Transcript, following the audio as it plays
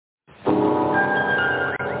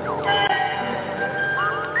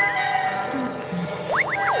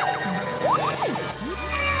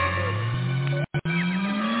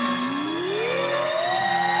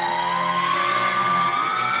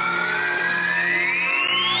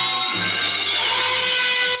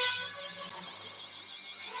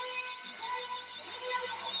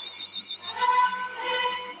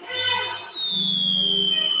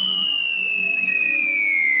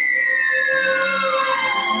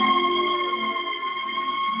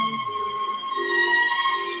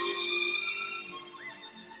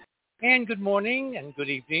And good morning and good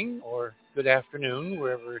evening or good afternoon,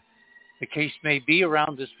 wherever the case may be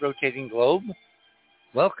around this rotating globe.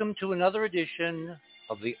 Welcome to another edition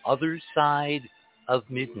of The Other Side of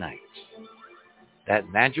Midnight. That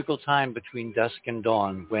magical time between dusk and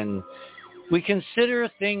dawn when we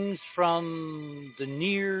consider things from the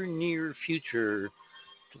near future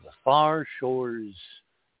to the far shores,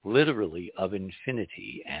 literally, of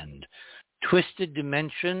infinity and twisted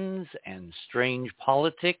dimensions and strange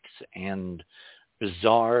politics and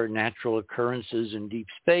bizarre natural occurrences in deep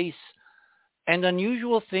space and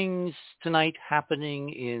unusual things tonight happening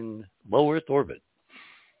in low Earth orbit.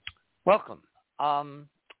 Welcome.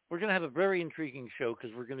 We're going to have a very intriguing show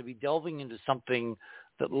because we're going to be delving into something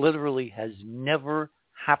that literally has never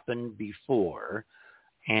happened before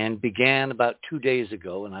and began about 2 days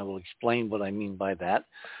ago, and I will explain what I mean by that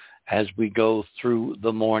as we go through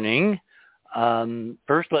the morning.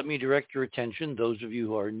 First, let me direct your attention, those of you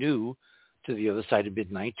who are new to The Other Side of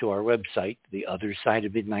Midnight, to our website,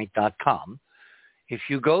 theothersideofmidnight.com. If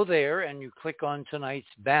you go there and you click on tonight's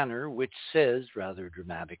banner, which says, rather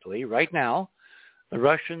dramatically, right now, the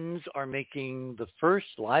Russians are making the first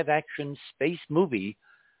live-action space movie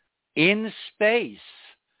in space.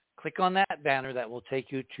 Click on that banner. That will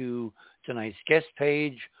take you to tonight's guest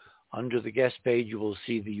page. Under the guest page, you will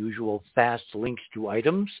see the usual fast links to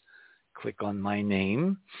items. Click on my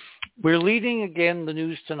name. We're leading again the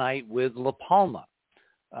news tonight with La Palma.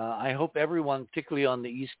 I hope everyone, particularly on the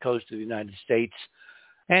East Coast of the United States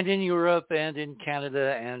and in Europe and in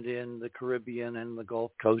Canada and in the Caribbean and the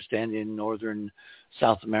Gulf Coast and in northern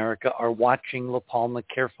South America, are watching La Palma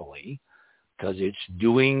carefully because it's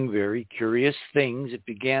doing very curious things. It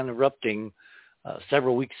began erupting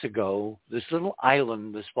several weeks ago. This little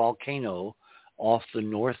island, this volcano off the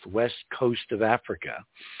northwest coast of Africa.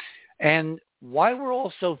 And why we're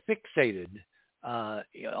all so fixated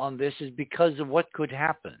on this is because of what could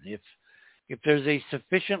happen if there's a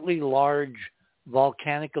sufficiently large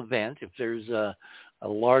volcanic event, if there's a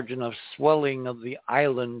large enough swelling of the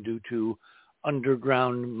island due to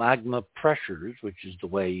underground magma pressures, which is the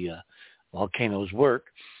way volcanoes work,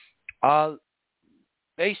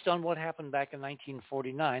 based on what happened back in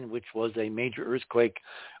 1949, which was a major earthquake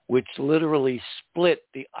which literally split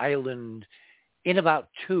the island in about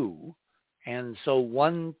two, and so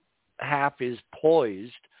one half is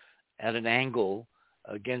poised at an angle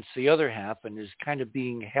against the other half and is kind of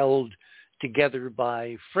being held together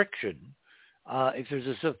by friction. If there's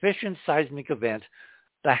a sufficient seismic event,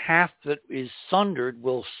 the half that is sundered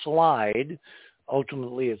will slide,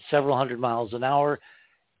 ultimately at several hundred miles an hour,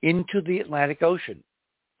 into the Atlantic Ocean.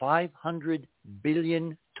 500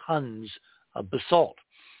 billion tons of basalt.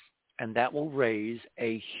 And that will raise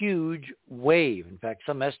a huge wave. In fact,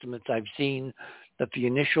 some estimates I've seen that the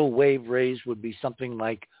initial wave raised would be something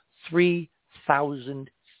like 3,000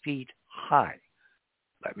 feet high.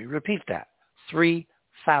 Let me repeat that,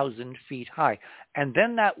 3,000 feet high. And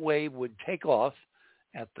then that wave would take off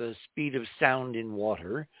at the speed of sound in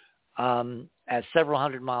water at several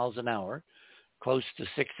hundred miles an hour, close to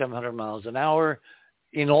 600-700 miles an hour,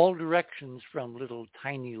 in all directions from little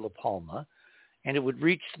tiny La Palma. And it would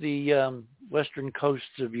reach the western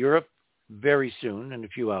coasts of Europe very soon, in a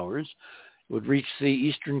few hours. It would reach the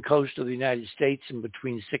eastern coast of the United States in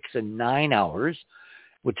between 6 and 9 hours.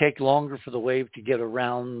 It would take longer for the wave to get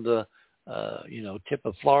around the tip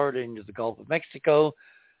of Florida into the Gulf of Mexico.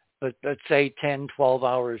 But let's say 10, 12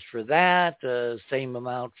 hours for that. Same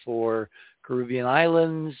amount for Caribbean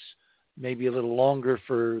islands, maybe a little longer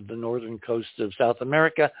for the northern coast of South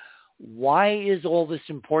America. Why is all this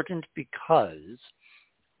important? Because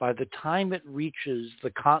by the time it reaches the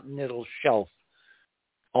continental shelf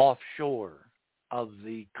offshore of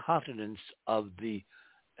the continents of the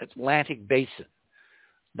Atlantic basin,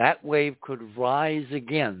 that wave could rise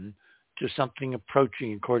again to something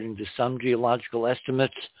approaching, according to some geological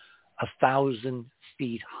estimates, 1,000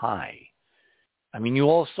 feet high. I mean, you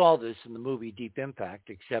all saw this in the movie Deep Impact,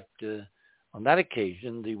 except on that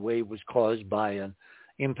occasion, the wave was caused by an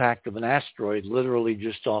impact of an asteroid literally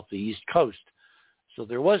just off the East Coast. So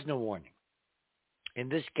there was no warning. In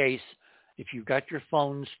this case, if you've got your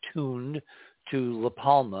phones tuned to La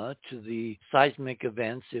Palma, to the seismic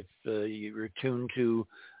events, if you're tuned to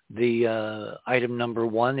the item number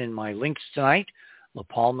 1 in my links tonight, La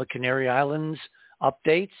Palma, Canary Islands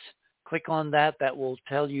updates, click on that. That will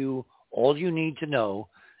tell you all you need to know,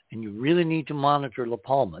 and you really need to monitor La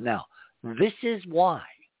Palma. Now, this is why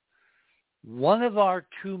one of our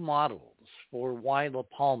 2 models for why La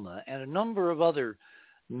Palma and a number of other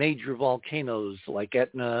major volcanoes like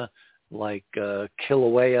Etna, like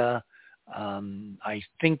Kilauea, I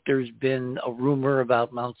think there's been a rumor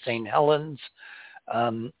about Mount St. Helens.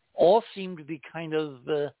 All seem to be kind of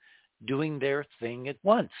doing their thing at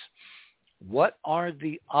once. What are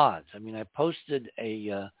the odds? I mean, I posted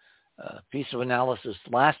a piece of analysis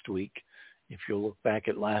last week, if you'll look back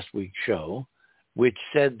at last week's show, which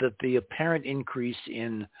said that the apparent increase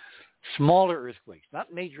in smaller earthquakes,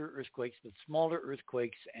 not major earthquakes, but smaller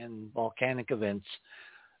earthquakes and volcanic events,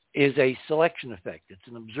 is a selection effect. It's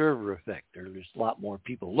an observer effect. There's a lot more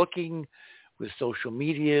people looking. With social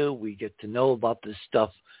media, we get to know about this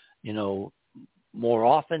stuff, more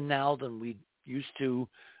often now than we used to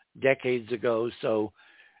decades ago. So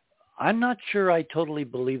I'm not sure I totally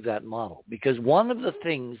believe that model, because one of the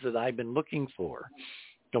things that I've been looking for,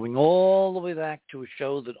 going all the way back to a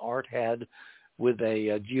show that Art had with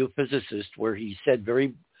a geophysicist, where he said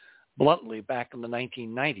very bluntly back in the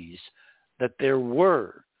 1990s that there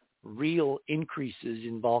were real increases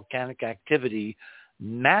in volcanic activity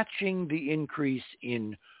matching the increase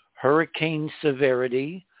in hurricane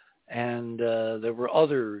severity, and there were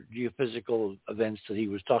other geophysical events that he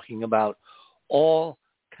was talking about, all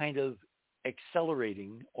kind of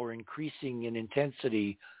accelerating or increasing in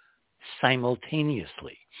intensity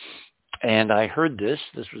simultaneously. And I heard this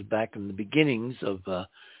was back in the beginnings of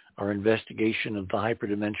our investigation of the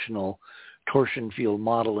hyperdimensional torsion field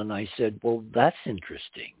model, and I said, well, that's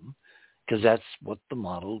interesting, because that's what the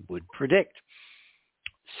model would predict.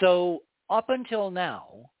 So up until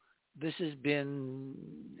now, this has been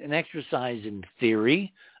an exercise in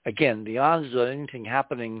theory. Again, the odds of anything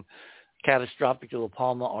happening catastrophic to La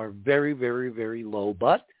Palma are very, very, very low,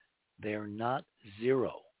 but they're not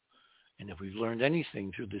zero. And if we've learned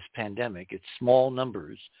anything through this pandemic, it's small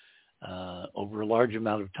numbers over a large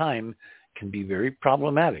amount of time can be very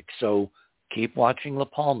problematic. So keep watching La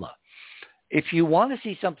Palma. If you want to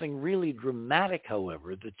see something really dramatic,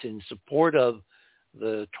 however, that's in support of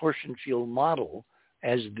the torsion field model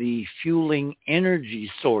as the fueling energy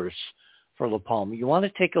source for La Palma, you want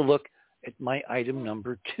to take a look at my item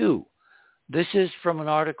number 2. This is from an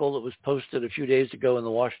article that was posted a few days ago in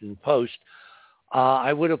the Washington Post.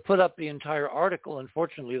 I would have put up the entire article.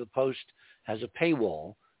 Unfortunately, the Post has a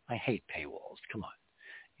paywall. I hate paywalls. Come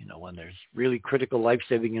on. When there's really critical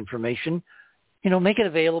life-saving information, make it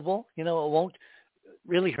available. It won't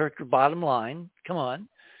really hurt your bottom line. Come on.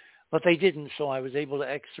 But they didn't, so I was able to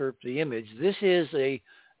excerpt the image. This is a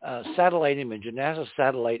satellite image, a NASA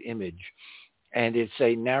satellite image, and it's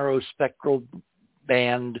a narrow spectral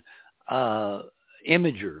band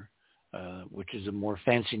imager, which is a more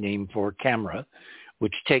fancy name for camera,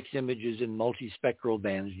 which takes images in multispectral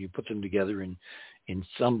bands. You put them together in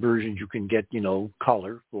some versions you can get,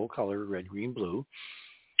 color, full color, red, green, blue.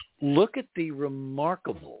 Look at the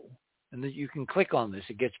remarkable, and that you can click on this,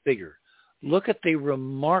 it gets bigger. Look at the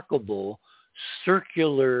remarkable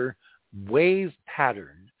circular wave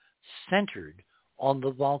pattern centered on the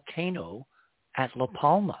volcano at La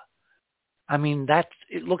Palma. I mean,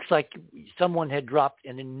 it looks like someone had dropped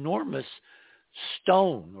an enormous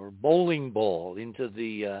stone or bowling ball into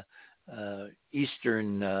the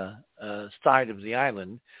eastern side of the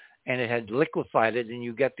island, and it had liquefied it, and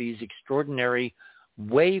you get these extraordinary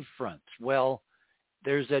wave fronts. Well,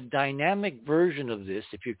 there's a dynamic version of this.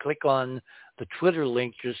 If you click on the Twitter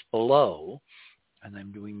link just below, and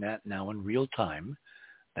I'm doing that now in real time,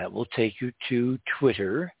 that will take you to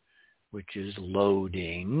Twitter, which is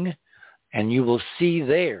loading, and you will see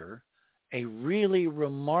there a really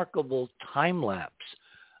remarkable time lapse,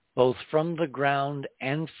 both from the ground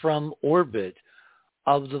and from orbit,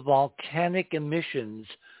 of the volcanic emissions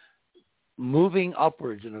moving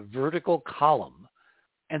upwards in a vertical column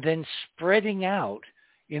and then spreading out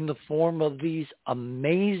in the form of these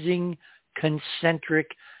amazing concentric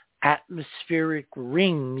atmospheric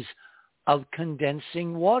rings of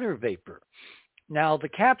condensing water vapor. Now, the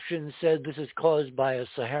caption said this is caused by a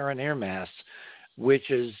Saharan air mass, which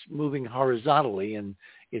is moving horizontally, and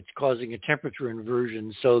it's causing a temperature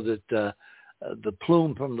inversion so that the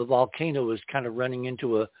plume from the volcano is kind of running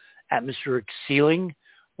into a atmospheric ceiling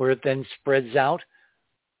where it then spreads out.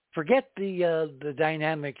 Forget the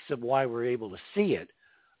dynamics of why we're able to see it.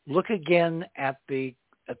 Look again at the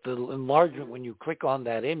enlargement when you click on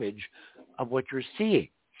that image of what you're seeing.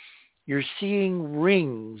 You're seeing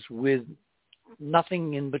rings with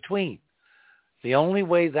nothing in between. The only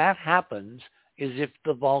way that happens is if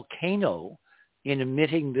the volcano, in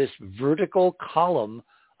emitting this vertical column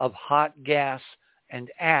of hot gas and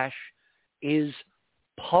ash, is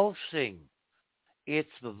pulsing. It's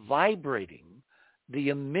vibrating. The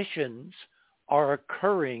emissions are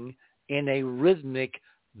occurring in a rhythmic,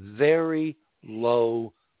 very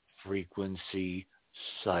low frequency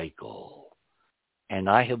cycle. And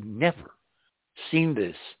I have never seen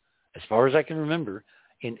this, as far as I can remember,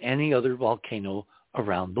 in any other volcano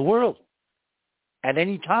around the world at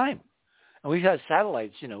any time. And we've had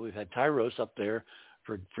satellites, we've had Tyros up there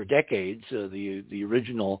for decades, the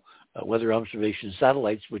original weather observation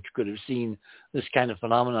satellites, which could have seen this kind of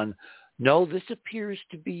phenomenon. No, this appears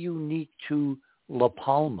to be unique to La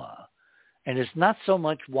Palma. And it's not so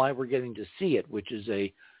much why we're getting to see it, which is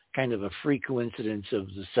a kind of a free coincidence of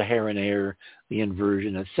the Saharan air, the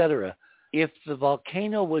inversion, etc. If the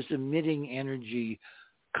volcano was emitting energy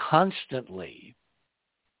constantly,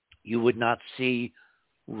 you would not see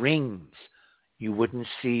rings. You wouldn't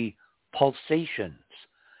see pulsations.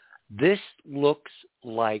 This looks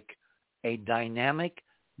like a dynamic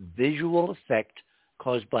visual effect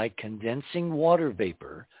caused by condensing water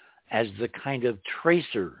vapor as the kind of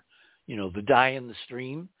tracer, the dye in the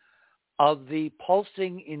stream, of the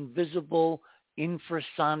pulsing, invisible,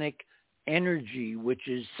 infrasonic energy, which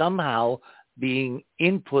is somehow being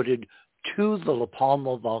inputted to the La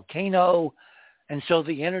Palma volcano. And so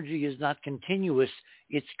the energy is not continuous.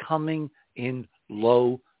 It's coming in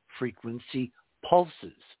low-frequency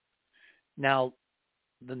pulses. Now,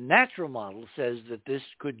 the natural model says that this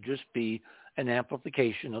could just be an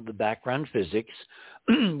amplification of the background physics,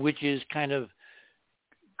 which is kind of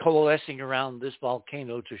coalescing around this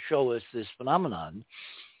volcano to show us this phenomenon.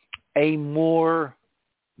 A more,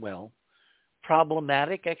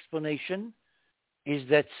 problematic explanation is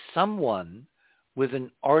that someone with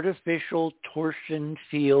an artificial torsion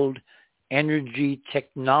field energy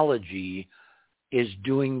technology is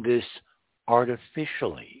doing this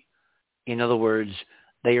artificially. In other words,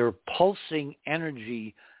 they are pulsing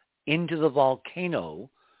energy into the volcano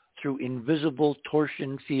through invisible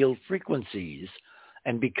torsion field frequencies.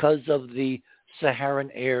 And because of the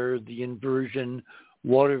Saharan air, the inversion,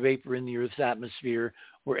 water vapor in the Earth's atmosphere,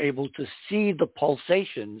 we're able to see the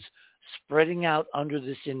pulsations spreading out under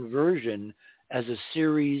this inversion as a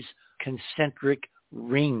series concentric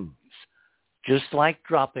rings, just like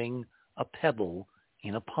dropping a pebble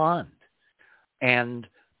in a pond. And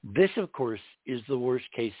this, of course, is the worst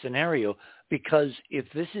case scenario, because if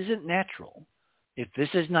this isn't natural, if this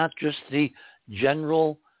is not just the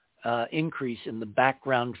general increase in the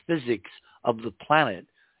background physics of the planet,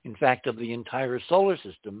 in fact, of the entire solar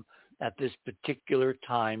system at this particular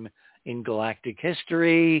time in galactic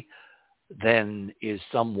history, then is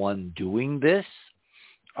someone doing this?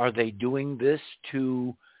 Are they doing this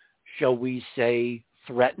to, shall we say,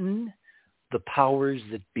 threaten the powers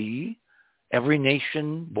that be? Every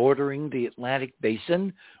nation bordering the Atlantic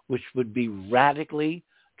basin, which would be radically,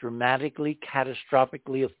 dramatically,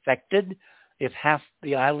 catastrophically affected if half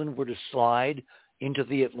the island were to slide into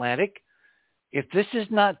the Atlantic. If this is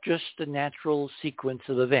not just the natural sequence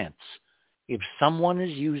of events, if someone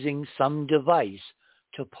is using some device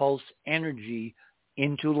to pulse energy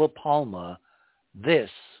into La Palma, this,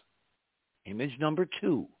 image number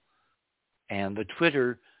 2, and the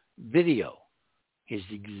Twitter video is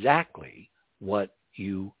exactly what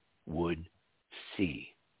you would see.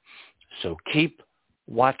 So keep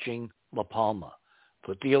watching La Palma.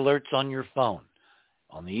 Put the alerts on your phone.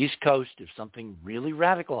 On the East Coast, if something really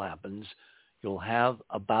radical happens, you'll have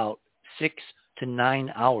about 6 to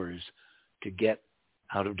 9 hours to get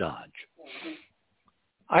out of Dodge.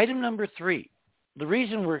 Item number 3. The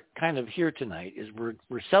reason we're kind of here tonight is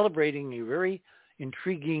we're celebrating a very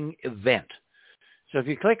intriguing event. So if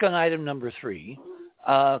you click on item number 3,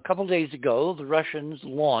 a couple days ago, the Russians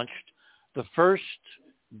launched the first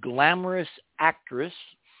glamorous actress.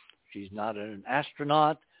 She's not an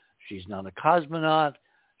astronaut. She's not a cosmonaut.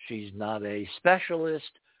 She's not a specialist.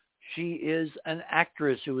 She is an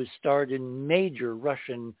actress who has starred in major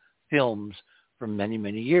Russian films for many,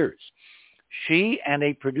 many years. She and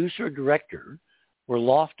a producer-director were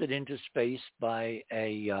lofted into space by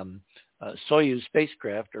a Soyuz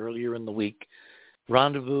spacecraft earlier in the week,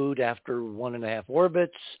 rendezvoused after 1.5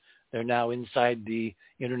 orbits. They're now inside the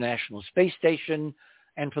International Space Station,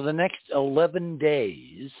 and for the next 11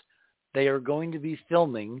 days, they are going to be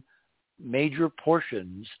filming major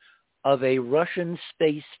portions of a Russian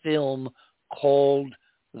space film called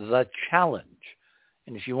The Challenge.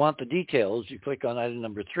 And if you want the details, you click on item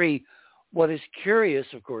number 3. What is curious,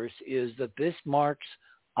 of course, is that this marks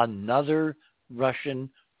another Russian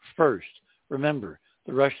first. Remember,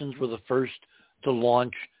 the Russians were the first to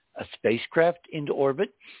launch a spacecraft into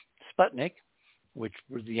orbit, Sputnik, which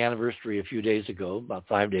was the anniversary a few days ago, about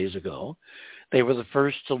 5 days ago. They were the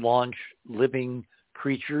first to launch living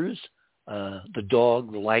creatures, the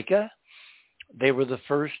dog Laika. They were the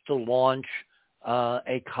first to launch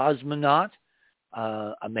a cosmonaut,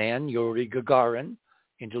 a man, Yuri Gagarin.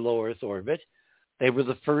 into low Earth orbit. They were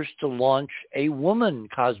the first to launch a woman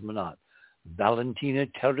cosmonaut, Valentina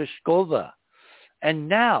Tereshkova. And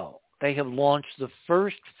now they have launched the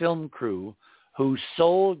first film crew whose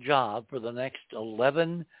sole job for the next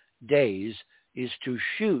 11 days is to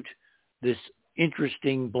shoot this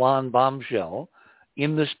interesting blonde bombshell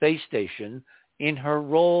in the space station in her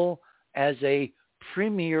role as a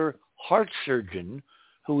premier heart surgeon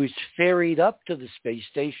who is ferried up to the space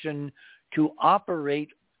station to operate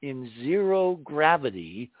in zero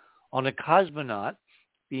gravity on a cosmonaut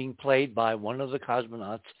being played by one of the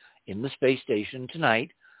cosmonauts in the space station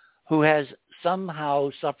tonight, who has somehow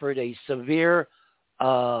suffered a severe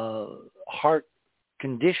heart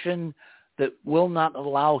condition that will not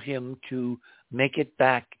allow him to make it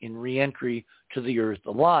back in reentry to the Earth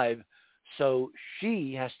alive. So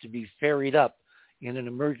she has to be ferried up in an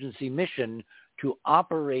emergency mission to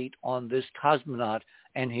operate on this cosmonaut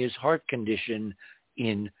and his heart condition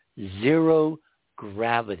in zero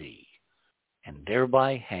gravity, and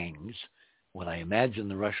thereby hangs what I imagine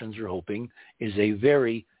the Russians are hoping is a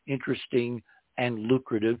very interesting and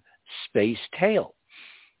lucrative space tale.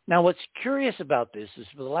 Now, what's curious about this is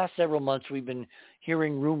for the last several months we've been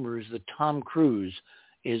hearing rumors that Tom Cruise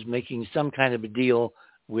is making some kind of a deal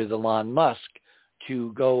with Elon Musk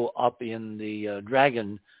to go up in the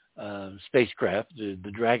Dragon spacecraft,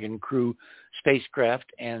 the Dragon Crew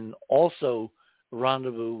spacecraft, and also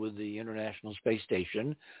rendezvous with the International Space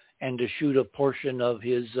Station and to shoot a portion of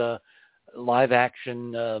his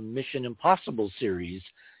live-action Mission Impossible series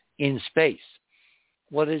in space.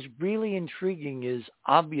 What is really intriguing is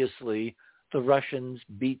obviously the Russians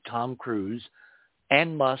beat Tom Cruise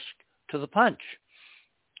and Musk to the punch.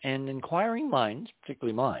 And inquiring minds,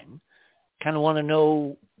 particularly mine, kind of want to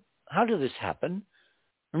know, how did this happen?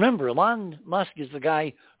 Remember, Elon Musk is the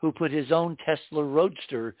guy who put his own Tesla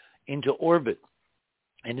Roadster into orbit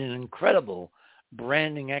in an incredible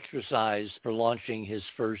branding exercise for launching his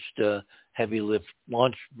first heavy lift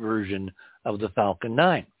launch version of the Falcon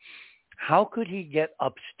 9. How could he get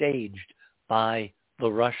upstaged by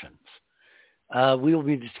the Russians? We will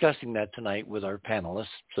be discussing that tonight with our panelists,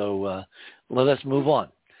 so let us move on.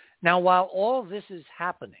 Now, while all this is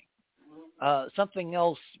happening, something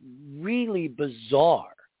else really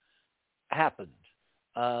bizarre happened.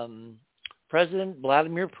 President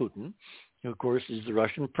Vladimir Putin, who of course is the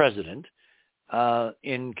Russian president,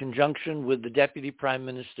 in conjunction with the Deputy Prime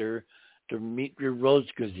Minister Dmitry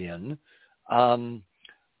Rogozin,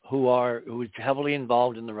 who is heavily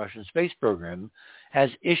involved in the Russian space program, has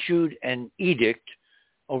issued an edict.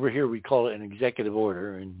 Over here we call it an executive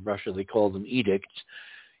order. In Russia they call them edicts.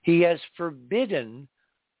 He has forbidden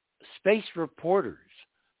space reporters,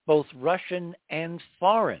 both Russian and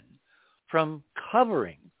foreign, from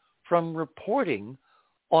reporting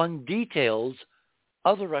on details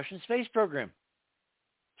of the Russian space program.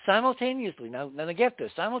 Simultaneously, now get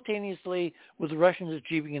this, simultaneously with the Russians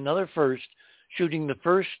achieving another first, shooting the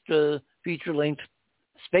first feature-length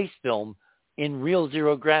space film in real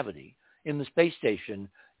zero gravity in the space station,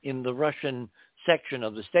 in the Russian section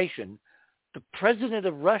of the station, the president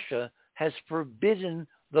of Russia has forbidden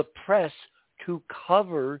the press to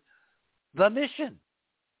cover the mission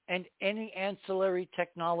and any ancillary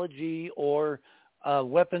technology or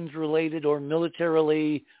weapons-related or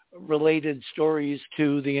militarily related stories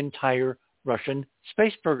to the entire Russian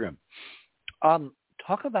space program.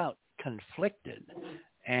 Talk about conflicted.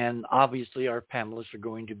 And obviously our panelists are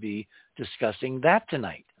going to be discussing that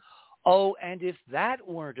tonight. Oh, and if that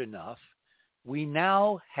weren't enough, we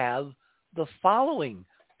now have the following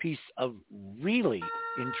piece of really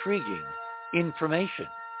intriguing information.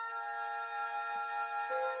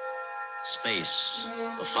 Space,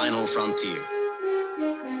 the final frontier.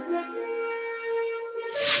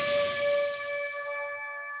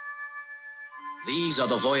 These are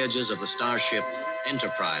the voyages of the Starship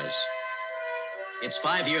Enterprise. Its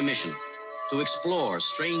 5-year mission, to explore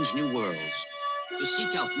strange new worlds, to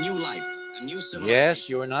seek out new life and new civilizations. Yes,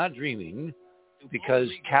 you're not dreaming, because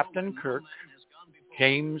Captain Kirk,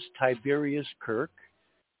 James Tiberius Kirk,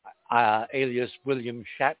 alias William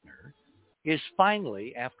Shatner, is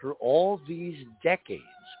finally, after all these decades,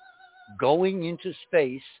 going into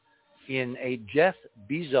space in a Jeff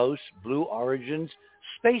Bezos Blue Origin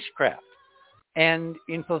spacecraft. And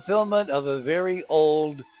in fulfillment of a very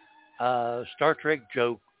old Star Trek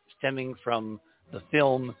joke stemming from the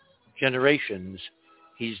film Generations,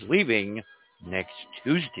 he's leaving next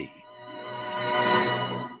Tuesday.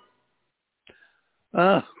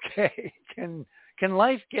 Okay, can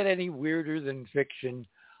life get any weirder than fiction?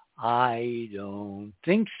 I don't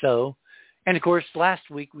think so. And of course, last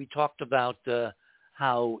week we talked about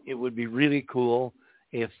how it would be really cool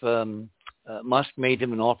if Musk made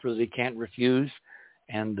him an offer that he can't refuse,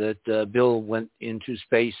 and that Bill went into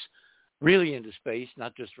space, really into space,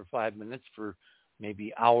 not just for 5 minutes, for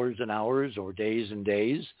maybe hours and hours or days and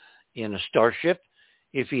days in a Starship,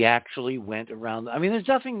 if he actually went around. I mean, there's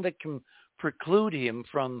nothing that can preclude him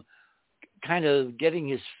from kind of getting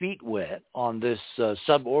his feet wet on this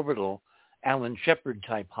suborbital Alan Shepard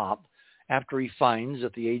type hop after he finds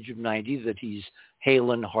at the age of 90 that he's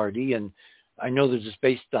hale and hearty. And I know there's a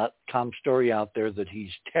space.com story out there that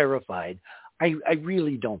he's terrified. I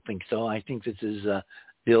really don't think so. I think this is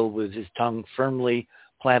Bill with his tongue firmly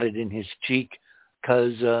planted in his cheek,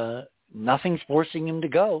 because nothing's forcing him to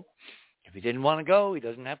go. If he didn't want to go, he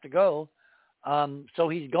doesn't have to go. So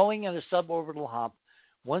he's going at a suborbital hop.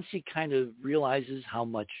 Once he kind of realizes how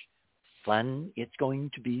much fun it's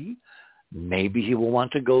going to be, maybe he will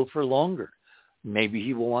want to go for longer. Maybe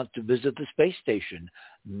he will want to visit the space station.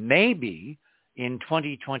 Maybe in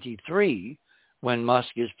 2023, when Musk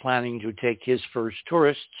is planning to take his first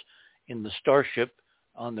tourists in the Starship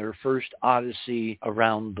on their first odyssey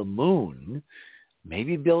around the moon,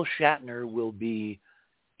 maybe Bill Shatner will be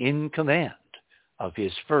in command of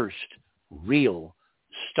his first real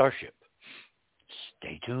Starship.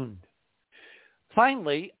 Stay tuned.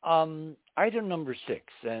 Finally, item number 6,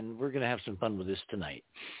 and we're going to have some fun with this tonight.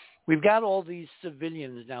 We've got all these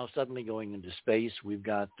civilians now suddenly going into space. We've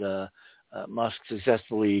got Musk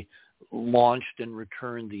successfully launched and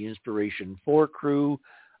returned the Inspiration 4 crew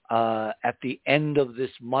at the end of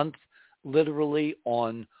this month, literally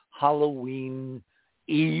on Halloween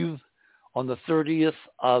Eve, on the 30th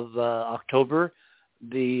of October.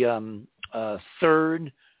 The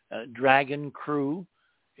third Dragon crew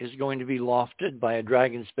is going to be lofted by a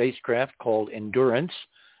Dragon spacecraft called Endurance,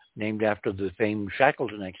 named after the famed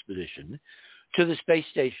Shackleton expedition, to the space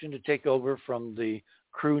station to take over from the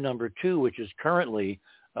crew number 2, which is currently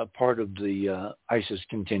part of the ISIS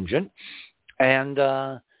contingent. And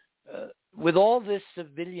with all this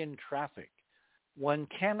civilian traffic, one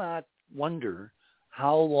cannot wonder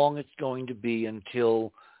how long it's going to be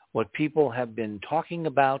until what people have been talking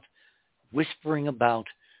about, whispering about,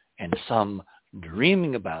 and some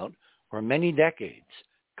dreaming about for many decades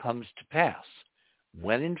comes to pass,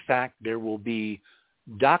 when in fact there will be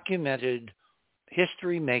documented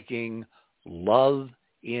history-making love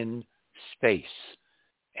in space.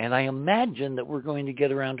 And I imagine that we're going to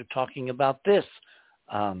get around to talking about this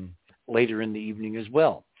later in the evening as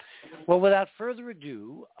well. Well, without further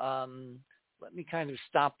ado, let me kind of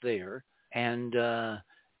stop there and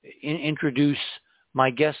introduce my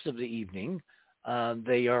guests of the evening.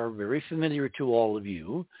 They are very familiar to all of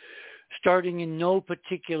you, starting in no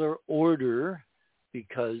particular order,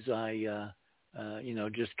 because I,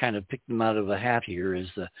 just kind of picked them out of a hat here as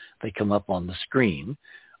they come up on the screen.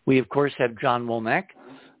 We, of course, have John Womack.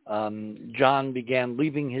 John began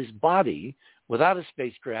leaving his body without a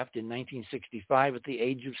spacecraft in 1965 at the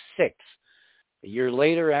age of 6. A year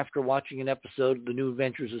later, after watching an episode of The New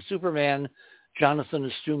Adventures of Superman, Jonathan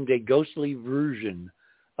assumed a ghostly version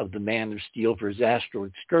of the Man of Steel for his astral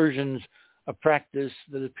excursions, a practice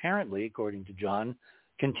that apparently, according to John,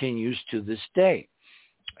 continues to this day.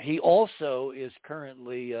 He also is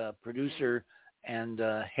currently a producer and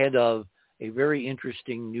head of a very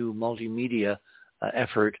interesting new multimedia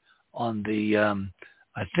effort on the,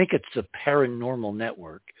 I think it's the Paranormal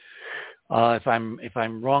Network. If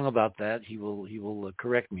I'm wrong about that, he will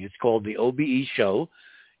correct me. It's called the OBE Show.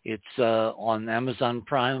 It's on Amazon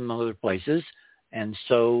Prime, among other places. And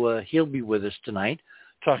so he'll be with us tonight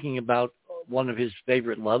talking about one of his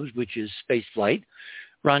favorite loves, which is space flight.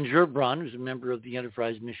 Ron Gerbrun, who's a member of the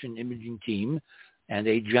Enterprise Mission Imaging Team and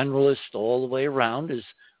a generalist all the way around, is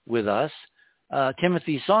with us.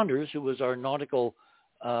 Timothy Saunders, who was our nautical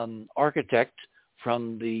architect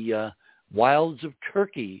from the wilds of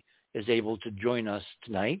Turkey, is able to join us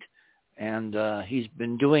tonight. And he's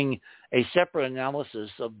been doing a separate analysis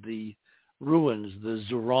of the ruins, the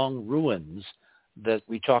Zhurong ruins, that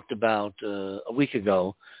we talked about a week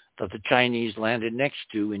ago, that the Chinese landed next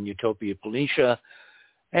to in Utopia Planitia.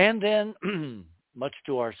 And then, much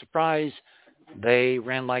to our surprise, they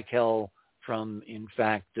ran like hell from, in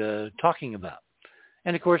fact, talking about.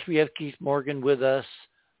 And, of course, we have Keith Morgan with us,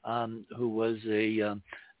 who was a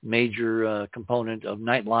major component of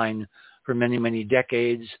Nightline for many, many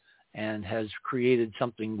decades, and has created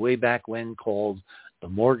something way back when called the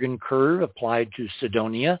Morgan Curve applied to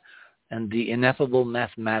Cydonia, and the ineffable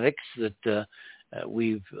mathematics that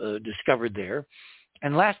we've discovered there.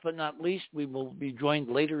 And last but not least, we will be joined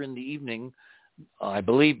later in the evening, I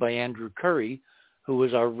believe, by Andrew Curry, who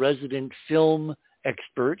is our resident film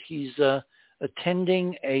expert. He's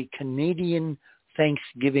attending a Canadian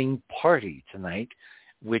Thanksgiving party tonight,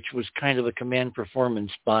 which was kind of a command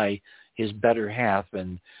performance by his better half,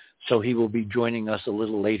 and so he will be joining us a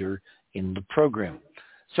little later in the program.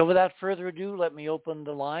 So without further ado, let me open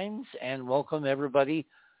the lines and welcome everybody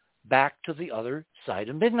back to the other side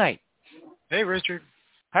of midnight. Hey, Richard.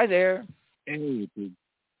 Hi there. Hey.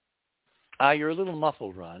 You're a little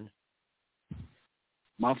muffled, Ron.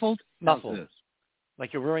 Muffled? Muffled.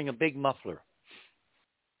 Like you're wearing a big muffler.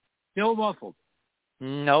 Still muffled.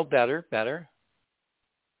 No, better.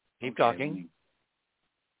 Keep talking.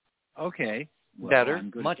 Okay. Well, better,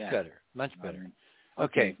 much better.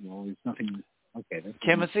 Okay. Well, there's nothing. Okay.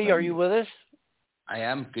 Timothy, are you with us? I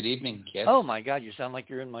am. Good evening. Yes. Oh my God, you sound like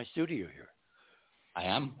you're in my studio here. I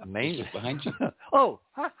am. Amazing. Just behind you. Oh,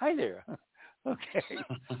 hi there. Okay.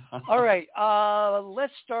 All right.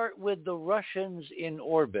 Let's start with the Russians in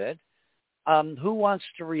orbit. Who wants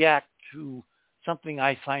to react to something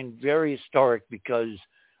I find very historic? Because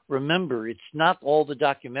remember, it's not all the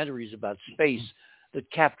documentaries about space that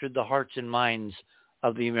captured the hearts and minds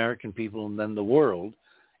of the American people and then the world.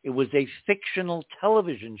 It was a fictional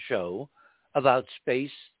television show about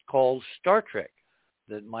space called Star Trek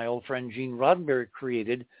that my old friend Gene Roddenberry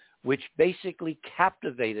created, which basically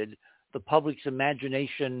captivated the public's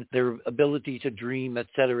imagination, their ability to dream, et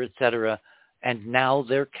cetera, and now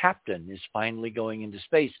their captain is finally going into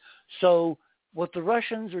space. So what the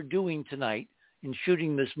Russians are doing tonight in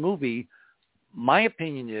shooting this movie, my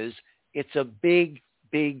opinion is it's a big,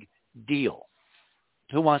 big deal.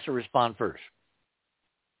 Who wants to respond first?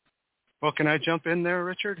 Well, can I jump in there,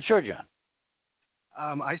 Richard? Sure, John.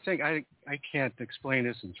 I think I can't explain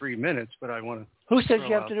this in 3 minutes, but I want to. Who says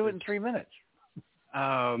you have to do it in 3 minutes?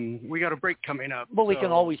 We got a break coming up. Well, we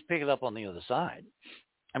can always pick it up on the other side.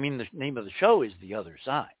 I mean, the name of the show is The Other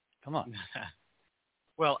Side. Come on.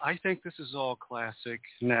 Well, I think this is all classic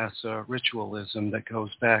NASA ritualism that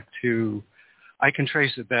goes back to, I can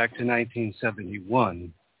trace it back to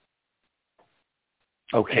 1971.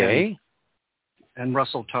 Okay. And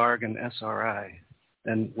Russell Targ and SRI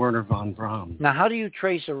and Werner von Braun. Now, how do you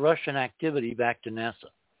trace a Russian activity back to NASA?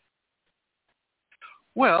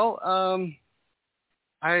 Well,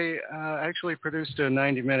 I actually produced a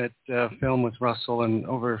 90-minute film with Russell, and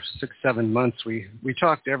over 6-7 months we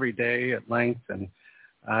talked every day at length, and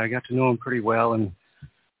I got to know him pretty well.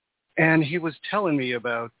 And he was telling me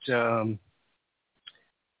about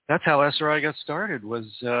that's how SRI got started, was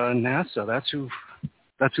NASA.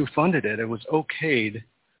 That's who funded it. It was okayed.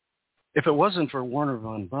 If it wasn't for Werner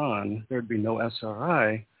von Braun, there'd be no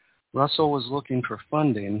SRI. Russell was looking for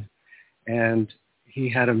funding, and he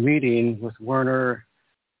had a meeting with Werner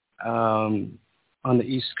on the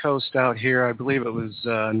East Coast out here. I believe it was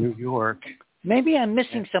New York. Maybe I'm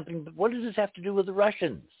missing something, but what does this have to do with the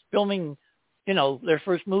Russians filming, their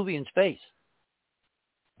first movie in space?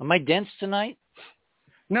 Am I dense tonight?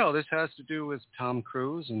 No, this has to do with Tom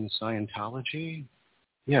Cruise and Scientology.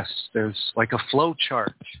 Yes, there's like a flow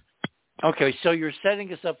chart. Okay, so you're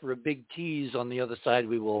setting us up for a big tease on the other side.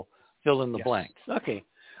 We will fill in the blanks. Okay,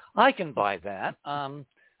 I can buy that.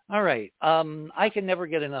 All right. I can never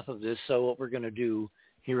get enough of this, so what we're going to do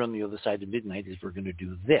here on the other side of midnight is we're going to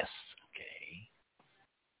do this. Okay.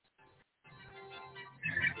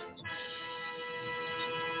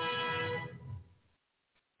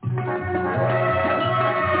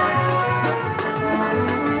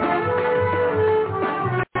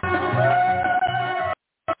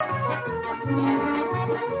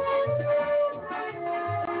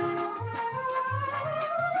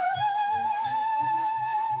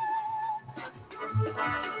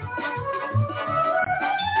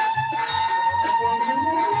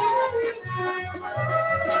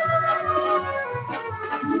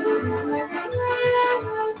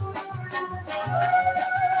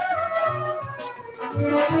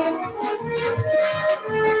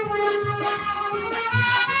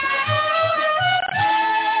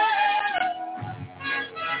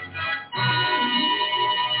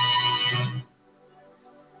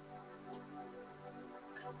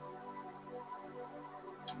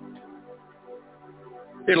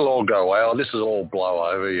 It'll all go away. Oh, this is all blow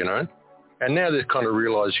over, And now they're kind of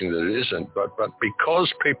realizing that it isn't. But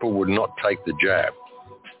because people would not take the jab,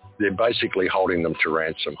 they're basically holding them to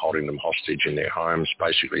ransom, holding them hostage in their homes,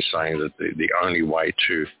 basically saying that the only way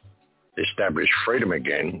to establish freedom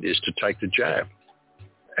again is to take the jab.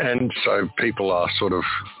 And so people are sort of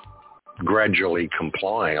gradually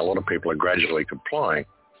complying. A lot of people are gradually complying.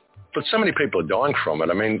 But so many people are dying from it.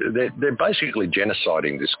 I mean, they're basically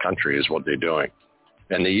genociding this country is what they're doing.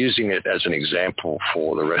 And they're using it as an example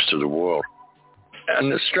for the rest of the world.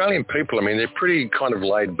 And Australian people, I mean, they're pretty kind of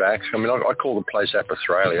laid back. I mean, I call the place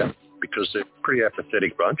Australia. because they're a pretty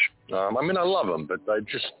apathetic bunch. I mean, I love them, but they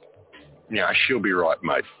just, she'll be right,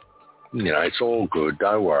 mate. It's all good.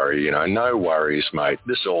 Don't worry. No worries, mate.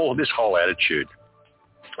 This whole attitude.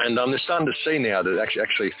 And they're starting to see now that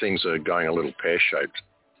actually things are going a little pear-shaped.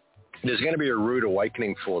 There's going to be a rude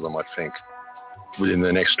awakening for them, I think. Within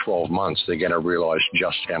the next 12 months, they're going to realize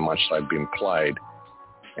just how much they've been played.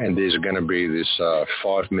 And there's going to be this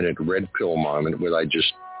 5-minute red pill moment where they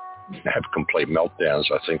just have complete meltdowns,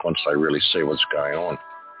 I think, once they really see what's going on.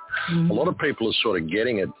 Mm-hmm. A lot of people are sort of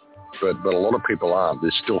getting it, but a lot of people aren't.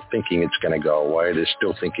 They're still thinking it's going to go away. They're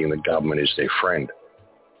still thinking the government is their friend.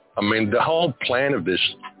 I mean, the whole plan of this,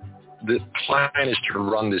 the plan is to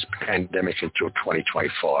run this pandemic until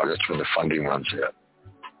 2025. That's when the funding runs out.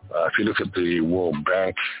 If you look at the World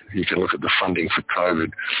Bank, you can look at the funding for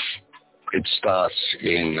COVID. It starts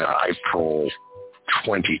in April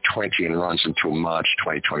 2020 and runs until March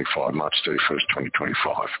 2025, March 31st,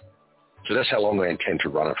 2025. So that's how long they intend to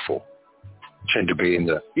run it for. Intend to be in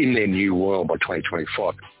their new world by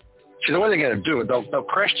 2025. So the way they're going to do it, they'll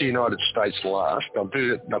crash the United States last. They'll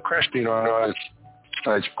crash the United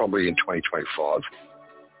States probably in 2025.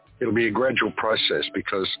 It'll be a gradual process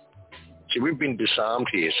because, see, we've been disarmed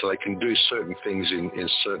here, so they can do certain things in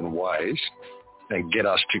certain ways and get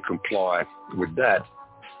us to comply with that.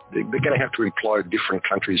 They're going to have to employ different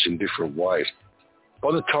countries in different ways.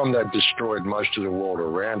 By the time they've destroyed most of the world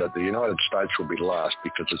around it, the United States will be last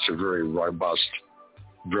because it's a very robust,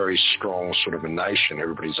 very strong sort of a nation.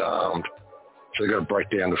 Everybody's armed. So they've got to break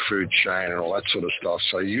down the food chain and all that sort of stuff.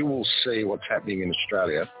 So you will see what's happening in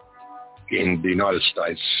Australia, in the United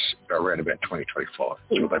States, around about 2025.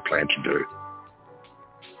 That's what they plan to do.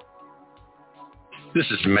 This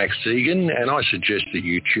is Max Egan, and I suggest that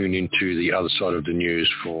you tune into the other side of the news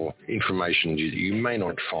for information that you may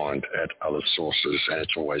not find at other sources, and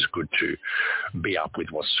it's always good to be up with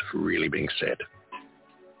what's really being said.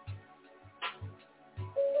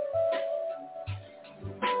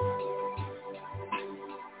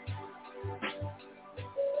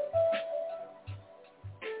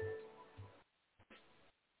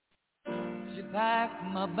 She packed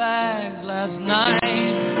my bags last night,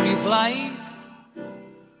 pre-flight.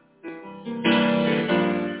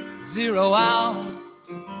 0 hour,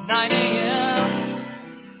 9 a.m.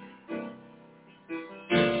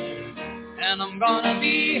 And I'm gonna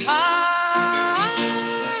be high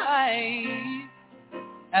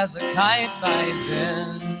as a kite by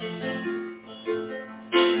then.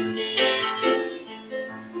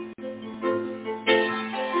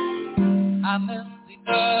 I miss the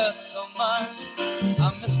earth so much, I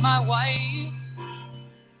miss my wife.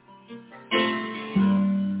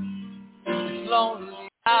 It's lonely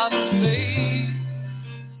out in space.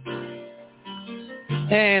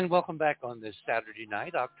 And welcome back on this Saturday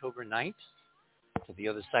night, October 9th, to the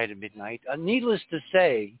other side of midnight. Needless to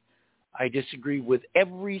say, I disagree with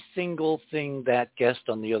every single thing that guest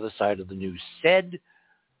on the other side of the news said,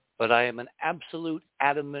 but I am an absolute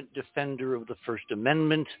adamant defender of the First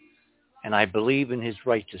Amendment, and I believe in his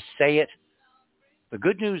right to say it. The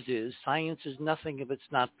good news is science is nothing if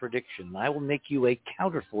it's not prediction. I will make you a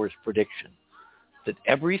counterforce prediction that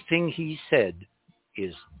everything he said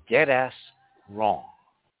is dead-ass wrong.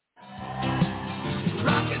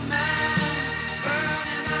 Rocket man,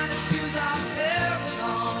 burning out the fuse out there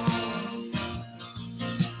alone.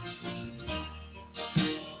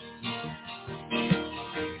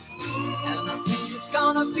 And I think it's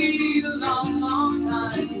gonna be a long, long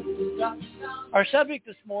time. Our subject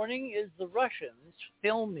this morning is the Russians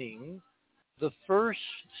filming the first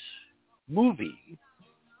movie,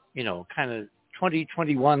 kind of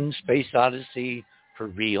 2021 Space Odyssey for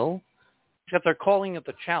real, except they're calling it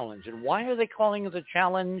the Challenge. And why are they calling it the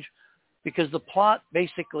Challenge? Because the plot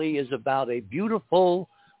basically is about a beautiful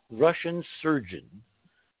Russian surgeon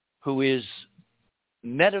who is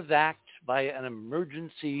medevaced by an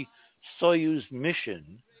emergency Soyuz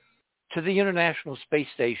mission to the International Space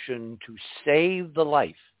Station to save the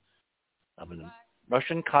life of a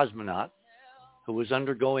Russian cosmonaut who was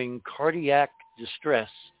undergoing cardiac distress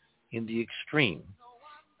in the extreme.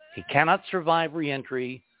 He cannot survive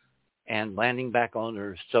re-entry and landing back on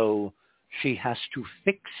Earth, so she has to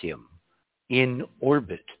fix him in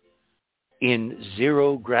orbit, in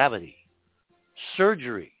zero gravity.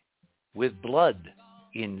 Surgery with blood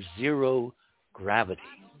in zero gravity.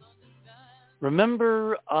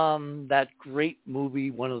 Remember that great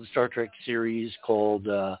movie, one of the Star Trek series called,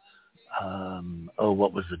 what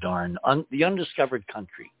was the darn? The Undiscovered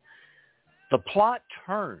Country. The plot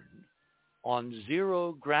turned on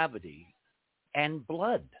zero gravity and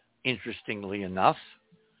blood, interestingly enough.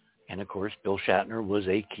 And, of course, Bill Shatner was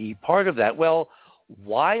a key part of that. Well,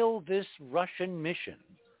 while this Russian mission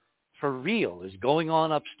for real is going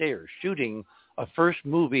on upstairs, shooting a first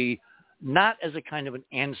movie, not as a kind of an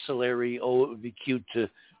ancillary, oh, it would be cute to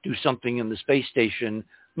do something in the space station.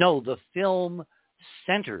 No, the film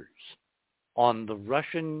centers on the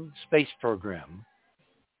Russian space program,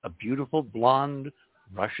 a beautiful blonde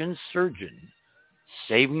Russian surgeon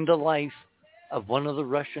saving the life of one of the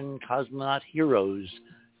Russian cosmonaut heroes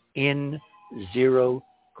in zero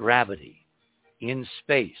gravity, in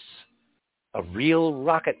space, a real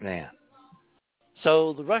rocket man.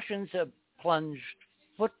 So the Russians have plunged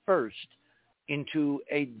foot first into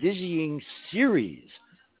a dizzying series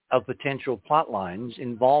of potential plot lines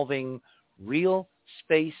involving real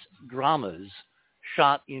space dramas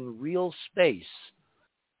shot in real space.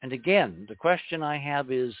 And again, the question I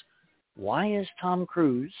have is, why is Tom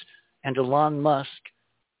Cruise and Elon Musk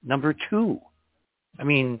number 2? I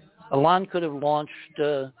mean, Elon could have launched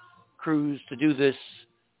Cruise to do this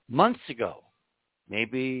months ago,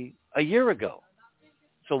 maybe a year ago.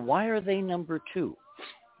 So why are they number 2?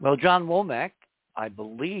 Well, John Womack, I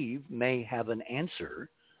believe, may have an answer.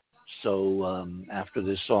 So after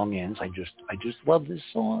this song ends, I just love this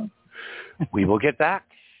song. We will get back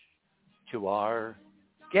to our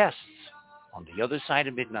guests on the other side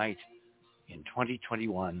of midnight in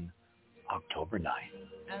 2021, October 9th.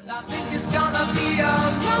 And I think it's gonna be a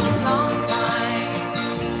long, long time.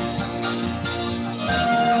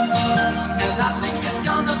 And I think it's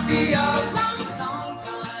gonna be a long, long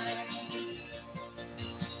time.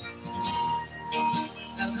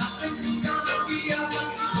 And I think it's gonna be a long,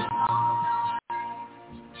 long time.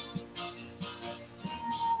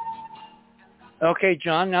 Okay,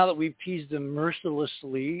 John, now that we've teased them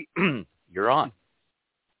mercilessly, you're on.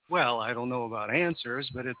 Well, I don't know about answers,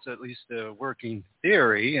 but it's at least a working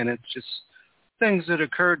theory, and it's just things that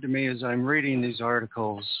occurred to me as I'm reading these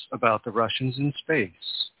articles about the Russians in space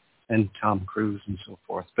and Tom Cruise and so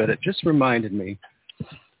forth. But it just reminded me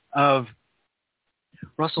of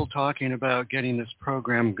Russell talking about getting this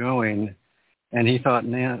program going, and he thought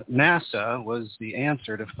NASA was the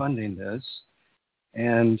answer to funding this.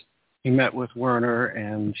 And he met with Werner,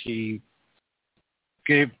 and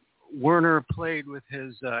Werner played with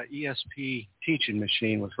his ESP teaching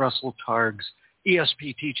machine, with Russell Targ's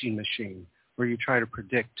ESP teaching machine, where you try to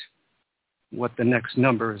predict what the next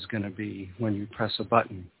number is going to be when you press a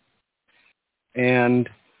button. And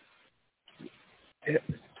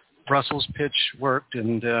Russell's pitch worked,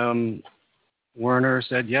 and Werner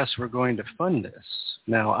said, yes, we're going to fund this.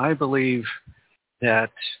 Now, I believe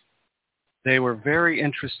that they were very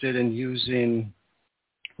interested in using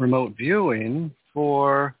remote viewing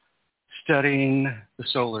for studying the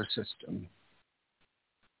solar system.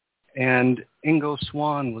 And Ingo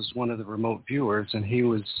Swann was one of the remote viewers, and he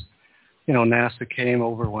was, NASA came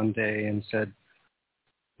over one day and said,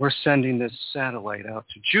 we're sending this satellite out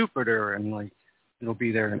to Jupiter, and it'll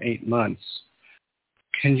be there in 8 months.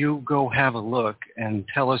 Can you go have a look and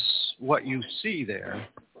tell us what you see there?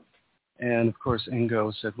 And, of course,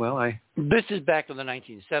 Ingo said, well, This is back in the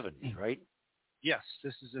 1970s, right? Yes,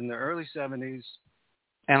 this is in the early 70s.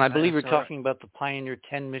 And I believe we're talking about the Pioneer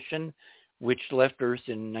 10 mission, which left Earth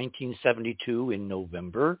in 1972 in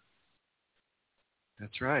November.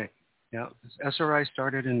 That's right. Yeah, SRI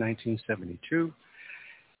started in 1972.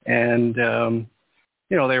 And,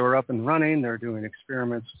 they were up and running. They're doing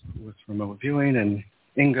experiments with remote viewing. And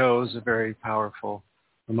Ingo's a very powerful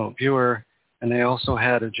remote viewer. And they also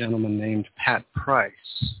had a gentleman named Pat Price,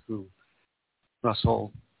 who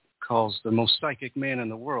Russell calls the most psychic man in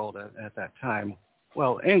the world at that time.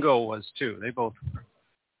 Well, Ingo was too. They both were.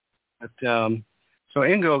 But, so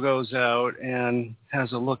Ingo goes out and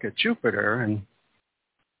has a look at Jupiter and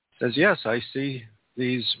says, yes, I see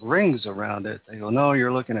these rings around it. They go, no,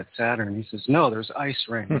 you're looking at Saturn. He says, no, there's ice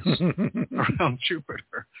rings around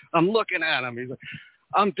Jupiter. I'm looking at them. He's like,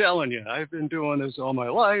 I'm telling you, I've been doing this all my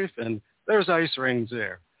life, and there's ice rings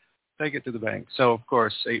there. Take it to the bank. So, of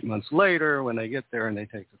course, 8 months later, when they get there and they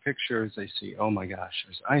take the pictures, they see, oh, my gosh,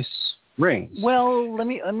 there's ice rings. Well, let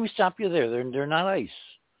me stop you there. They're not ice.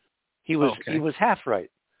 He was half right.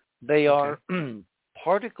 They are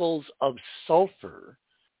particles of sulfur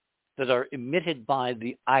that are emitted by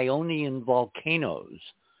the Ionian volcanoes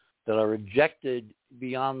that are ejected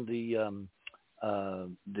beyond the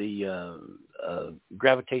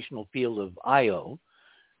gravitational field of Io,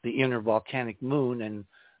 the inner volcanic moon, and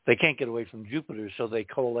they can't get away from Jupiter, so they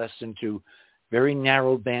coalesce into very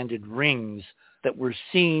narrow-banded rings that were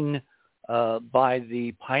seen by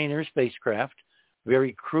the Pioneer spacecraft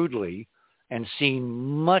very crudely and seen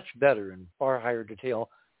much better in far higher detail,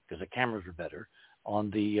 because the cameras were better,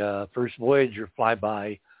 on the first Voyager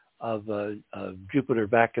flyby Jupiter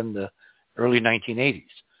back in the early 1980s.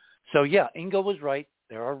 So yeah, Ingo was right.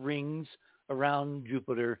 There are rings around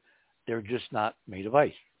Jupiter. They're just not made of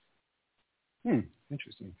ice.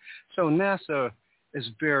 Interesting. So NASA is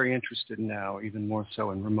very interested now, even more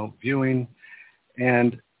so in remote viewing.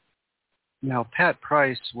 And now Pat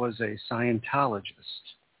Price was a Scientologist.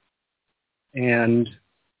 And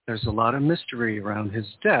there's a lot of mystery around his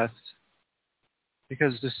death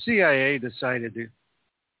because the CIA decided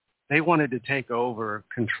they wanted to take over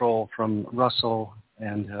control from Russell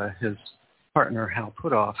and his partner, Hal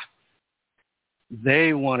Puthoff.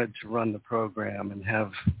 They wanted to run the program and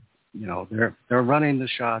have, they're running the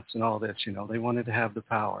shots and all this, they wanted to have the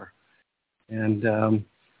power. And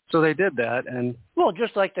so they did that. And well,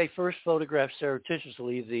 just like they first photographed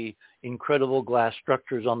surreptitiously the incredible glass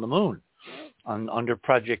structures on the moon under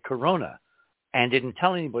Project Corona and didn't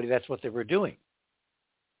tell anybody that's what they were doing.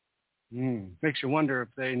 Makes you wonder if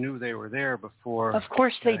they knew they were there before. Of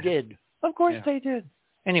course they did. Of course they did.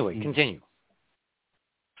 Anyway, continue.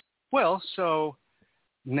 Well, so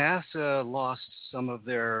NASA lost some of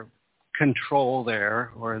their control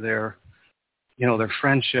there, or their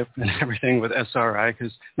friendship and everything with SRI,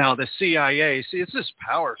 because now the CIA, it's this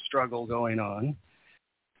power struggle going on.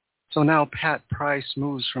 So now Pat Price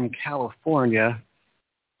moves from California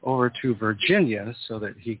over to Virginia so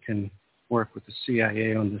that he can work with the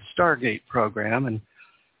CIA on the Stargate program. And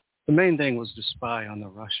the main thing was to spy on the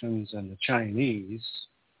Russians and the Chinese.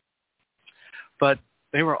 But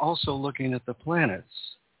they were also looking at the planets.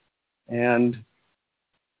 And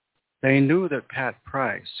they knew that Pat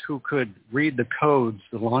Price, who could read the codes,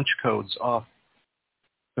 the launch codes off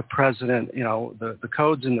the president, the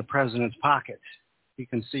codes in the president's pocket, he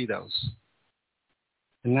can see those.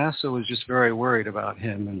 And NASA was just very worried about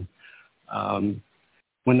him. And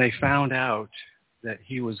when they found out that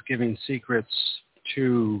he was giving secrets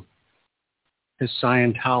to his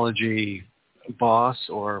Scientology boss,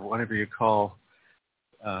 or whatever you call,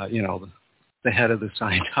 the head of the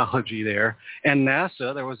Scientology there, and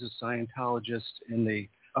NASA, there was a Scientologist in the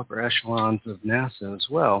upper echelons of NASA as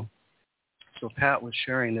well. So Pat was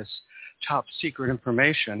sharing this top secret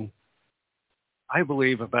information, I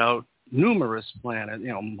believe, about numerous planets,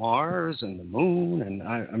 Mars and the moon, and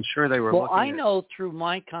I'm sure they were looking I know through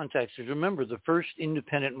my contacts, remember the first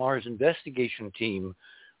independent Mars investigation team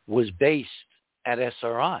was based at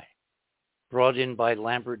SRI, brought in by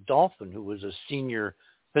Lambert Dolphin, who was a senior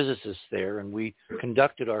physicist there, and we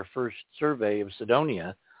conducted our first survey of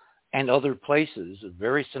Cydonia and other places, a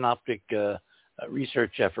very synoptic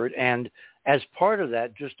research effort. And as part of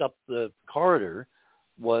that, just up the corridor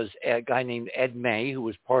was a guy named Ed May, who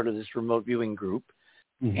was part of this remote viewing group.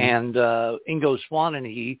 And Ingo Swann and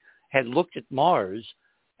he had looked at Mars,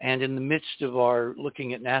 and in the midst of our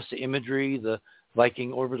looking at NASA imagery, the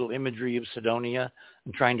Viking orbital imagery of Cydonia,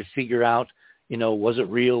 and trying to figure out, was it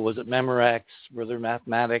real? Was it Memorex? Were there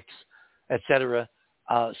mathematics, etc.?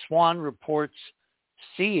 Swann reports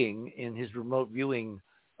seeing in his remote viewing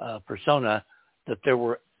persona that there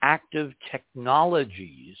were active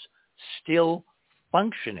technologies still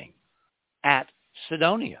functioning at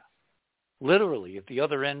Cydonia, literally at the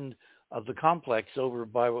other end of the complex over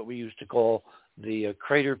by what we used to call the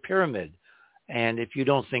crater pyramid. And if you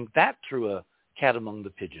don't think that threw a cat among the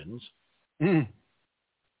pigeons. Yeah,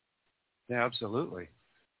 absolutely.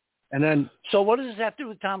 And then, so what does this have to do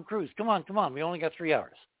with Tom Cruise? Come on. We only got 3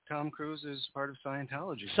 hours. Tom Cruise is part of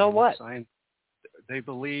Scientology. So what? They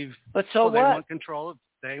believe. But so what? They want control.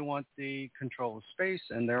 They want the control of space,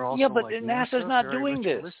 and they're also but like NASA's not doing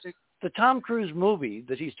this. The Tom Cruise movie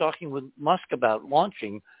that he's talking with Musk about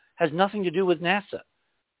launching has nothing to do with NASA.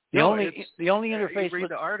 The only interface. You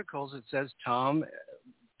read the articles. It says Tom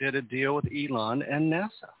did a deal with Elon and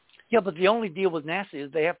NASA. Yeah, but the only deal with NASA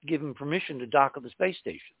is they have to give him permission to dock at the space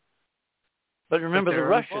station. But remember,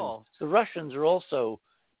 the Russians are also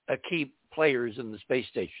key players in the space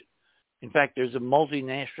station. In fact, there's a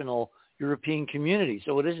multinational European community,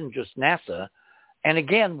 so it isn't just NASA. And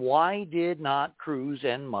again, why did not Cruise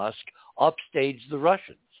and Musk upstage the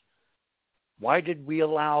Russians? Why did we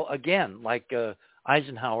allow, again, like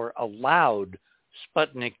Eisenhower allowed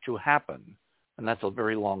Sputnik to happen? And that's a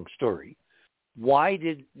very long story. Why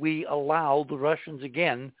did we allow the Russians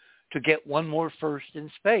again to get one more first in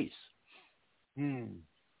space?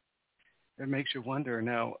 It makes you wonder.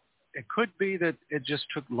 Now, it could be that it just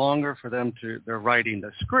took longer for them they're writing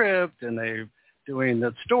the script and they're doing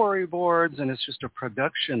the storyboards and it's just a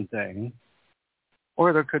production thing.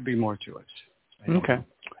 Or there could be more to it. Okay.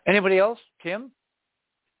 Anybody else? Kim?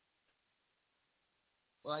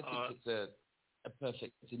 Well, I think it's a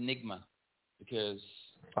perfect enigma because...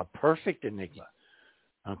 A perfect enigma.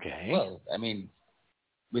 Okay. Well, I mean,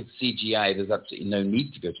 with CGI, there's absolutely no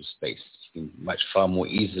need to go to space. You can far more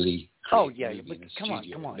easily create a movie but in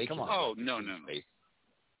a come on. Oh, no. Space.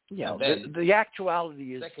 Yeah, Then, the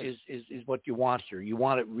actuality is what you want here. You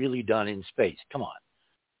want it really done in space. Come on.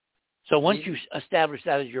 So once you establish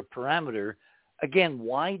that as your parameter, again,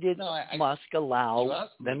 why did Musk allow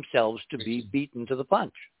themselves to be beaten to the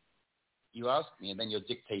punch? You ask me, and then you're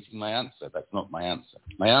dictating my answer. That's not my answer.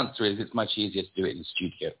 My answer is it's much easier to do it in the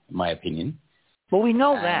studio, in my opinion. Well, we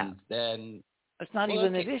know and that. Then it's not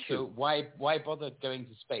even an issue. So why bother going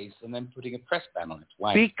to space and then putting a press ban on it?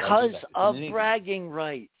 Why? Because of bragging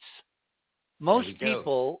rights. Most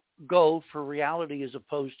people go for reality as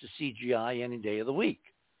opposed to CGI any day of the week.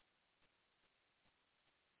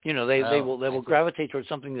 You know, they will gravitate towards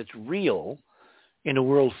something that's real in a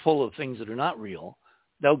world full of things that are not real.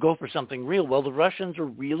 They'll go for something real. Well, the Russians are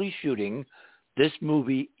really shooting this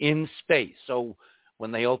movie in space. So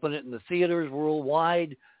when they open it in the theaters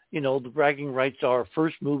worldwide, you know, the bragging rights are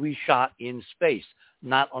first movie shot in space,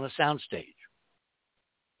 not on a soundstage.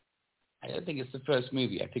 I don't think it's the first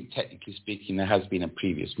movie. I think, technically speaking, there has been a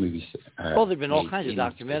previous movie. Well, there have been all kinds of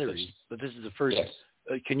documentaries, but this is the first. Yes.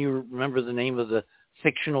 Can you remember the name of the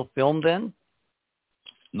fictional film then?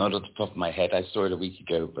 Not off the top of my head. I saw it a week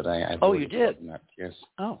ago, but I you did? That. Yes.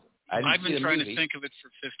 Oh. I've been trying to think of it for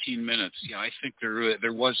 15 minutes. Yeah, I think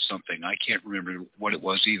there was something. I can't remember what it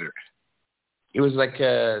was either. It was like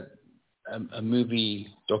a movie,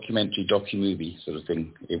 docu-movie sort of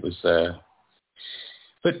thing. It was,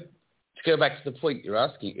 but to go back to the point you're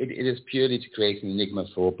asking, it is purely to create an enigma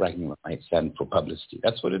for bragging rights and for publicity.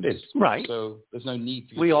 That's what it is. Right. So there's no need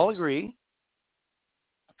to. We all agree.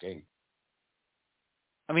 Okay.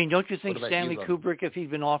 I mean, don't you think Stanley Kubrick, if he'd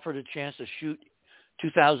been offered a chance to shoot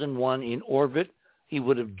 2001 in orbit, he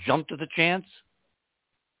would have jumped at the chance?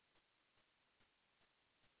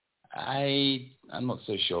 I'm not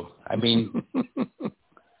so sure. I mean,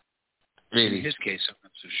 really. In his case, I'm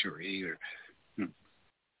not so sure either.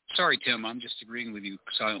 Sorry, Tim, I'm just agreeing with you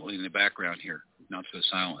silently in the background here. Not so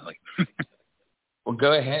silently. Well,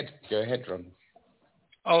 go ahead. Go ahead, Ron.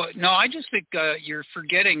 Oh, no, I just think you're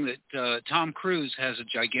forgetting that Tom Cruise has a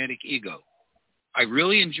gigantic ego. I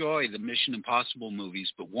really enjoy the Mission Impossible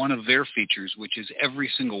movies, but one of their features, which is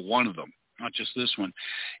every single one of them, not just this one,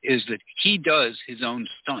 is that he does his own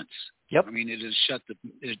stunts. Yep. I mean, it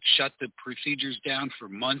shut the procedures down for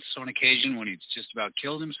months on occasion when he's just about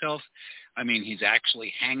killed himself. I mean, he's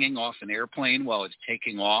actually hanging off an airplane while it's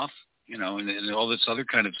taking off, you know, and all this other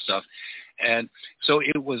kind of stuff. And so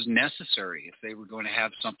it was necessary if they were going to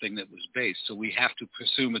have something that was based. So we have to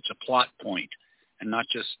presume it's a plot point and not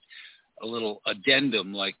just a little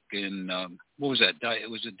addendum like in, what was that?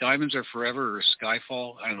 Was it Diamonds Are Forever or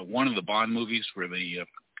Skyfall? I don't know, one of the Bond movies where they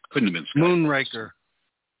couldn't have been Skyfall.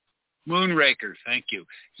 Moonraker, thank you.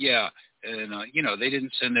 Yeah, and, you know, they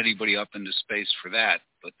didn't send anybody up into space for that,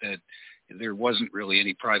 but that there wasn't really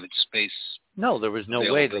any private space. No, there was no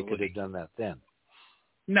way they could have done that then.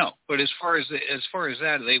 No, but as far as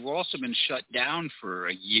that, they've also been shut down for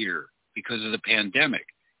a year because of the pandemic.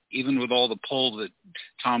 Even with all the pull that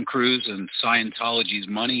Tom Cruise and Scientology's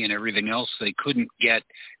money and everything else, they couldn't get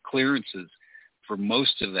clearances for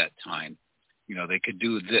most of that time. You know, they could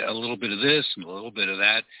do a little bit of this and a little bit of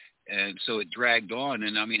that, and so it dragged on.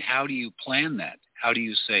 And, I mean, how do you plan that? How do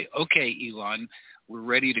you say, okay, Elon, we're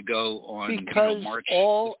ready to go on March? Because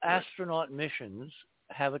all astronaut missions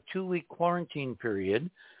have a 2-week quarantine period,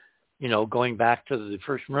 you know, going back to the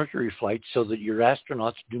first Mercury flight, so that your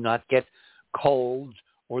astronauts do not get colds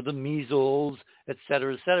or the measles, et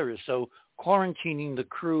cetera, et cetera. So quarantining the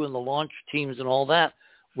crew and the launch teams and all that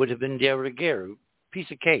would have been de rigueur. Piece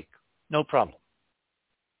of cake. No problem.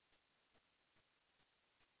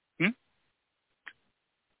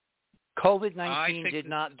 COVID-19 did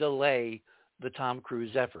not delay the Tom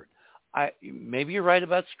Cruise effort. Maybe you're right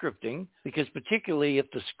about scripting, because particularly if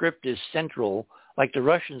the script is central, like the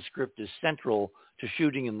Russian script is central to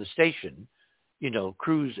shooting in the station, you know,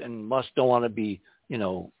 Cruise and Musk don't want to be, you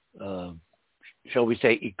know, shall we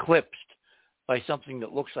say, eclipsed by something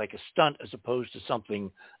that looks like a stunt as opposed to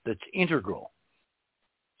something that's integral.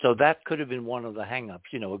 So that could have been one of the hang-ups.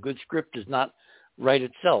 You know, a good script does not write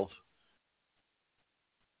itself.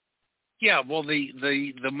 Yeah, well,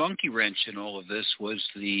 the monkey wrench in all of this was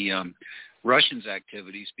the Russians'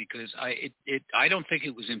 activities, because I don't think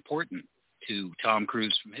it was important to Tom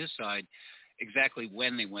Cruise from his side exactly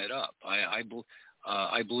when they went up. I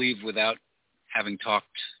believe, without having talked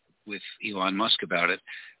with Elon Musk about it,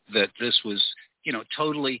 that this was, you know,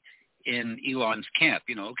 totally in Elon's camp.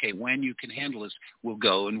 You know, okay, when you can handle this, we'll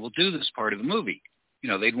go and we'll do this part of the movie.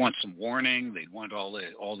 they'd want some warning. They'd want all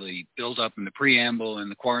the build-up and the preamble and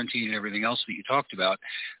the quarantine and everything else that you talked about.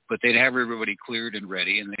 But they'd have everybody cleared and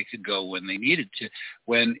ready, and they could go when they needed to,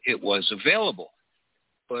 when it was available.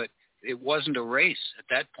 But it wasn't a race at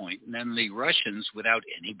that point. And then the Russians, without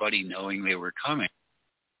anybody knowing they were coming.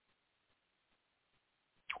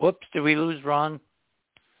 Whoops, did we lose Ron?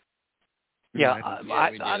 Yeah,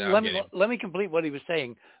 let me complete what he was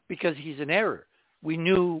saying, because he's in error. We've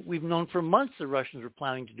known for months the Russians were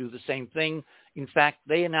planning to do the same thing. In fact,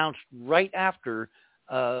 they announced right after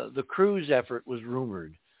the cruise effort was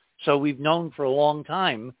rumored. So we've known for a long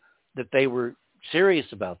time that they were serious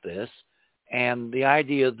about this. And the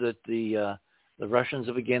idea that the Russians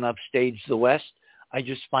have again upstaged the West, I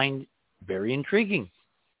just find very intriguing.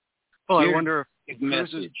 Well, I wonder if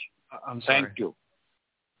message. I'm sorry. Thank you.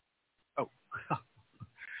 Oh,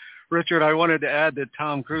 Richard, I wanted to add that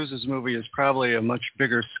Tom Cruise's movie is probably a much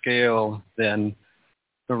bigger scale than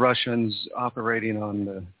the Russians operating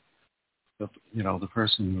on the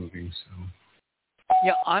person movie. So.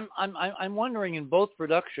 Yeah, I'm wondering, in both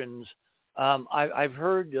productions, I've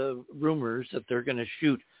heard rumors that they're going to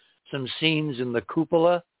shoot some scenes in the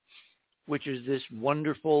cupola, which is this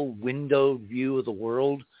wonderful windowed view of the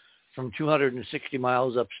world from 260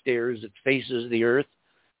 miles upstairs that faces the Earth,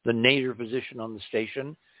 the nadir position on the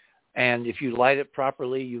station. And if you light it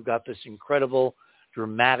properly, you've got this incredible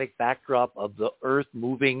dramatic backdrop of the Earth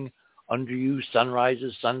moving under you,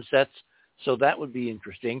 sunrises, sunsets. So that would be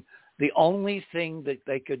interesting. The only thing that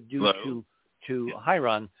they could do to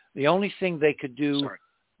Hiron, the only thing they could do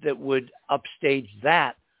that would upstage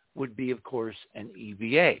that would be, of course, an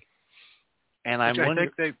EVA. And I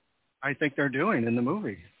think they're doing in the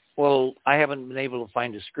movie. Well, I haven't been able to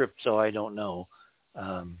find a script, so I don't know.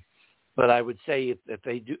 But I would say if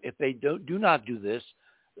they do not do this,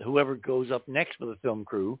 whoever goes up next for the film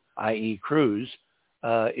crew, i.e. Cruise,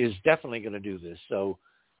 is definitely going to do this. So,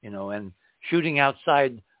 and shooting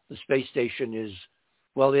outside the space station is,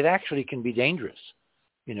 well, it actually can be dangerous.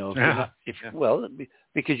 Because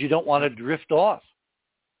you don't want to drift off.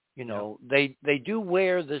 They do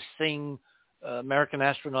wear this thing, American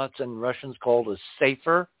astronauts and Russians called a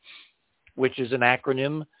SAFER, which is an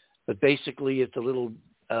acronym, but basically it's a little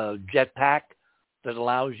jetpack that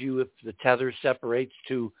allows you, if the tether separates,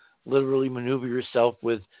 to literally maneuver yourself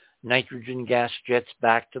with nitrogen gas jets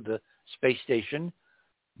back to the space station.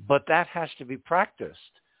 But that has to be practiced.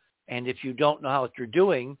 And if you don't know what you're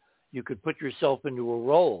doing, you could put yourself into a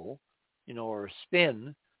roll, or a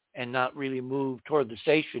spin, and not really move toward the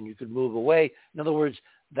station. You could move away. In other words,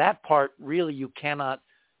 that part really you cannot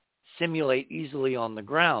simulate easily on the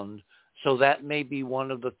ground. So that may be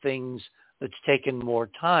one of the things that's taken more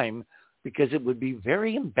time, because it would be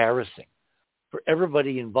very embarrassing for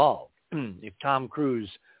everybody involved if Tom Cruise,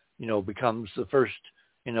 becomes the first,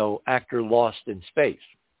 actor lost in space.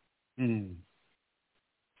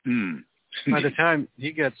 By the time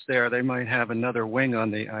he gets there, they might have another wing on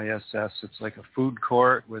the ISS. It's like a food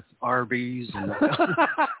court with Arby's. And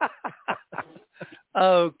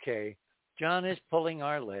Okay. John is pulling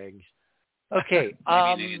our legs. Okay.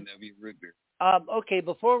 Okay,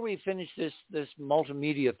 before we finish this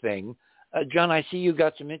multimedia thing, John, I see you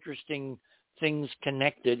got some interesting things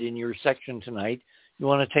connected in your section tonight. You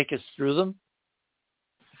want to take us through them?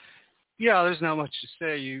 Yeah, there's not much to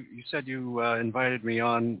say. You said you invited me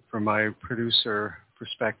on from my producer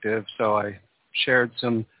perspective, so I shared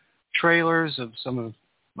some trailers of some of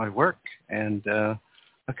my work, and a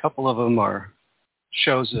couple of them are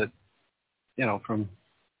shows that, from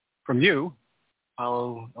you,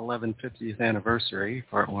 Apollo 11 50th anniversary,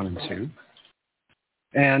 part 1 and 2.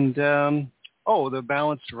 And, the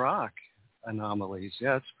Balanced Rock anomalies.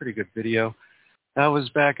 Yeah, it's a pretty good video. That was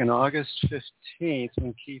back in August 15th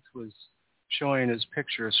when Keith was showing his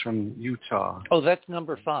pictures from Utah. Oh, that's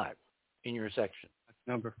number 5 in your section. That's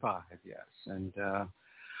number 5, yes. And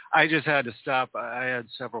I just had to stop. I had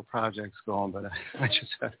several projects going, but I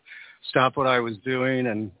just had to stop what I was doing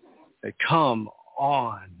and say, come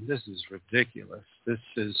on, this is ridiculous. This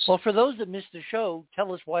is... Well, for those that missed the show,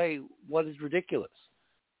 tell us what is ridiculous.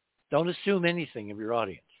 Don't assume anything of your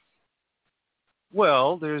audience.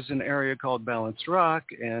 Well, there's an area called Balanced Rock,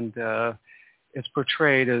 and it's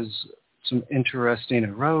portrayed as some interesting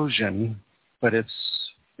erosion, but it's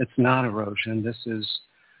not erosion. This is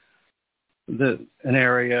an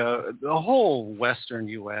area, the whole western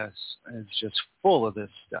U.S. is just full of this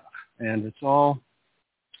stuff, and it's all,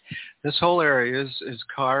 this whole area is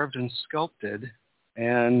carved and sculpted,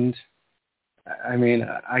 and I mean,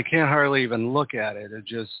 I can't hardly even look at it.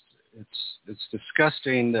 It's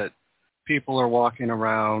disgusting that people are walking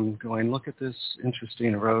around going, look at this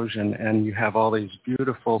interesting erosion, and you have all these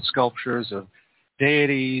beautiful sculptures of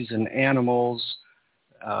deities and animals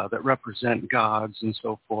that represent gods and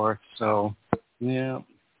so forth. So, yeah,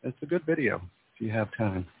 it's a good video if you have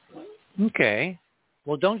time. Okay.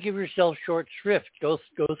 Well, don't give yourself short shrift. Go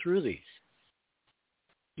through these.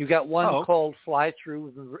 You got one called Fly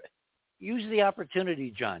Through the... Use the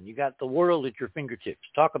opportunity, John. You got the world at your fingertips.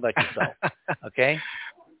 Talk about yourself, okay?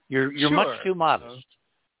 You're sure. much too modest.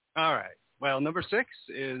 All right. Well, number 6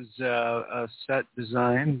 is a set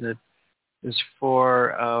design that is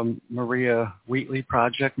for Maria Wheatley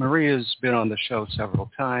Project. Maria's been on the show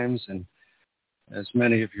several times, and as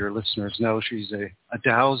many of your listeners know, she's a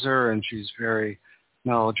dowser, and she's very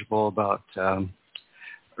knowledgeable about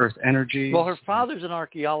Earth energy. Well, her father's an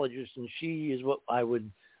archaeologist, and she is what I would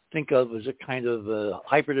think of as a kind of a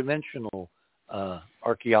hyperdimensional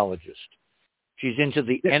archaeologist. She's into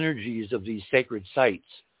the energies of these sacred sites,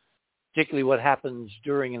 particularly what happens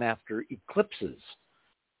during and after eclipses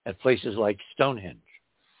at places like Stonehenge.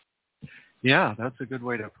 Yeah, that's a good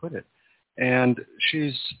way to put it. And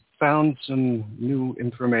she's found some new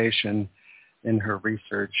information in her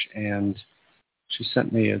research, and she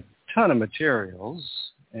sent me a ton of materials,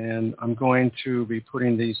 and I'm going to be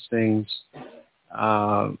putting these things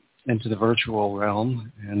into the virtual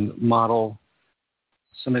realm and model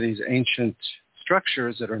some of these ancient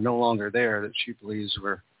structures that are no longer there that she believes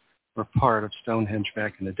were part of Stonehenge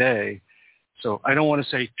back in the day. So I don't want to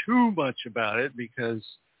say too much about it because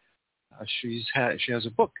she has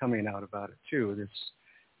a book coming out about it too.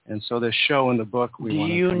 And so this show and the book we want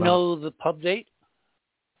to Do you know the pub date?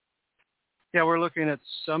 Yeah, we're looking at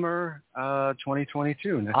summer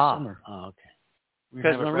 2022, next summer. Oh, okay.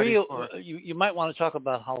 Because Maria, you might want to talk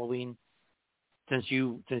about Halloween since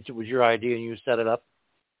it was your idea and you set it up.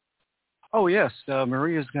 Oh, yes.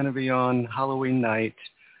 Maria's going to be on Halloween night,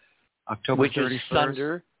 October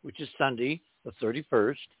 31st. Which is Sunday, the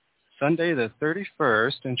 31st. Sunday, the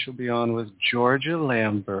 31st, and she'll be on with Georgia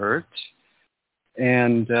Lambert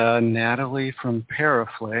and Natalie from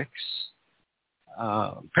Paraflix.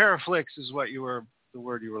 Paraflix is the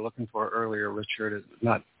word you were looking for earlier, Richard.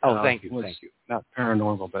 Not thank you. Not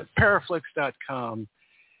paranormal, but paraflix.com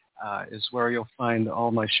is where you'll find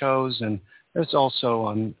all my shows, and it's also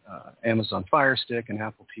on Amazon Fire Stick and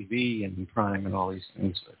Apple TV and Prime and all these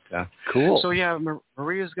things. But, cool. So yeah,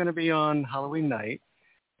 Maria's going to be on Halloween night,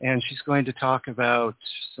 and she's going to talk about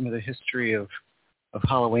some of the history of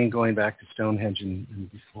Halloween going back to Stonehenge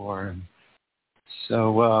and before. And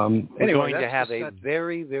so anyway, we're going to have a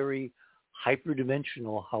very, very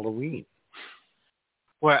hyperdimensional Halloween.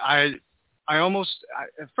 Well, at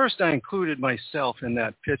first I included myself in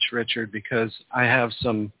that pitch, Richard, because I have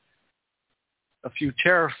a few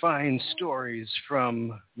terrifying stories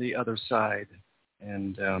from the other side,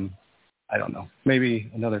 and I don't know, maybe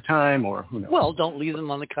another time or who knows. Well, don't leave them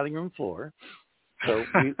on the cutting room floor. So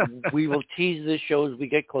we will tease this show as we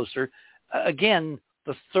get closer. Again,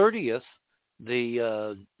 the 30th,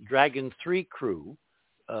 the Dragon 3 crew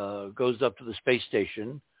goes up to the space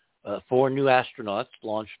station. 4 new astronauts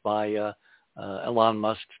launched by Elon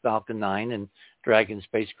Musk's Falcon 9 and Dragon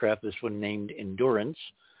spacecraft, this one named Endurance,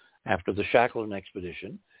 after the Shackleton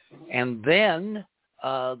expedition. And then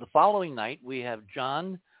the following night, we have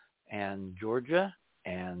John and Georgia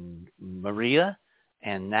and Maria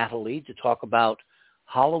and Natalie to talk about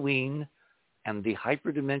Halloween and the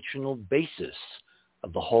hyperdimensional basis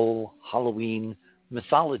of the whole Halloween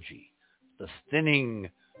mythology, the thinning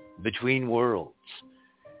between worlds.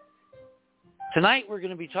 Tonight we're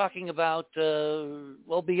going to be talking about,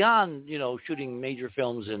 beyond, shooting major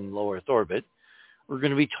films in low Earth orbit, we're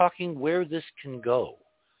going to be talking where this can go.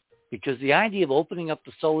 Because the idea of opening up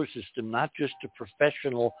the solar system, not just to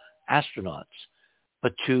professional astronauts,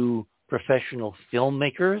 but to professional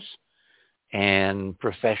filmmakers and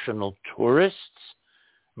professional tourists.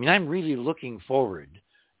 I mean, I'm really looking forward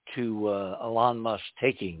to Elon Musk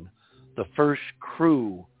taking the first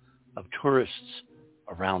crew of tourists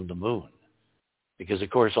around the moon. Because, of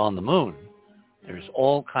course, on the moon, there's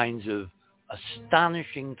all kinds of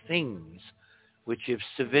astonishing things which, if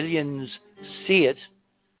civilians see it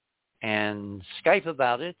and Skype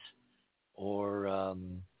about it or,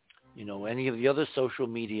 any of the other social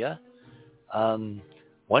media,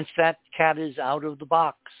 once that cat is out of the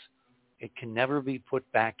box, it can never be put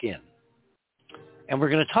back in. And we're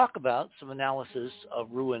going to talk about some analysis of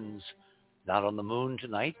ruins, not on the moon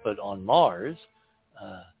tonight, but on Mars.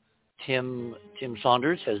 Tim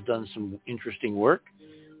Saunders has done some interesting work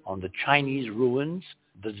on the Chinese ruins,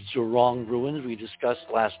 the Zhurong ruins we discussed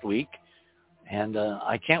last week. And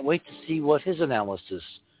I can't wait to see what his analysis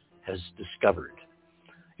has discovered.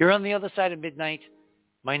 You're on the other side of midnight.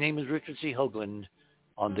 My name is Richard C. Hoagland.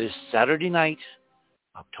 On this Saturday night,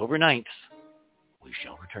 October 9th, we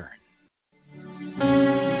shall return.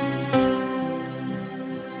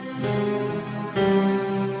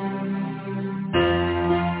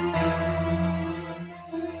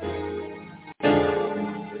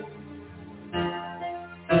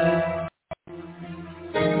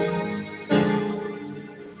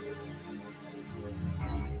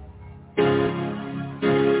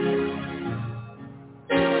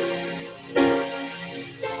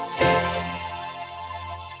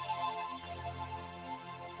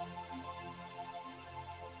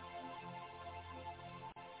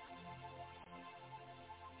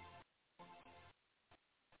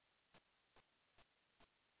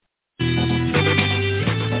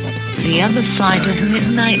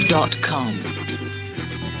 theothersideofmidnight.com.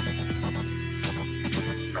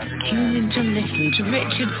 Tune in to listen to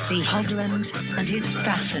Richard C. Hoagland and his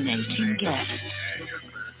fascinating guests.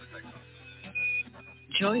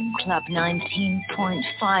 Join Club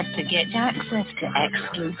 19.5 to get access to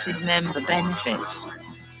exclusive member benefits.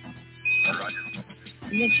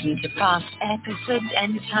 Listen to past episodes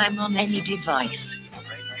anytime on any device.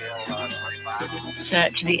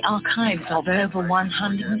 Search the archives of over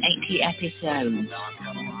 180 episodes.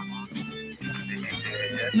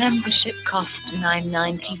 Membership costs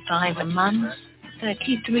 $9.95 a month,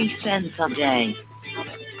 33 cents a day.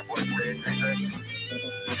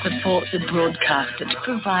 Support the broadcaster to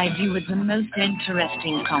provide you with the most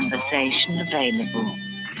interesting conversation available.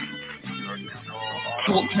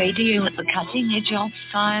 Talk radio at the cutting edge of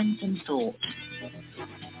science and thought.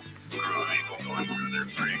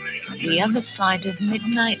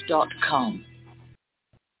 theothersideofmidnight.com.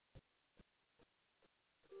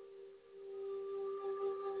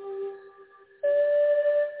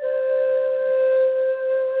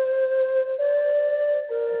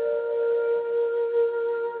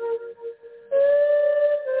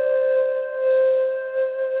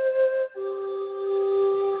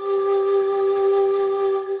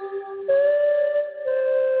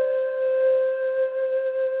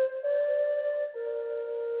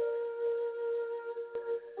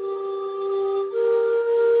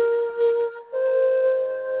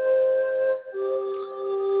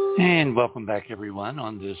 And welcome back, everyone,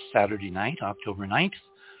 on this Saturday night, October 9th,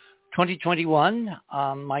 2021.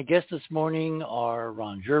 My guests this morning are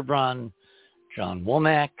Ron Gerbron, John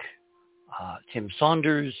Womack, Tim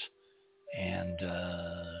Saunders, and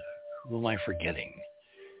who am I forgetting?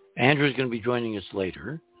 Andrew's going to be joining us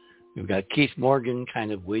later. We've got Keith Morgan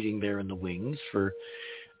kind of waiting there in the wings for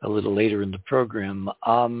a little later in the program.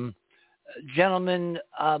 Gentlemen,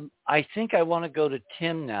 I think I want to go to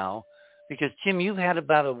Tim now. Because, Tim, you've had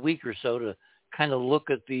about a week or so to kind of look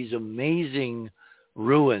at these amazing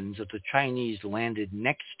ruins that the Chinese landed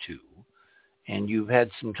next to, and you've had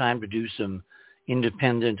some time to do some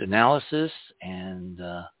independent analysis, and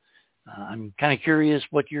I'm kind of curious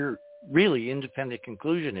what your really independent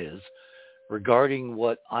conclusion is regarding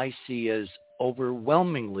what I see as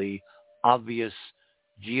overwhelmingly obvious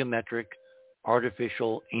geometric,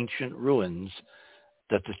 artificial, ancient ruins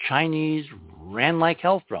that the Chinese ran like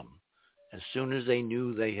hell from as soon as they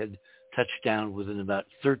knew they had touched down within about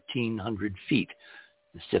 1,300 feet.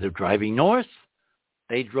 Instead of driving north,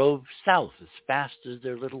 they drove south as fast as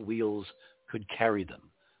their little wheels could carry them.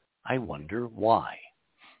 I wonder why.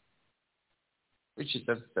 Richard,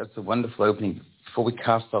 that's a wonderful opening. Before we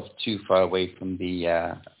cast off too far away from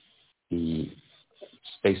the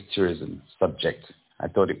space tourism subject, I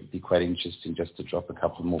thought it would be quite interesting just to drop a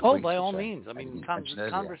couple more points. Oh, by all means. I mean,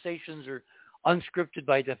 conversations are unscripted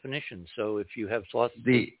by definition. So if you have thoughts,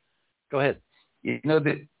 go ahead. You know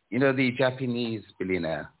the Japanese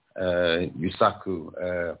billionaire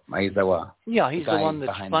Yusaku Maezawa. Yeah, he's the one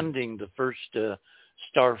that's funding the first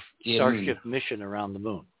Starship mission around the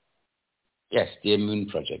moon. Yes, the Moon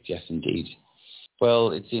Project. Yes, indeed.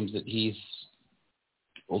 Well, it seems that he's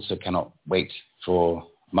also cannot wait for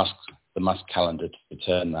the Musk calendar to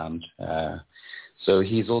turn round. So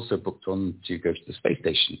he's also booked on to go to the space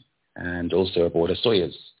station and also aboard a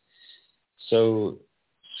Soyuz. So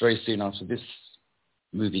very soon after this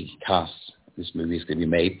movie is going to be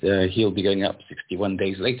made, he'll be going up 61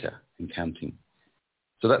 days later and counting.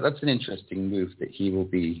 So that's an interesting move that he will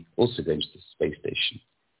be also going to the space station.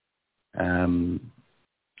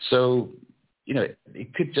 So,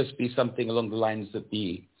 it could just be something along the lines of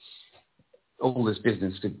all this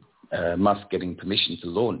business with Musk getting permission to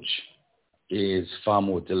launch is far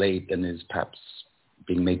more delayed than is perhaps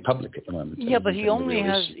being made public at the moment. Yeah, but he only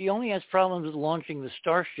has problems with launching the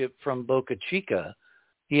Starship from Boca Chica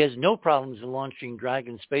He has no problems in launching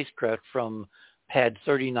Dragon spacecraft from Pad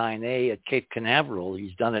 39A at Cape Canaveral.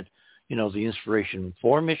 He's done it, the Inspiration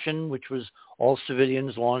 4 mission, which was all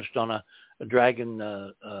civilians launched on a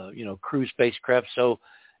Dragon, crew spacecraft. So,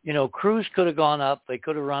 crews could have gone up. They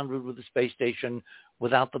could have rendezvoused with the space station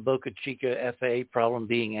without the Boca Chica FAA problem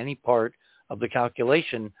being any part of the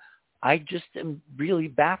calculation. I just am really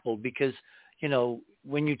baffled because,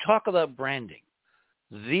 when you talk about branding,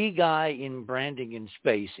 the guy in branding in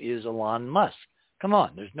space is Elon Musk. Come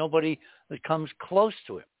on, there's nobody that comes close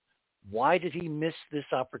to him. Why did he miss this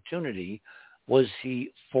opportunity? Was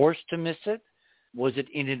he forced to miss it? Was it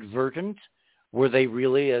inadvertent? Were they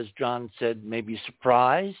really, as John said, maybe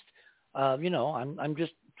surprised? I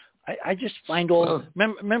just find all.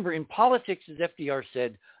 Remember, in politics, as FDR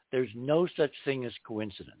said, there's no such thing as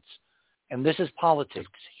coincidence, and this is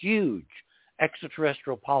politics, huge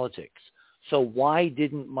extraterrestrial politics. So why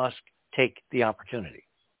didn't Musk take the opportunity?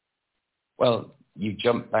 Well, you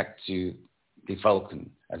jump back to the Falcon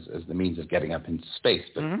as the means of getting up into space,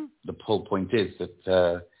 but the whole point is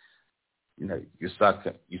that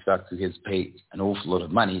Yusaku has paid an awful lot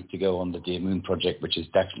of money to go on the Dear Moon project, which is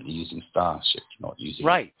definitely using Starship, not using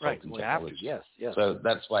Falcon technology. Yes. So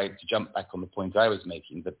that's why, to jump back on the point I was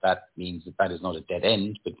making, that means that is not a dead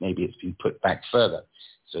end, but maybe it's been put back further.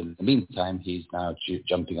 So in the meantime, he's now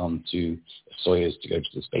jumping on to Soyuz to go to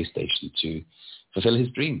the space station to fulfill his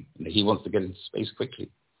dream. He wants to get into space quickly.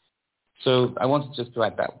 So I wanted just to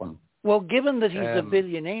add that one. Well, given that he's a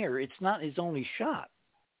billionaire, it's not his only shot.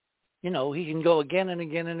 He can go again and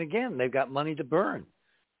again and again. They've got money to burn.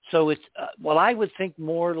 So it's, what I would think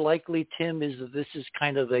more likely, Tim, is that this is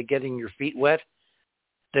kind of a getting your feet wet,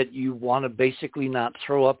 that you want to basically not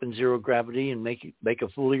throw up in zero gravity and make a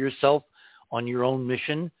fool of yourself on your own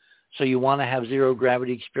mission. So you want to have zero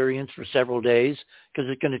gravity experience for several days because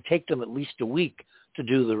it's going to take them at least a week to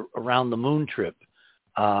do the around the moon trip.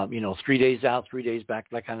 3 days out, 3 days back,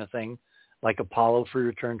 that kind of thing, like Apollo for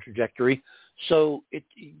return trajectory. So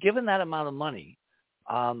given that amount of money,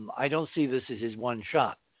 I don't see this as his one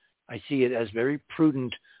shot. I see it as very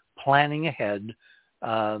prudent planning ahead,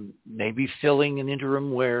 maybe filling an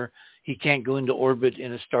interim where he can't go into orbit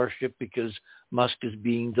in a Starship because Musk is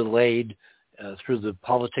being delayed through the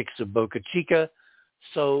politics of Boca Chica.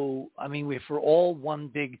 So, if we're all one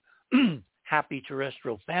big happy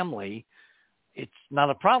terrestrial family, it's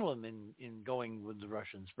not a problem in going with the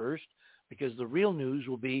Russians first, because the real news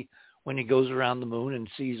will be when he goes around the moon and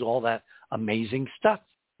sees all that amazing stuff.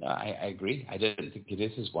 I agree. I don't think it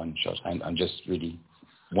is his one shot. I'm just really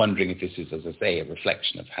wondering if this is, as I say, a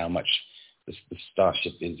reflection of how much the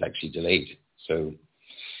Starship is actually delayed. So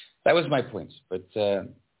that was my point. But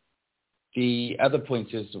the other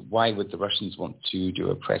point is, why would the Russians want to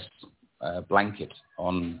do a press blanket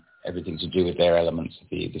on everything to do with their elements of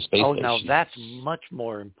the space station? Oh, now that's much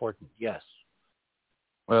more important, yes.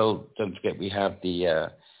 Well, don't forget we have the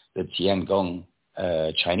Tiangong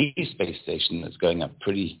Chinese space station that's going up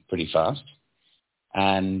pretty fast.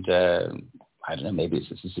 And I don't know, maybe it's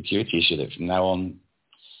just a security issue that from now on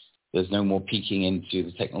there's no more peeking into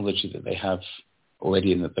the technology that they have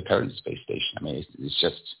already in the current space station. It's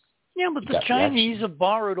just... Yeah, but the Chinese have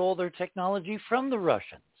borrowed all their technology from the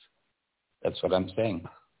Russians. That's what I'm saying.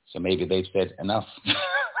 So maybe they've said enough.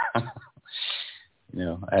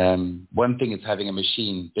 One thing is having a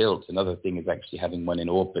machine built. Another thing is actually having one in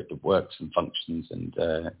orbit that works and functions and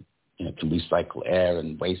can recycle air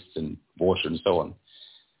and waste and water and so on.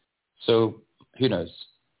 So who knows?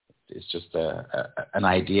 It's just an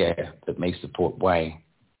idea that may support why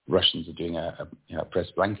Russians are doing a press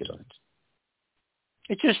blanket on it.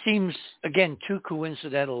 It just seems, again, too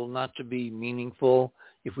coincidental not to be meaningful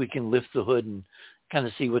if we can lift the hood and kind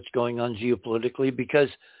of see what's going on geopolitically, because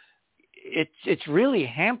it's really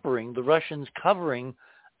hampering the Russians covering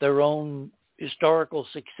their own historical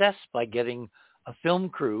success by getting a film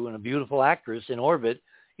crew and a beautiful actress in orbit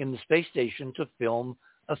in the space station to film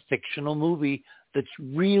a fictional movie that's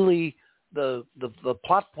really the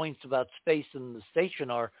plot points about space and the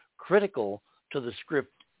station are critical to the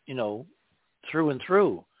script, through and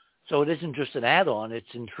through. So it isn't just an add-on, it's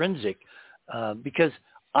intrinsic, because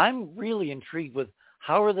I'm really intrigued with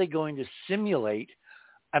how are they going to simulate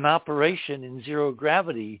an operation in zero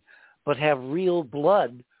gravity but have real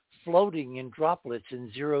blood floating in droplets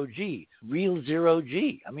in zero G, real zero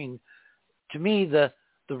G. To me, the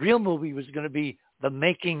real movie was going to be the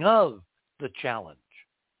making of the challenge.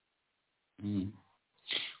 Mm.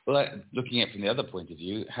 Well, looking at it from the other point of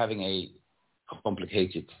view, having a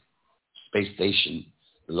complicated space station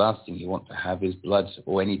the last thing you want to have is blood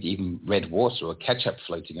or any even red water or ketchup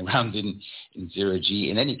floating around in 0G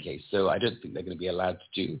in any case. So I don't think they're going to be allowed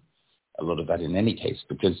to do a lot of that in any case,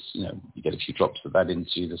 because, you get a few drops of that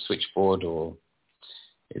into the switchboard, or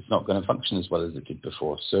it's not going to function as well as it did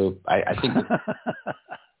before. So I think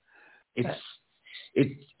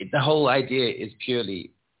the whole idea is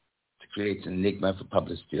purely to create an enigma for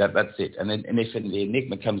publicity. That's it. And if the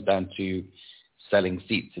enigma comes down to selling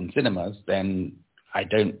seats in cinemas, then I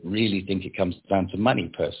don't really think it comes down to money,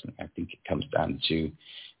 personally. I think it comes down to,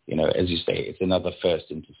 as you say, it's another first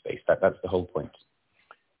into space. That's the whole point.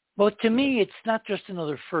 Well, to me, it's not just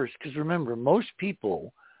another first, because remember, most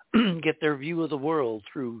people get their view of the world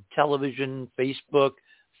through television, Facebook,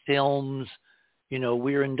 films.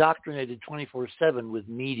 We're indoctrinated 24/7 with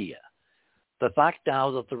media. The fact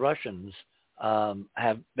now that the Russians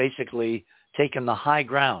have basically taken the high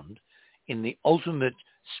ground in the ultimate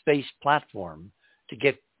space platform to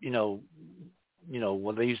get,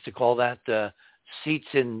 what they used to call that, seats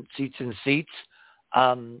in seats.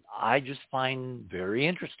 I just find very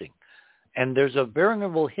interesting. And there's a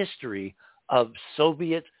veritable history of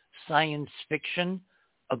Soviet science fiction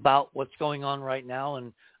about what's going on right now.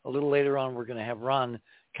 And a little later on, we're going to have Ron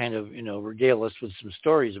kind of, regale us with some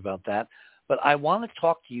stories about that. But I want to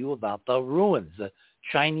talk to you about the ruins, the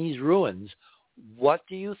Chinese ruins. What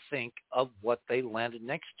do you think of what they landed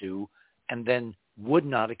next to and then would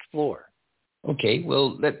not explore? Okay,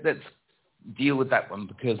 well, let's deal with that one,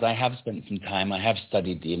 because I have spent some time. I have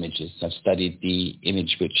studied the images. I've studied the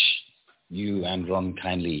image which you and Ron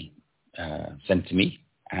kindly sent to me,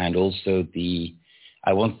 and also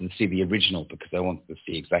I wanted to see the original, because I wanted to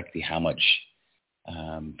see exactly how much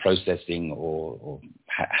processing or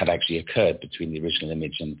had actually occurred between the original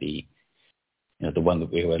image and the one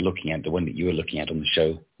that we were looking at, the one that you were looking at on the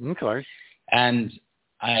show. Okay. And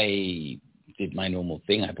I did my normal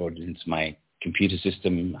thing. I brought it into my computer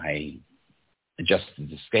system. I adjusted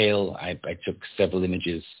the scale. I took several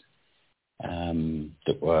images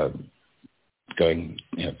that were going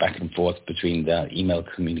back and forth between the email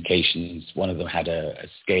communications. One of them had a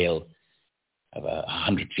scale of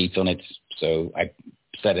 100 feet on it. So I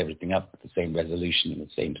set everything up at the same resolution and the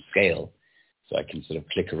same scale, so I can sort of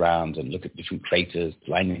click around and look at different craters,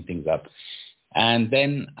 lining things up. And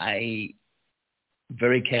then I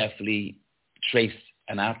very carefully traced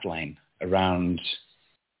an outline around,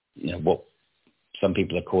 what some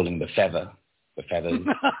people are calling the feathers.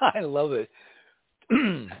 I love it.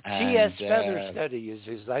 TS Feather Study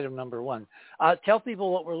is item number one. Tell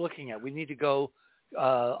people what we're looking at. We need to go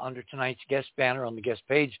under tonight's guest banner on the guest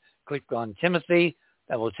page. Click on Timothy.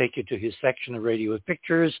 That will take you to his section of Radio with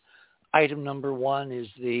Pictures. Item number one is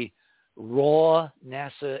the raw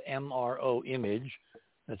NASA MRO image.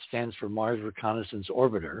 That stands for Mars Reconnaissance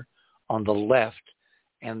Orbiter on the left.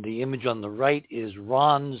 And the image on the right is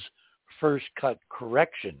Ron's first cut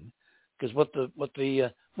correction. Because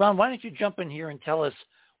Ron, why don't you jump in here and tell us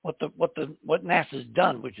what NASA's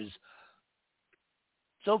done, which is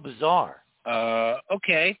so bizarre.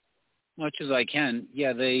 Okay, much as I can.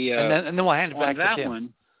 Yeah, they. And then we'll hand it back to Tim.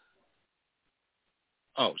 One.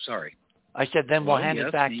 Oh, sorry. I said then we'll hand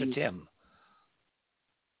it back to Tim.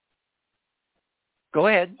 Go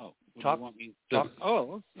ahead. Oh, talk.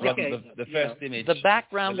 Oh, okay. The first image. The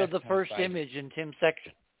background of the first image in Tim's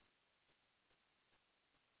section.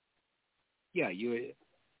 Yeah,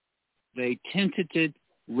 they tinted it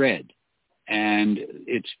red, and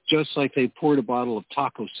it's just like they poured a bottle of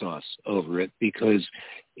taco sauce over it, because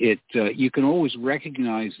you can always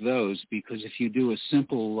recognize those, because if you do a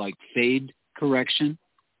simple fade correction,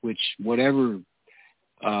 which whatever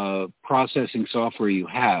processing software you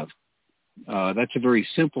have, that's a very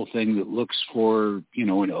simple thing that looks for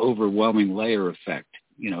an overwhelming layer effect.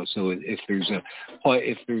 So if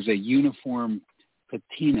there's a uniform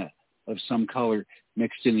patina of some color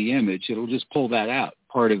mixed in the image, it'll just pull that out,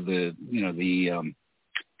 part of the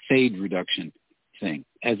fade reduction thing,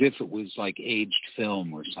 as if it was like aged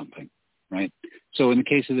film or something, right? So in the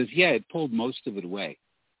case of this, it pulled most of it away,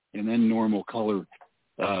 and then normal color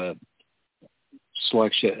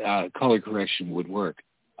selection, color correction would work.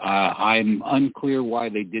 I'm unclear why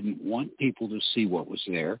they didn't want people to see what was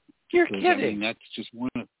there. You're kidding. That's just one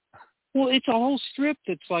of. Well, it's a whole strip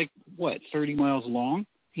that's 30 miles long.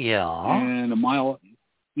 Yeah. And a mile,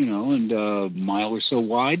 and a mile or so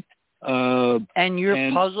wide. And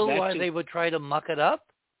you're puzzled why they would try to muck it up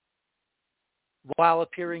while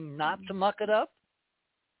appearing not to muck it up?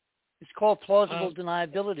 It's called plausible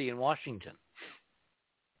deniability in Washington.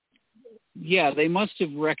 Yeah, they must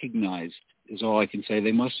have recognized, is all I can say.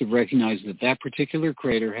 They must have recognized that particular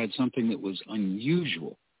crater had something that was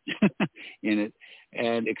unusual in it,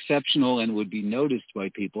 and exceptional and would be noticed by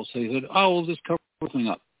people. So he said, oh, we'll just cover everything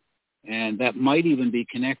up. And that might even be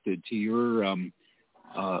connected to your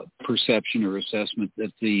perception or assessment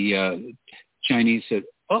that the Chinese said,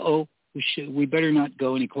 we better not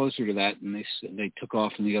go any closer to that, and they took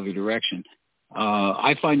off in the other direction.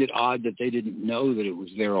 I find it odd that they didn't know that it was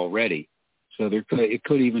there already. So it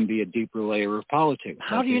could even be a deeper layer of politics.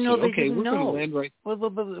 How do you know they didn't know? Going to land right. Well,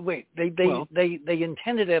 wait. They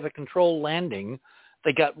intended to have a controlled landing.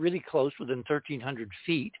 They got really close, within 1,300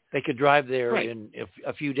 feet. They could drive there in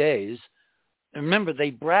a few days. And remember, they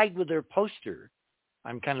bragged with their poster.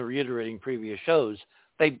 I'm kind of reiterating previous shows.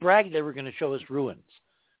 They bragged they were going to show us ruins.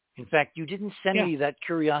 In fact, you didn't send me that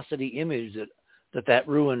Curiosity image that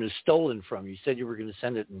ruin is stolen from. You said you were going to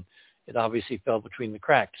send it, and it obviously fell between the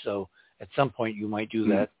cracks. So at some point you might do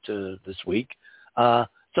that this week. So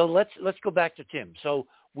let's go back to Tim. So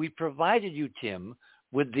we provided you, Tim,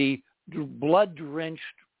 with the blood-drenched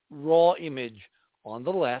raw image on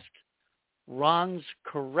the left, Ron's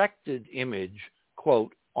corrected image,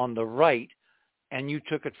 quote, on the right, and you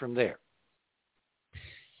took it from there.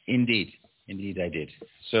 Indeed I did.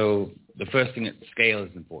 So the first thing, scale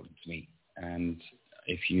is important to me. And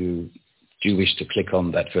if you do wish to click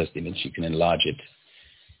on that first image, you can enlarge it.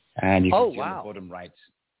 And you can see on the bottom right.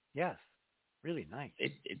 Yes, really nice.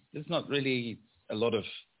 There's not really a lot of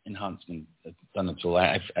enhancement done at all.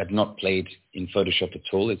 I've not played in Photoshop at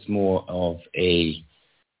all. It's more of a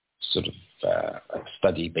sort of a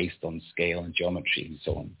study based on scale and geometry and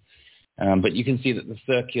so on. But you can see that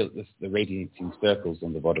the radiating circles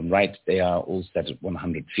on the bottom right, they are all set at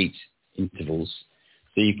 100 feet intervals.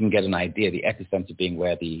 So you can get an idea, the epicenter being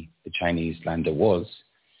where the Chinese lander was.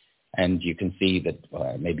 And you can see that,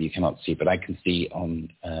 maybe you cannot see, but I can see on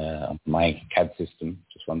my CAD system,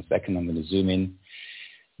 just 1 second, I'm going to zoom in.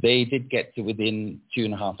 They did get to within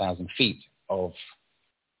 2,500 feet of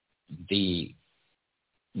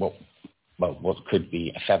what could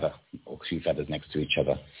be a feather or two feathers next to each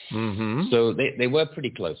other. Mm-hmm. So they were pretty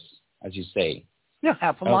close, as you say. Yeah,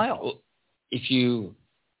 half a mile. If you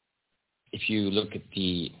look at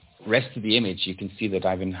the rest of the image, you can see that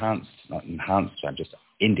I've I've just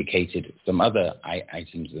indicated some other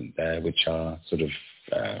items in there, which are sort of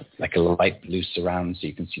like a light blue surround. So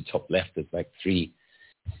you can see top left, there's like three,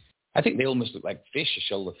 I think they almost look like fish, a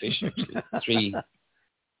shoulder fish, actually.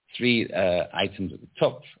 three items at the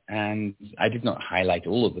top, and I did not highlight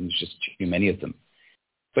all of them, it's just too many of them.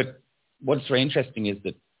 But what's very interesting is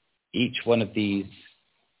that each one of these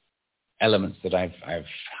elements that I've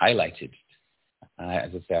highlighted,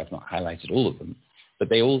 as I say, I've not highlighted all of them, but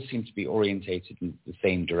they all seem to be orientated in the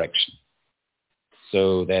same direction.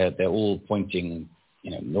 So they're all pointing,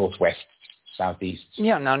 northwest, southeast.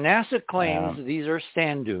 Yeah, now NASA claims these are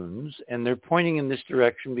sand dunes, and they're pointing in this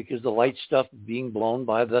direction because the light stuff is being blown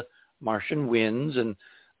by the Martian winds, and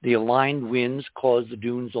the aligned winds cause the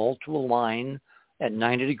dunes all to align at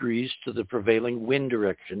 90 degrees to the prevailing wind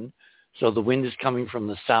direction. So the wind is coming from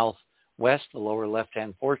the southwest, the lower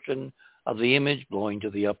left-hand portion of the image, blowing to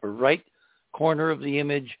the upper right corner of the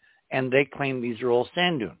image, and they claim these are all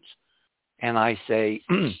sand dunes. And I say,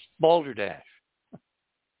 balderdash.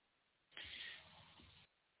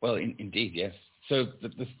 Well, indeed, yes. So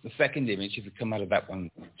the second image, if you come out of that one,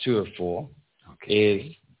 2 of 4, is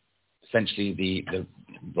essentially the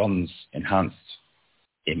Ron's enhanced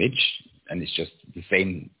image, and it's just the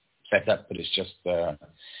same setup, but it's just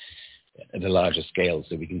at a larger scale,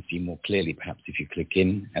 so we can see more clearly, perhaps, if you click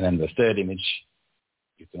in. And then the third image,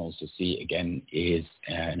 you can also see, again, is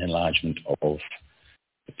an enlargement of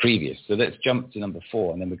the previous. So let's jump to number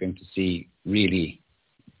 4, and then we're going to see really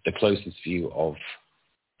the closest view of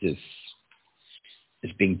this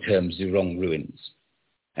is being termed Zhurong ruins.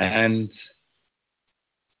 And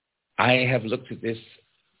I have looked at this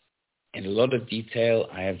in a lot of detail.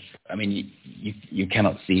 You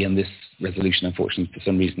cannot see in this resolution, unfortunately, for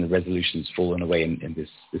some reason the resolution's fallen away in this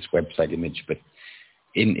website image, but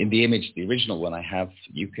in the image, the original one I have,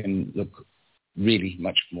 you can look really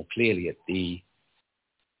much more clearly at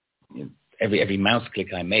every mouse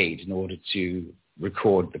click I made in order to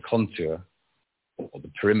record the contour or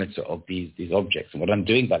the perimeter of these objects. And what I'm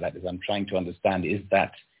doing by that is I'm trying to understand, is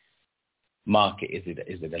that marker, is it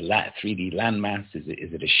a 3D landmass? Is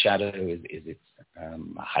it a shadow? Is it a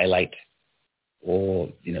highlight? Or,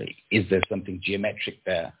 is there something geometric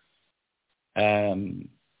there? And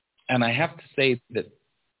I have to say that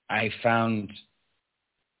I found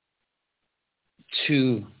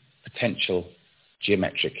 2 potential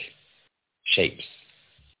geometric shapes.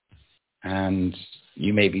 And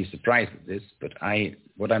you may be surprised at this, but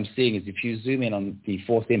what I'm seeing is if you zoom in on the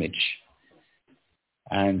 4th image,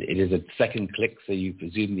 And it is a second click, so you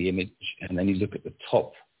zoom the image, and then you look at the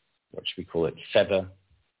top, what should we call it, feather,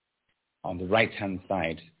 on the right-hand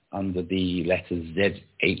side, under the letters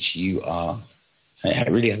ZHUR.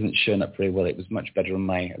 It really hasn't shown up very well. It was much better on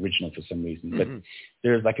my original for some reason. But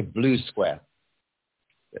there is like a blue square,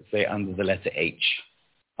 let's say under the letter H.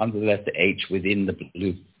 Under the letter H within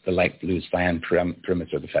the light blue cyan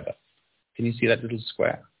perimeter of the feather. Can you see that little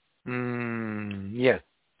square? Yes,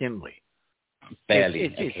 dimly.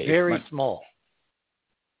 Barely. It's very small.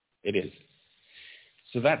 It is.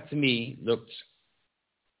 So that to me looked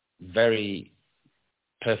very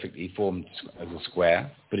perfectly formed as a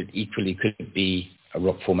square, but it equally could be a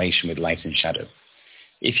rock formation with light and shadow.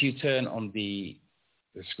 If you turn on the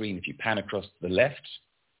screen, if you pan across to the left,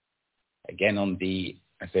 again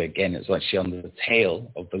it's actually on the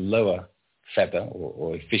tail of the lower feather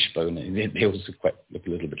or a fishbone, and they also look a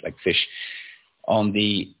little bit like fish. On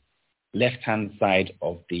the left-hand side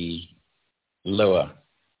of the lower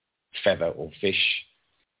feather or fish,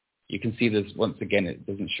 you can see there's, once again, it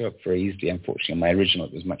doesn't show up very easily, unfortunately. On my original,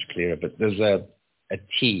 it was much clearer, but there's a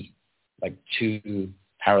T, like two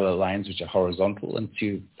parallel lines which are horizontal and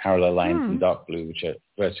two parallel lines in dark blue which are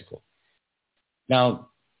vertical. Now,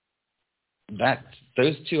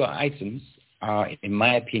 those two items are, in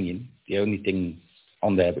my opinion, the only thing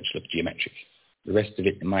on there which look geometric. The rest of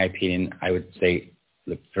it, in my opinion, I would say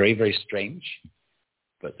look very, very strange,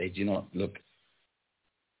 but they do not look,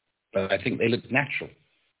 but I think they look natural.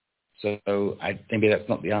 So maybe that's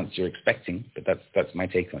not the answer you're expecting, but that's my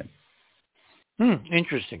take on it.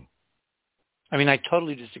 Interesting. I mean, I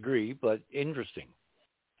totally disagree, but interesting.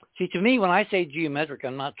 See, to me, when I say geometric,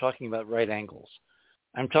 I'm not talking about right angles.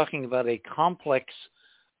 I'm talking about a complex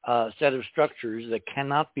set of structures that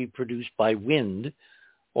cannot be produced by wind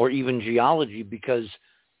or even geology, because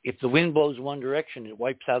if the wind blows one direction, it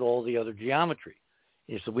wipes out all the other geometry.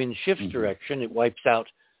 If the wind shifts direction, it wipes out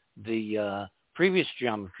the previous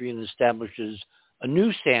geometry and establishes a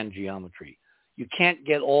new sand geometry. You can't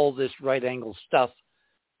get all this right angle stuff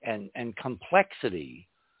and complexity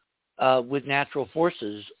with natural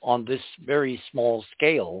forces on this very small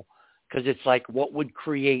scale, because it's like what would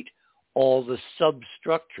create all the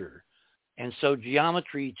substructure. And so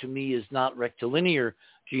geometry to me is not rectilinear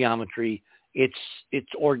geometry.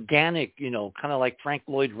 It's organic, kind of like Frank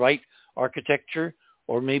Lloyd Wright architecture,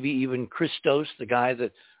 or maybe even Christos, the guy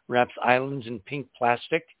that wraps islands in pink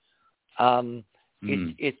plastic.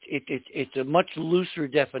 It's a much looser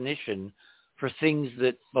definition for things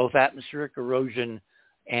that both atmospheric erosion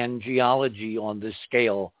and geology on this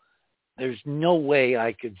scale. There's no way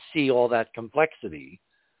I could see all that complexity,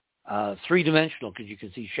 three-dimensional, because you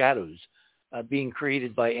can see shadows, being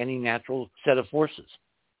created by any natural set of forces.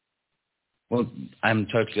 Well, I'm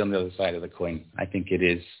totally on the other side of the coin. I think it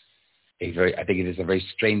is a very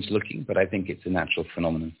strange looking, but I think it's a natural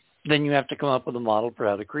phenomenon. Then you have to come up with a model for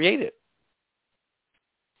how to create it.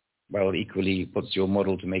 Well, equally, what's your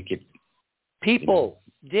model to make it? People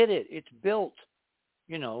did it. It's built.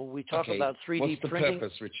 We talk about 3D printing. What's the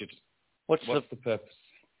purpose, Richard? What's the purpose?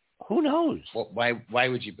 Who knows? Why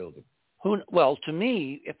would you build it? Well, to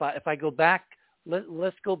me, if I go back,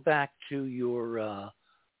 let's go back to your.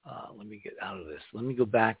 Let me get out of this. Let me go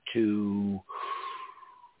back to.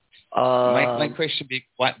 My question would be,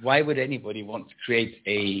 why would anybody want to create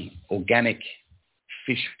a organic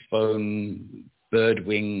fishbone, bird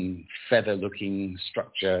wing, feather-looking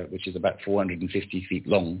structure which is about 450 feet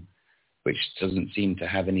long, which doesn't seem to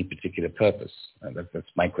have any particular purpose? That's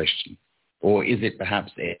my question. Or is it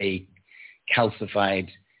perhaps a calcified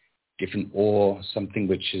different ore, something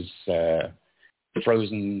which is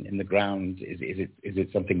frozen in the ground? Is it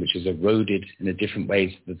something which is eroded in a different way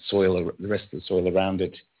to the soil, the rest of the soil around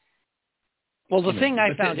it? Well, the thing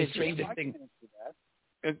I found interesting.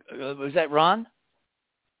 Was that Ron?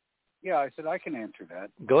 Yeah, I said I can answer that.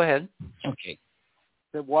 Go ahead. Okay.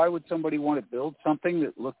 So why would somebody want to build something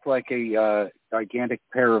that looked like a gigantic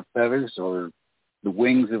pair of feathers or the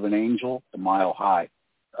wings of an angel, a mile high,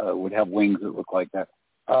 would have wings that look like that?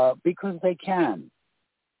 Because they can,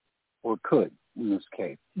 or could in this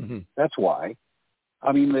case. Mm-hmm. That's why.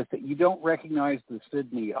 I mean, you don't recognize the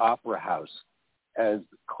Sydney Opera House as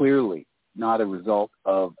clearly not a result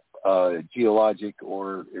of geologic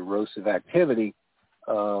or erosive activity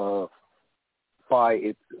by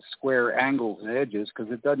its square angles and edges, because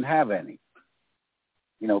it doesn't have any.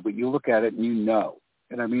 But you look at it and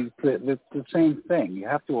And I mean, it's the same thing. You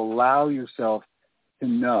have to allow yourself to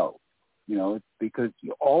know, because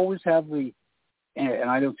you always have and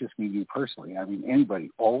I don't just mean you personally, I mean anybody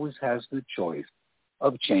always has the choice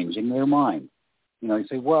of changing their mind. You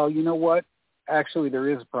say, well, you know what? Actually, there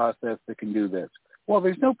is a process that can do this. Well,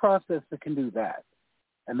 there's no process that can do that.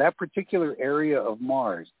 And that particular area of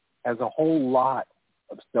Mars has a whole lot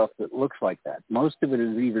of stuff that looks like that. Most of it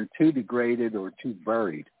is either too degraded or too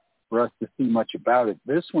buried for us to see much about it.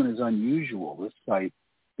 This one is unusual, this site,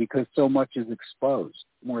 because so much is exposed,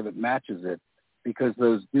 more that matches it, because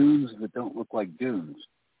those dunes that don't look like dunes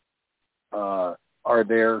are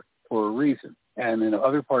there for a reason. And in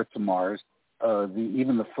other parts of Mars,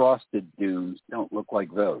 even the frosted dunes don't look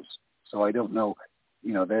like those. So I don't know,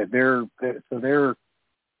 they're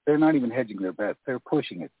not even hedging their bets. They're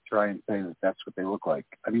pushing it to try and say that that's what they look like.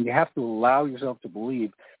 I mean, you have to allow yourself to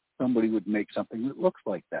believe somebody would make something that looks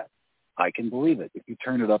like that. I can believe it. If you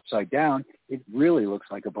turn it upside down, it really looks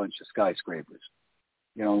like a bunch of skyscrapers.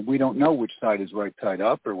 We don't know which side is right side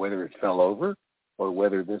up, or whether it fell over, or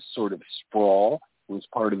whether this sort of sprawl was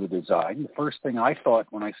part of the design. The first thing I thought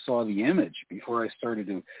when I saw the image, before I started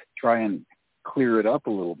to try and clear it up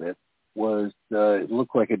a little bit, was it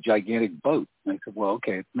looked like a gigantic boat. And I said, well,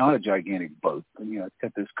 okay, it's not a gigantic boat. It's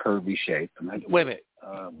got this curvy shape. And wait a minute.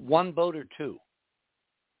 One boat or two?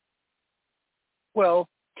 Well,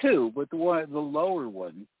 two, but the lower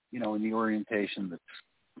one, in the orientation that's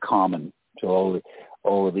common to all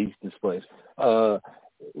of these displays,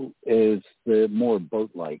 is the more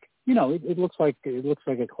boat-like. It looks like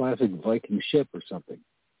a classic Viking ship or something.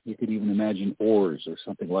 You could even imagine oars or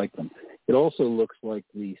something like them. It also looks like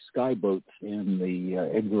the sky boats in the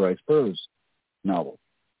Edgar Rice Burroughs novel.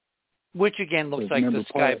 Which, again, looks like the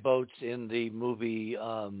sky boats in the movie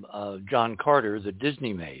John Carter that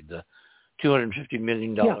Disney made, the $250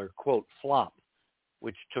 million, quote, flop,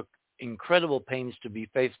 which took incredible pains to be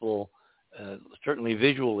faithful, certainly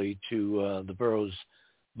visually, to the Burroughs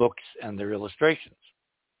books and their illustrations.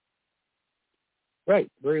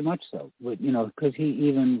 Right, very much so. But, because he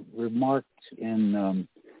even remarked in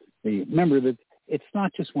remember that it's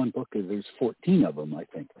not just one book, there's 14 of them, I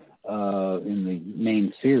think, in the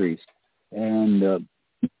main series. And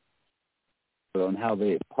on how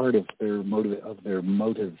part of their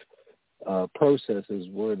motive processes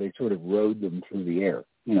were they sort of rode them through the air.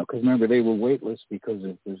 Because remember, they were weightless because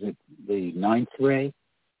of the ninth ray,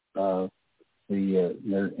 they're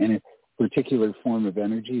in a particular form of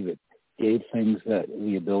energy that gave things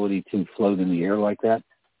the ability to float in the air like that.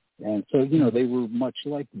 And so, they were much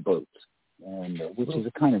like boats, and which is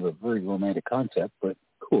a kind of a very romantic concept, but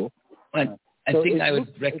cool. I think I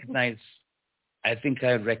would recognize a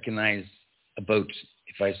boat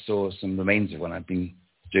if I saw some remains of one. I've been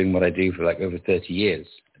doing what I do for over 30 years.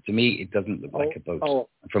 To me, it doesn't look like a boat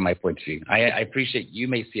from my point of view. I appreciate you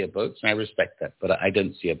may see a boat, and I respect that, but I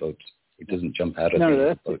don't see a boat. It doesn't jump out at me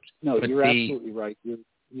as a boat. No, you're absolutely right.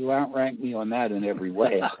 You outrank me on that in every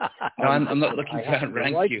way. No, I'm not looking to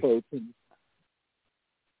outrank you.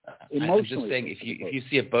 I'm just saying, if you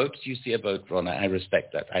see a boat, you see a boat, Ron. I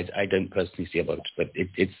respect that. I don't personally see a boat, but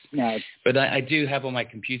But I do have on my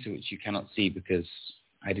computer, which you cannot see because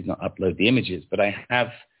I did not upload the images. But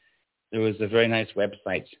there was a very nice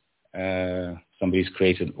website. Somebody's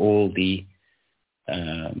created all the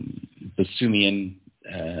Basumian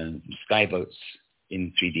skyboats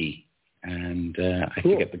in 3D. And I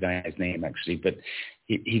forget the guy's name, actually, but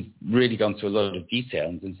he's really gone through a lot of detail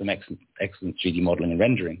and done some excellent 3D modeling and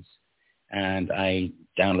renderings. And I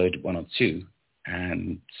downloaded one or two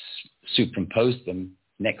and superimposed them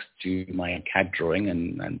next to my CAD drawing,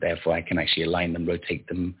 and therefore I can actually align them, rotate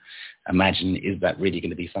them, imagine, is that really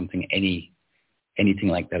going to be something, anything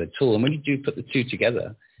like that at all? And when you do put the two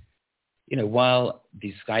together, while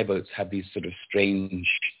these skyboats have these sort of strange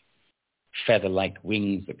feather-like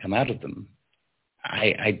wings that come out of them,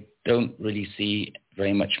 I don't really see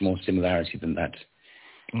very much more similarity than that.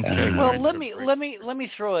 Okay. Well, let me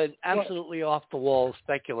throw an absolutely off-the-wall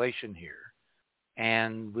speculation here,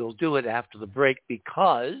 and we'll do it after the break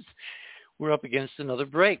because we're up against another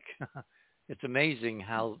break. It's amazing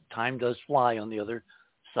how time does fly on the other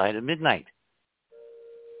side of midnight.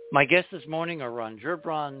 My guests this morning are Ron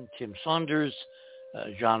Gerbron, Tim Saunders,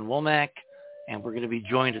 John Womack, and we're going to be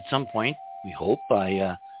joined at some point, we hope,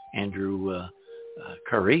 by Andrew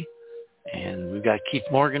Curry. And we've got Keith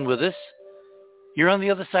Morgan with us. You're on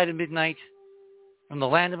the other side of midnight from the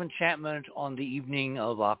land of enchantment on the evening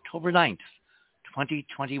of October 9th,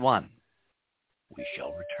 2021. We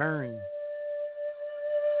shall return.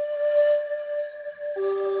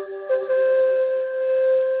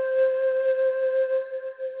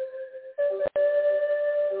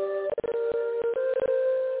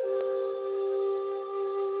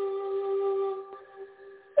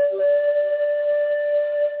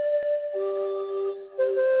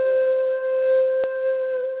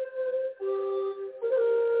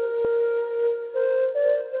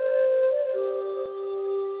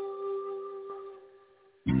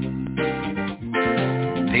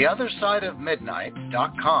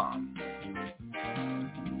 theothersideofmidnight.com.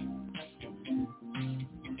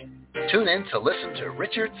 Tune in to listen to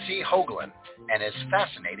Richard C. Hoagland and his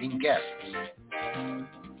fascinating guests.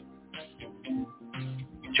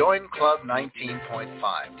 Join Club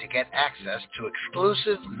 19.5 to get access to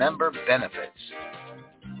exclusive member benefits.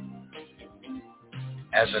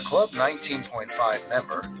 As a Club 19.5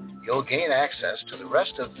 member, you'll gain access to the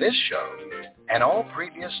rest of this show and all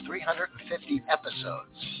previous 350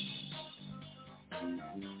 episodes.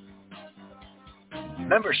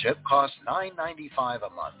 Membership costs $9.95 a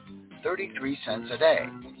month, 33 cents a day.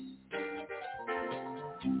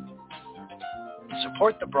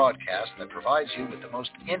 Support the broadcast that provides you with the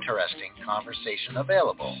most interesting conversation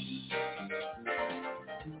available.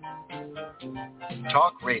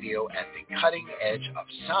 Talk radio at the cutting edge of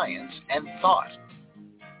science and thought.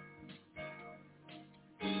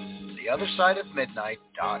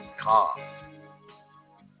 theothersideofmidnight.com.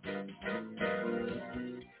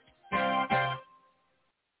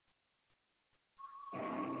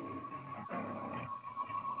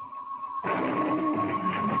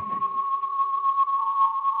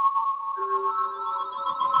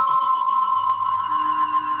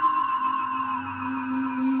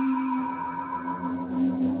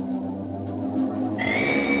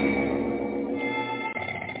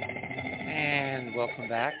 Welcome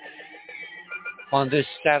back on this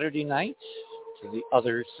Saturday night to the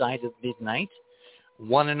other side of midnight,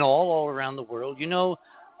 one and all around the world. You know,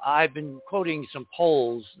 I've been quoting some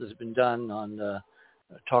polls that have been done on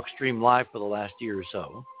TalkStream Live for the last year or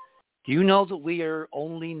so. Do you know that we are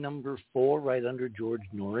only number 4 right under George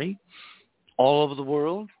Norrie? All over the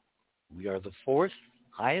world, we are the 4th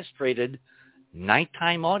highest rated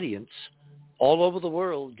nighttime audience all over the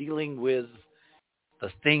world dealing with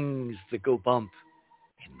the things that go bump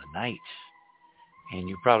in the night. And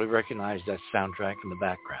you probably recognize that soundtrack in the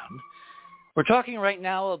background. We're talking right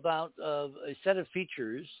now about a set of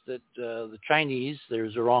features that the Chinese, their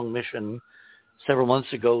Zhurong mission several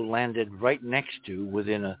months ago, landed right next to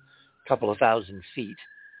within a couple of thousand feet.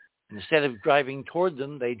 And instead of driving toward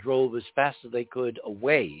them, they drove as fast as they could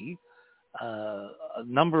away. A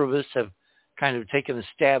number of us have kind of taken a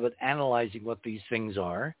stab at analyzing what these things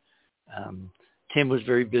are. Tim was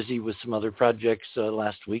very busy with some other projects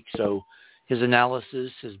last week, so his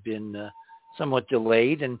analysis has been somewhat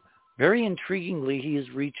delayed. And very intriguingly, he has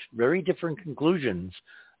reached very different conclusions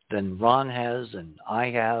than Ron has and I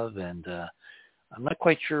have. And I'm not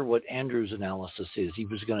quite sure what Andrew's analysis is. He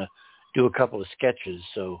was going to do a couple of sketches,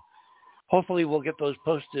 so hopefully we'll get those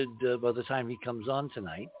posted by the time he comes on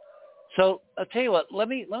tonight. So I'll tell you what, let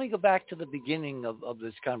me go back to the beginning of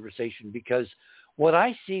this conversation, because what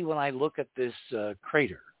I see when I look at this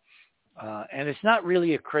crater, and it's not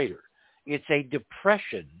really a crater, it's a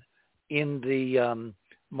depression in the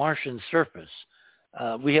Martian surface.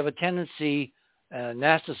 We have a tendency,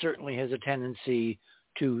 NASA certainly has a tendency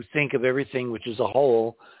to think of everything which is a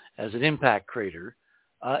hole as an impact crater.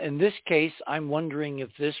 In this case, I'm wondering if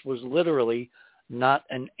this was literally not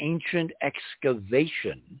an ancient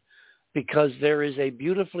excavation, because there is a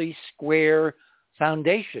beautifully square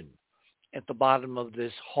foundation at the bottom of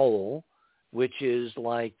this hole, which is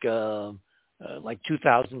like 2,000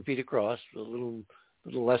 feet across, a little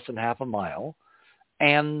less than half a mile.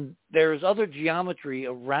 And there's other geometry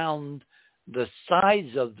around the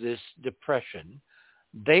sides of this depression.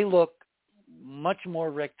 They look much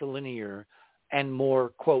more rectilinear and more,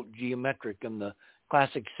 quote, geometric in the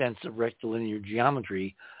classic sense of rectilinear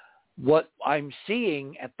geometry. What I'm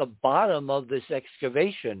seeing at the bottom of this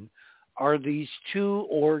excavation are these two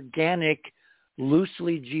organic,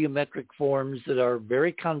 loosely geometric forms that are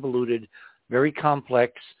very convoluted, very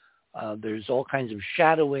complex. There's all kinds of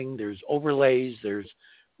shadowing, there's overlays, there's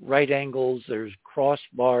right angles, there's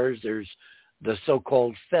crossbars, there's the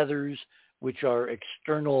so-called feathers, which are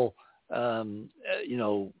external,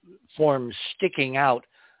 forms sticking out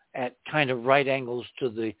at kind of right angles to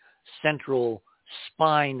the central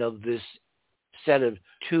spine of this set of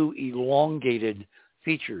two elongated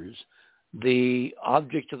features. The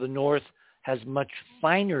object to the north has much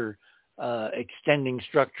finer extending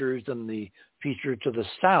structures than the feature to the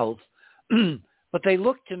south, but they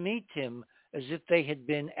look to me, Tim, as if they had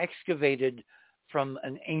been excavated from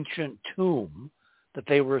an ancient tomb, that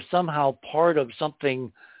they were somehow part of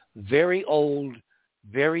something very old,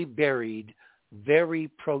 very buried, very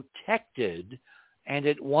protected, and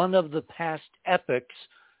at one of the past epochs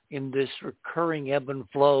in this recurring ebb and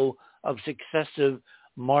flow of successive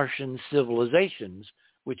Martian civilizations,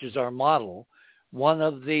 which is our model, one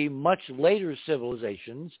of the much later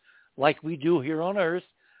civilizations, like we do here on Earth,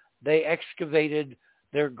 they excavated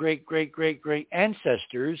their great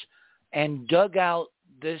ancestors and dug out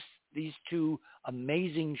these two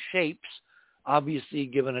amazing shapes, obviously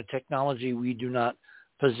given a technology we do not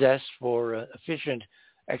possess for efficient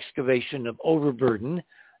excavation of overburden.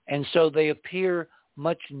 And so they appear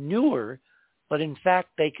much newer, but in fact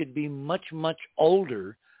they could be much, much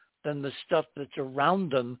older than the stuff that's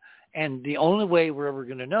around them. And the only way we're ever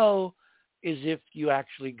going to know is if you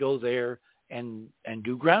actually go there and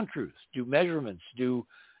do ground truths, do measurements, do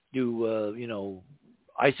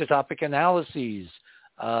isotopic analyses,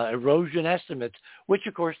 erosion estimates, which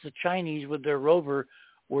of course the Chinese with their rover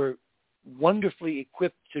were wonderfully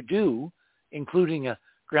equipped to do, including a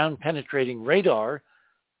ground penetrating radar.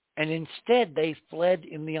 And instead they fled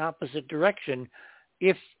in the opposite direction.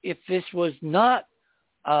 If this was not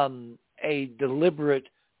a deliberate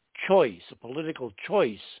choice, a political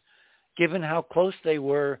choice, given how close they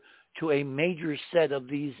were to a major set of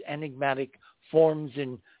these enigmatic forms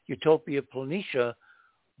in Utopia Planitia,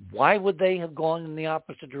 why would they have gone in the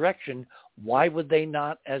opposite direction? Why would they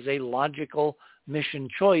not, as a logical mission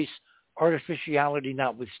choice, artificiality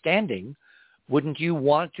notwithstanding, wouldn't you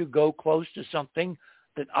want to go close to something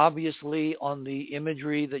that obviously on the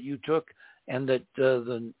imagery that you took and that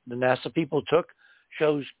the NASA people took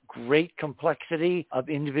shows great complexity of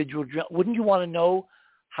individual? Wouldn't you want to know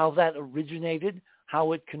how that originated,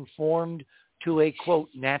 how it conformed to a, quote,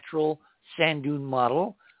 natural sand dune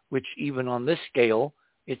model, which even on this scale,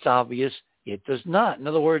 it's obvious it does not. In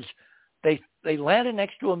other words, they landed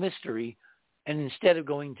next to a mystery, and instead of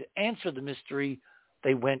going to answer the mystery,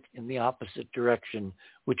 they went in the opposite direction,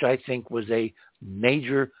 which I think was a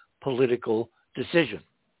major political decision.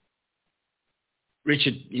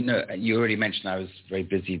 Richard, you already mentioned I was very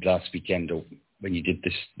busy last weekend, or when you did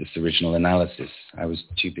this original analysis. I was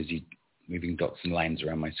too busy moving dots and lines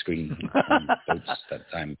around my screen at that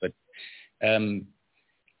time. But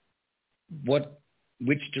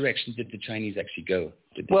which direction did the Chinese actually go?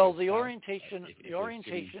 Well, the orientation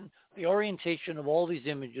of all these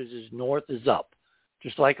images is north is up,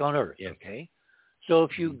 just like on Earth. Yes. Okay. So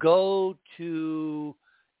if you go to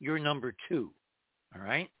your number 2, all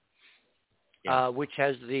right, yes. Which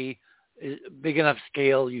has the big enough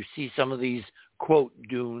scale, you see some of these quote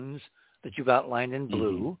dunes that you've outlined in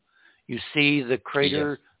blue. Mm-hmm. You see the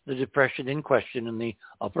crater, yes. The depression in question in the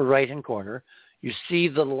upper right-hand corner. You see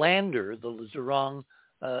the lander, the Zhurong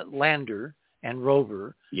lander and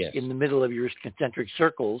rover, yes. In the middle of your concentric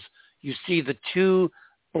circles. You see the 2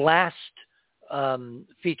 blast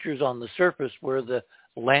features on the surface where the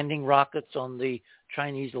landing rockets on the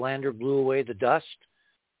Chinese lander blew away the dust.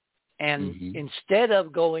 And mm-hmm. Instead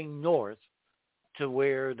of going north to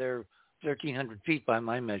where they're 1,300 feet by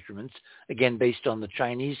my measurements, again based on the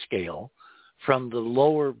Chinese scale, from the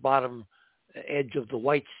lower bottom edge of the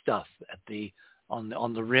white stuff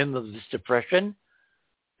on the rim of this depression,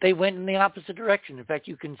 they went in the opposite direction. In fact,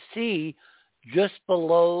 you can see just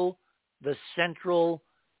below the central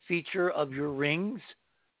feature of your rings,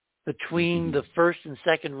 between mm-hmm. the first and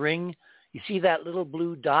second ring, you see that little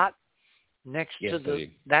blue dot next to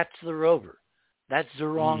that's the rover. That's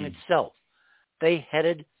Zhurong itself. They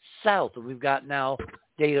headed south, and we've got now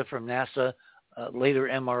data from NASA, later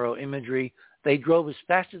MRO imagery. They drove as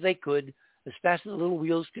fast as they could, as fast as the little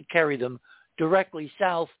wheels could carry them, directly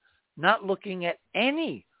south, not looking at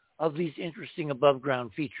any of these interesting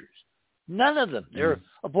above-ground features. None of them. They're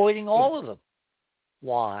avoiding all of them.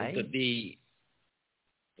 Why? That's a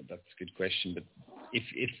good question. But if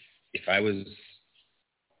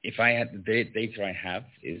I had the data I have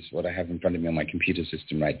is what I have in front of me on my computer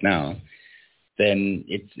system right now, then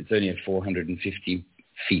it's only a 450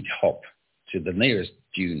 feet hop to the nearest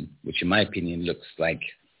dune, which in my opinion looks like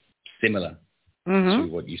similar mm-hmm.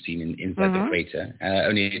 to what you've seen inside mm-hmm. the crater.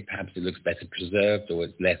 Only perhaps it looks better preserved or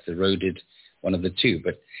it's less eroded, one of the two.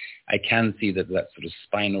 But I can see that sort of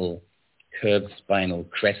curved spinal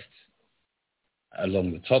crest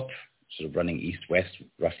along the top, sort of running east-west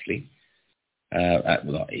roughly. Well,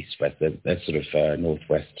 not east-west, they're sort of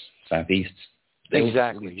northwest, southeast.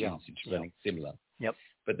 Exactly, yeah. Running similar. Yep.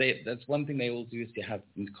 But that's one thing they all do is to have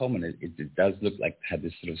in common. It does look like they have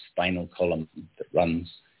this sort of spinal column that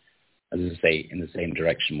runs, as I say, in the same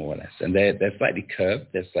direction more or less. And they're slightly curved.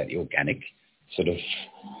 They're slightly organic. Sort of,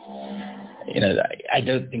 I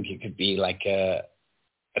don't think it could be like a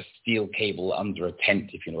steel cable under a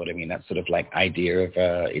tent, if you know what I mean. That sort of like idea of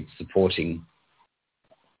it's supporting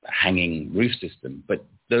a hanging roof system. But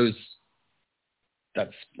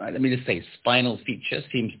let me just say, spinal feature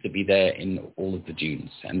seems to be there in all of the dunes.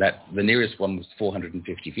 And that the nearest one was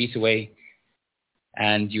 450 feet away.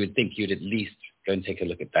 And you would think you'd at least go and take a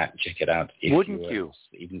look at that and check it out if Wouldn't you were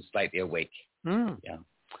even slightly awake. Yeah.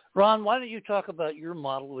 Ron, why don't you talk about your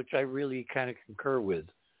model, which I really kind of concur with?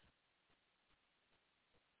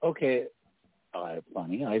 Okay.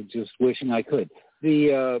 Funny. I'm just wishing I could.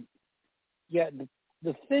 The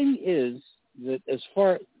thing is that as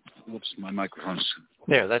far... Whoops, my microphone's...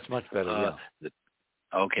 There, that's much better, yeah.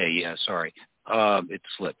 Okay, yeah, sorry. It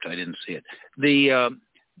slipped. I didn't see it.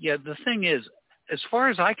 The thing is, as far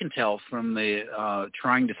as I can tell from the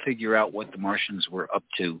trying to figure out what the Martians were up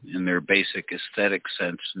to in their basic aesthetic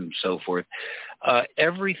sense and so forth,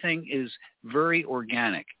 everything is very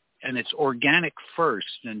organic. And it's organic first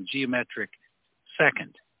and geometric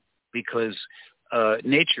second, because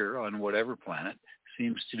nature on whatever planet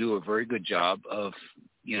seems to do a very good job of,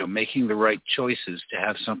 making the right choices to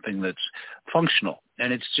have something that's functional.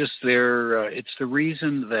 And it's just it's the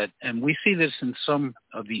reason that, and we see this in some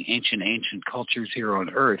of the ancient cultures here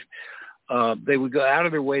on Earth, they would go out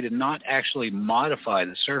of their way to not actually modify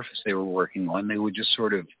the surface they were working on. They would just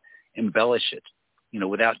sort of embellish it,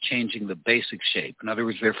 without changing the basic shape. In other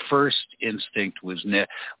words, their first instinct was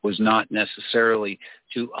not necessarily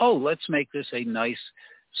to, let's make this a nice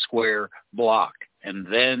square block, and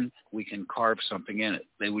then we can carve something in it.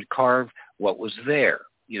 They would carve what was there,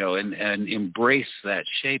 and embrace that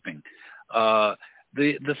shaping.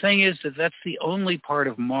 The thing is that's the only part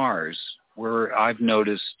of Mars where I've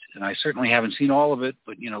noticed, and I certainly haven't seen all of it,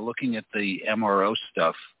 but, looking at the MRO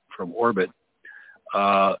stuff from orbit,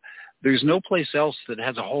 there's no place else that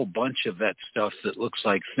has a whole bunch of that stuff that looks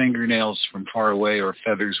like fingernails from far away or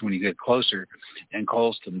feathers when you get closer and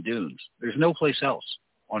calls them dunes. There's no place else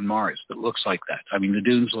on Mars that looks like that. I mean, the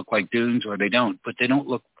dunes look like dunes or they don't, but they don't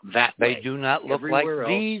look that way. They do not look like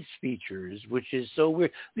these features, which is so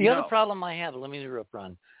weird. The other problem I have, let me interrupt,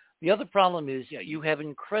 Ron. The other problem is you have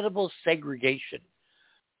incredible segregation.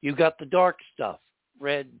 You got the dark stuff,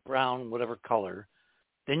 red, brown, whatever color.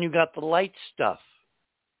 Then you got the light stuff.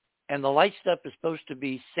 And the light stuff is supposed to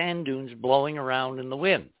be sand dunes blowing around in the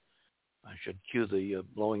wind. I should cue the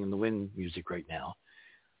blowing in the wind music right now.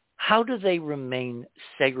 How do they remain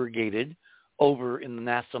segregated over in the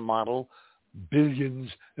NASA model billions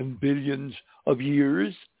and billions of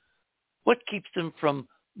years? What keeps them from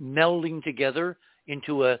melding together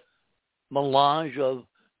into a melange of,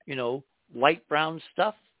 light brown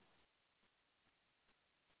stuff?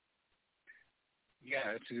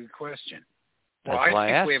 Yeah, it's a good question. That's well, why I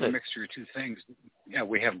think I we have it. a mixture of two things. Yeah,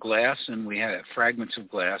 we have glass and we have fragments of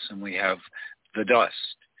glass and we have the dust.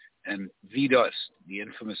 And the dust, the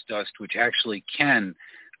infamous dust, which actually can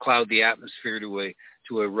cloud the atmosphere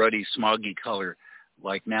to a ruddy, smoggy color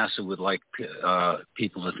like NASA would like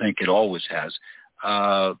people to think it always has.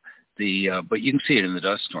 But you can see it in the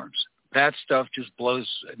dust storms. That stuff just blows.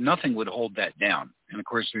 Nothing would hold that down. And, of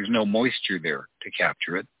course, there's no moisture there to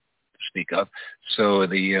capture it, to speak of. So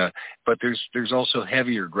but there's also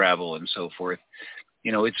heavier gravel and so forth.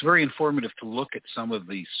 It's very informative to look at some of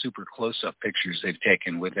the super close-up pictures they've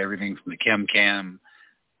taken with everything from the chem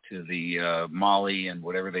to the Molly and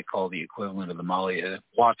whatever they call the equivalent of the Molly,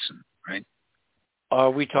 Watson, right? Are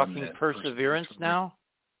we talking Perseverance now?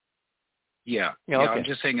 Yeah. Okay. I'm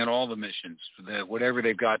just saying in all the missions, whatever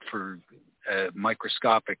they've got for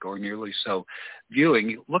microscopic or nearly so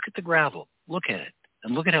viewing, look at the gravel, look at it,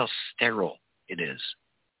 and look at how sterile it is.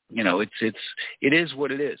 It is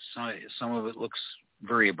what it is. Some of it looks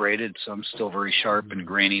very abraded, some still very sharp and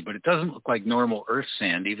grainy, but it doesn't look like normal Earth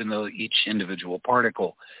sand, even though each individual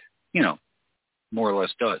particle, more or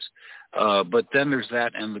less does. But then there's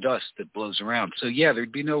that and the dust that blows around. So yeah,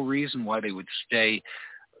 there'd be no reason why they would stay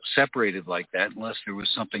separated like that unless there was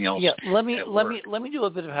something else. Yeah, let me do a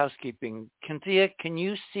bit of housekeeping. Cynthia, can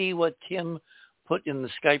you see what Tim put in the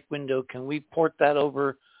Skype window? Can we port that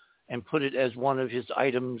over and put it as one of his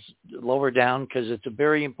items lower down, because it's a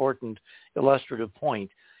very important illustrative point.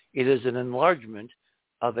 It is an enlargement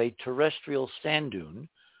of a terrestrial sand dune,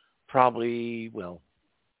 probably,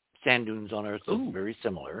 sand dunes on Earth look very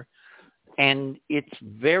similar, and it's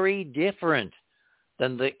very different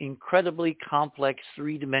than the incredibly complex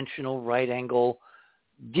three-dimensional right-angle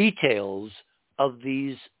details of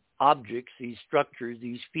these objects, these structures,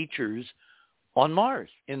 these features on Mars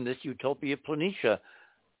in this Utopia Planitia.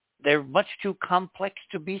 They're much too complex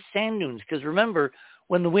to be sand dunes, because remember,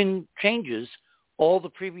 when the wind changes, all the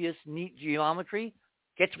previous neat geometry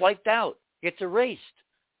gets wiped out, gets erased,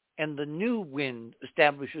 and the new wind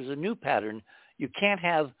establishes a new pattern. You can't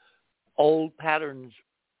have old patterns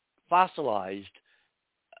fossilized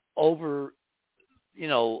over,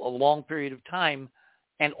 a long period of time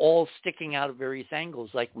and all sticking out at various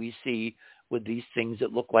angles like we see with these things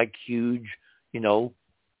that look like huge,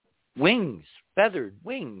 wings, feathered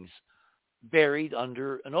wings buried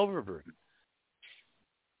under an overburden.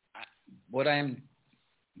 what I'm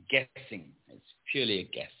guessing, it's purely a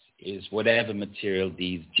guess, is whatever material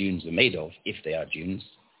these dunes are made of, if they are dunes,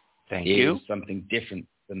 is something different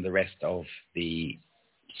than the rest of the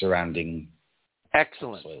surrounding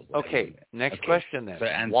Excellent. soil. Okay, next question then. So,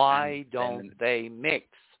 why don't they mix?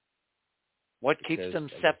 What keeps them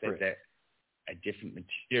separate? They're a different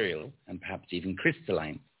material and perhaps even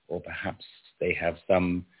crystalline, or perhaps they have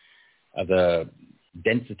some other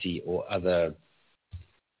density or other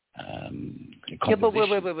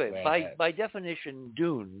composition. Wait. By definition,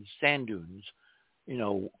 dunes, sand dunes,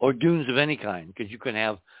 or dunes of any kind, because you can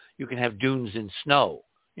have dunes in snow.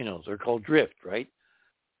 They're called drift, right?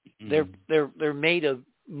 They're made of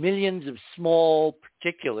millions of small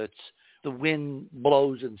particulates. The wind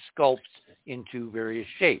blows and sculpts into various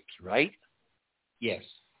shapes, right? Yes.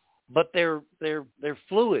 But they're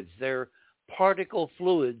fluids. They're particle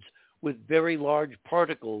fluids with very large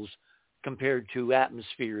particles compared to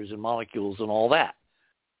atmospheres and molecules and all that.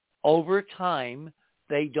 Over time,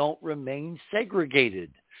 they don't remain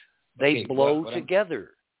segregated. They blow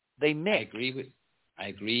together. They mix. I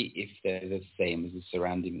agree if they're the same as the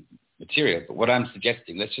surrounding material. But what I'm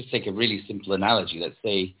suggesting, let's just take a really simple analogy. Let's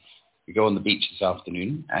say we go on the beach this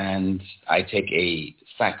afternoon and I take a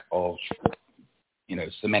sack of,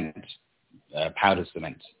 cement, powdered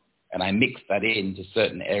cement, and I mix that into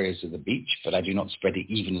certain areas of the beach, but I do not spread it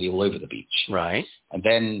evenly all over the beach. Right. And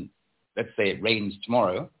then let's say it rains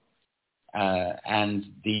tomorrow, and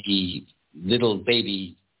the little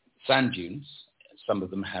baby sand dunes, some of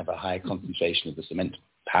them have a higher concentration of the cement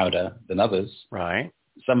powder than others. Right.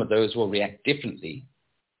 Some of those will react differently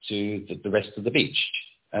to the rest of the beach.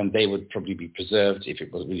 And they would probably be preserved if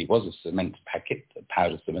it really was a cement packet, a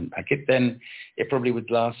powdered cement packet, then it probably would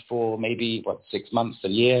last for maybe, 6 months, a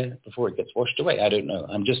year before it gets washed away. I don't know.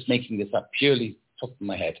 I'm just making this up purely top of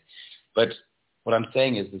my head. But what I'm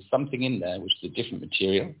saying is there's something in there which is a different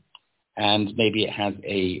material, and maybe it has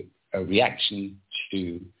a reaction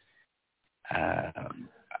to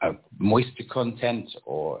a moisture content,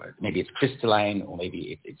 or maybe it's crystalline, or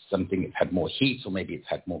maybe it's something that's had more heat, or maybe it's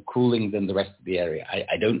had more cooling than the rest of the area.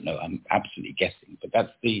 I don't know. I'm absolutely guessing. But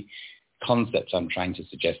that's the concept I'm trying to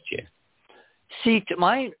suggest here. See, to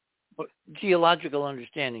my geological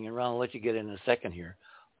understanding, and Ron, I'll let you get in a second here,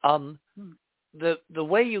 the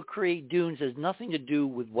way you create dunes has nothing to do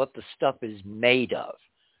with what the stuff is made of.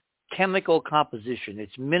 Chemical composition,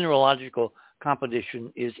 its mineralogical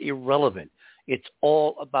composition is irrelevant. It's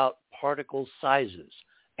all about particle sizes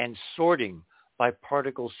and sorting by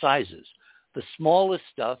particle sizes. The smallest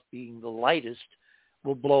stuff, being the lightest,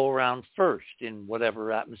 will blow around first in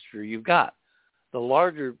whatever atmosphere you've got. The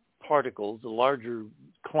larger particles, the larger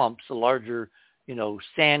clumps, the larger,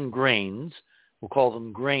 sand grains, we'll call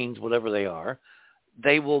them grains, whatever they are,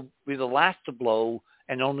 they will be the last to blow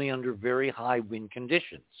and only under very high wind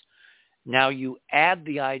conditions. Now you add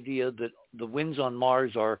the idea that the winds on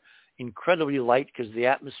Mars are incredibly light because the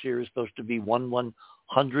atmosphere is supposed to be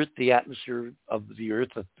 1/100th the atmosphere of the Earth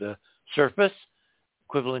at the surface,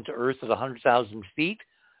 equivalent to Earth at 100,000 feet.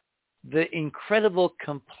 The incredible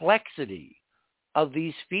complexity of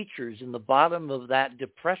these features in the bottom of that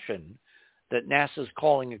depression that NASA's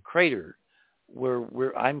calling a crater,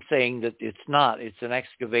 where I'm saying that it's not. It's an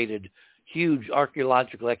excavated, huge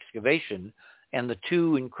archaeological excavation, and the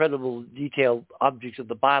two incredible detailed objects at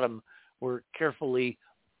the bottom were carefully,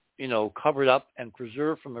 covered up and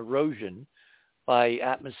preserved from erosion by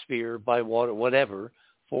atmosphere, by water, whatever,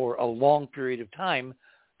 for a long period of time,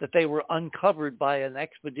 that they were uncovered by an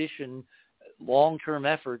expedition, long-term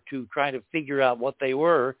effort to try to figure out what they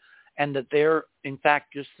were, and that they're, in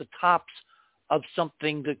fact, just the tops of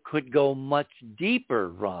something that could go much deeper,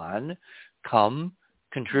 Ron.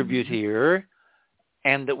 Contribute here.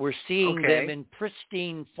 And that we're seeing them in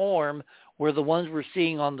pristine form, where the ones we're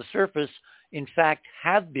seeing on the surface, in fact,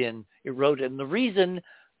 have been eroded. And the reason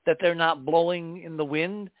that they're not blowing in the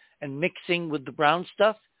wind and mixing with the brown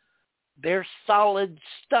stuff, they're solid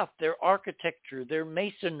stuff. Their architecture, their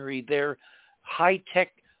masonry, their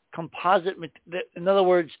high-tech composite. In other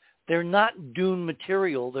words, they're not dune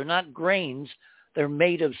material. They're not grains. They're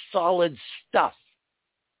made of solid stuff.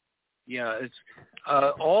 Yeah, it's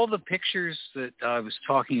all the pictures that I was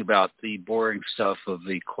talking about, the boring stuff of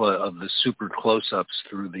the super close-ups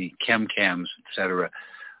through the cams, etc.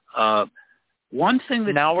 One thing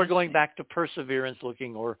that now we're going back to Perseverance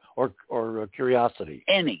looking or Curiosity.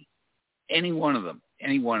 Any one of them.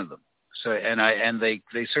 So and they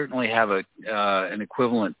certainly have an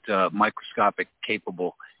equivalent microscopic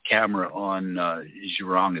capable camera on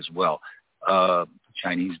Zhurong as well.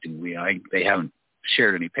 Chinese do. They haven't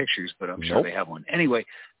shared any pictures, but I'm sure they have one. Anyway,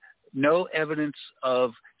 no evidence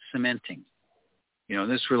of cementing.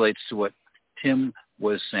 This relates to what Tim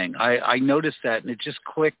was saying. I noticed that, and it just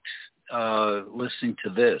clicked listening to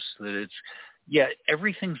this, that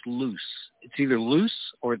everything's loose. It's either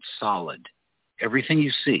loose or it's solid. Everything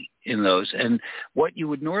you see in those. And what you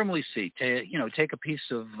would normally see, take a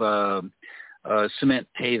piece of cement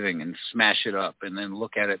paving and smash it up and then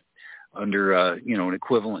look at it under, an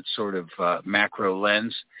equivalent sort of macro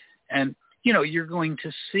lens. And, you're going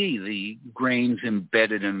to see the grains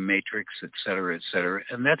embedded in a matrix, et cetera, et cetera.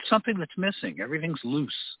 And that's something that's missing. Everything's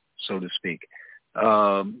loose, so to speak,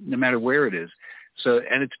 no matter where it is. So,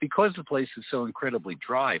 and it's because the place is so incredibly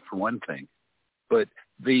dry, for one thing. But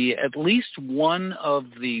at least one of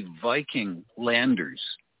the Viking landers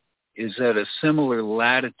is at a similar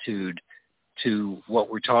latitude to what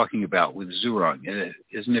we're talking about with Zurong,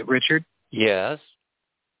 isn't it, Richard? Yes.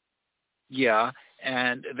 Yeah,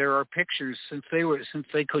 and there are pictures since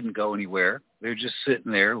they couldn't go anywhere. They're just sitting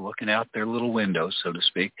there looking out their little window, so to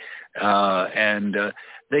speak, and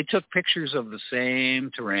they took pictures of the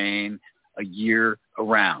same terrain a year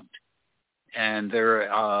around. And there,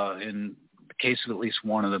 in the case of at least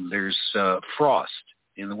one of them, there's frost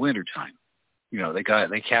in the wintertime.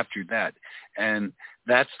 They captured that, and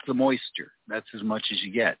that's the moisture. That's as much as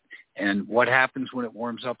you get. And what happens when it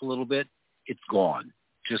warms up a little bit? It's gone.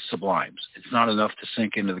 Just sublimes. It's not enough to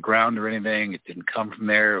sink into the ground or anything. It didn't come from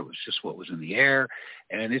there. It was just what was in the air,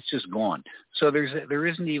 and it's just gone. So there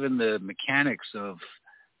isn't even the mechanics of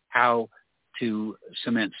how to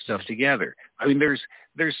cement stuff together. I mean, there's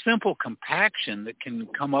simple compaction that can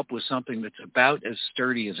come up with something that's about as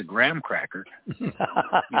sturdy as a graham cracker. And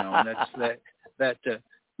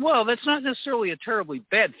well, that's not necessarily a terribly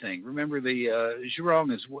bad thing. Remember, the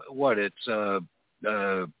Zhurong is what? It's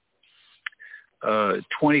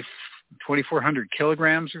 2,400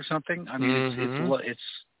 kilograms or something. I mean, it's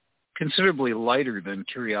considerably lighter than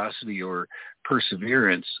Curiosity or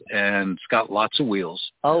Perseverance, and it's got lots of wheels.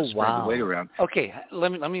 Oh, spread wow. the weight around. Okay,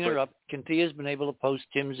 let me interrupt. Cynthia's been able to post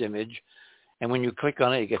Tim's image, and when you click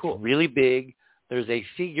on it, it gets really big. There's a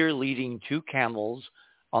figure leading two camels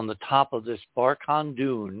on the top of this Barkhan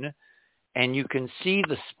dune, and you can see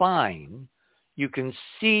the spine. You can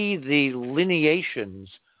see the lineations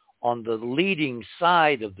on the leading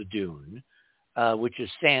side of the dune, which is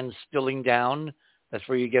sand spilling down. That's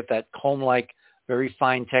where you get that comb-like, very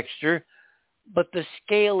fine texture. But the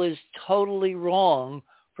scale is totally wrong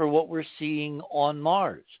for what we're seeing on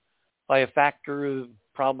Mars by a factor of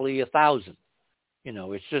probably 1,000.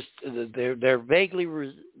 It's just they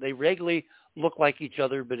vaguely look like each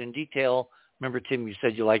other, but in detail, remember, Tim, you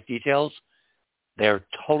said you like details? They're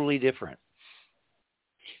totally different.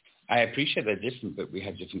 I appreciate they're different, but we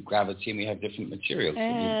have different gravity and we have different materials.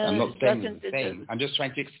 I'm not saying it's the same. I'm just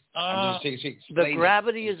trying to explain. The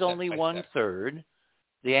gravity is only 1/3.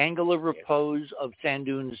 The angle of repose of sand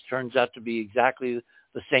dunes turns out to be exactly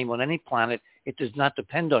the same on any planet. It does not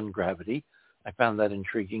depend on gravity. I found that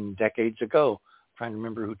intriguing decades ago. I'm trying to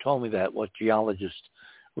remember who told me that, what geologist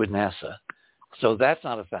with NASA. So that's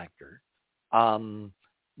not a factor.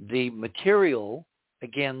 The material,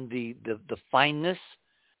 again, the fineness.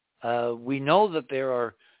 We know that there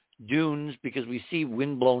are dunes because we see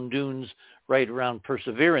wind-blown dunes right around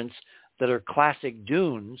Perseverance that are classic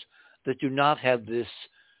dunes that do not have this,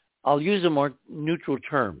 I'll use a more neutral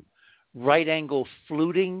term, right-angle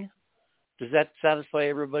fluting. Does that satisfy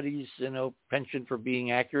everybody's penchant for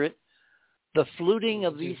being accurate? The fluting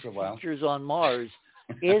of these features on Mars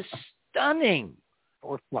is stunning.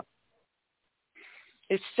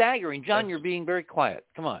 It's staggering. John, you're being very quiet.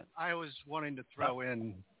 Come on. I was wanting to throw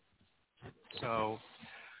in, so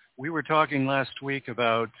we were talking last week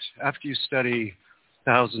about after you study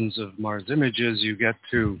thousands of Mars images, you get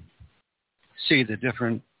to see the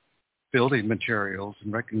different building materials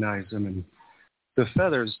and recognize them. And the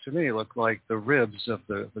feathers, to me, look like the ribs of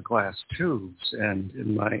the glass tubes. And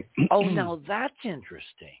in my... Oh, now that's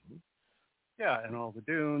interesting. Yeah, and all the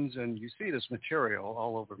dunes, and you see this material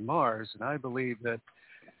all over Mars. And I believe that,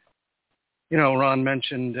 Ron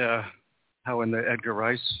mentioned how in the Edgar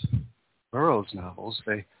Rice Burroughs novels,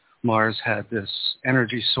 Mars had this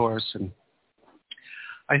energy source. And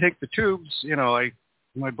I think the tubes, in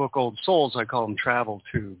my book, Old Souls, I call them travel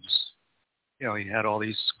tubes. He had all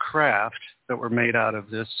these craft that were made out of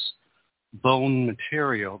this bone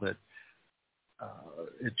material that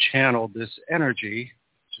it channeled this energy,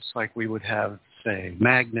 just like we would have, say,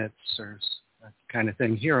 magnets or that kind of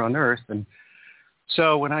thing here on Earth. And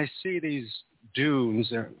so when I see these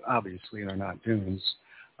dunes, obviously they're not dunes,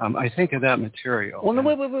 I think of that material. Well, no,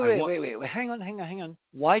 wait. Hang on.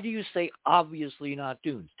 Why do you say obviously not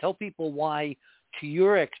dunes? Tell people why, to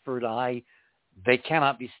your expert eye, They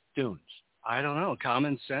cannot be dunes. I don't know.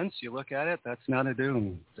 Common sense, you look at it, that's not a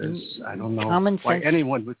dune. I don't know why sense.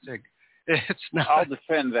 anyone would think it's not. I'll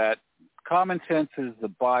defend that. Common sense is the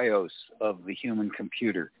BIOS of the human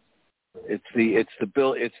computer. It's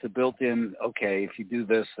the built-in, okay, if you do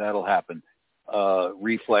this, that'll happen,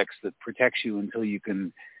 reflex that protects you until you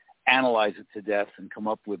can analyze it to death and come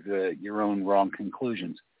up with your own wrong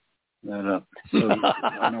conclusions. So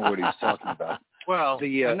I know what he's talking about. Well,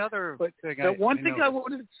 another thing. One thing I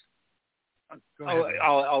wanted.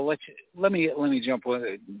 I'll let you. Let me jump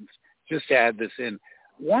on. Just to add this in.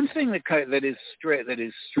 One thing that is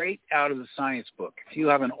straight out of the science book. If you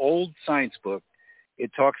have an old science book,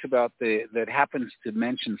 it talks about that happens to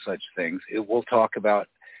mention such things. It will talk about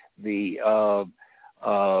the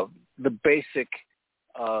basic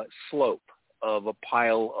slope of a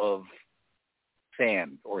pile of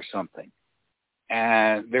sand or something.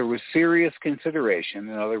 And there was serious consideration.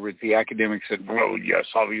 In other words, the academics said, well, yes,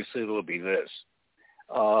 obviously it'll be this.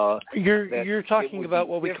 You're talking about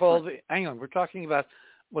what we call we're talking about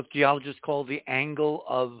what geologists call the angle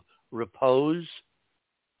of repose.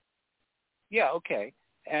 Yeah, okay.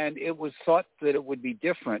 And it was thought that it would be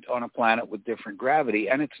different on a planet with different gravity,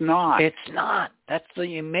 and it's not. It's not. That's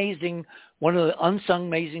one of the unsung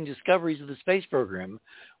amazing discoveries of the space program.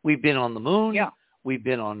 We've been on the moon. Yeah. We've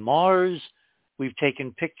been on Mars. We've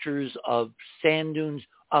taken pictures of sand dunes,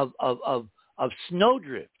 of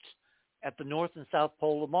snowdrifts at the north and south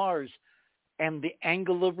pole of Mars, and the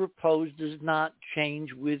angle of repose does not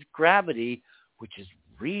change with gravity, which is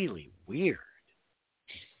really weird.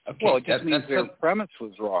 Okay, well, it just means their premise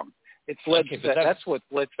was wrong. It's led. That's what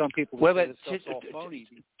led some people to say it's all phony.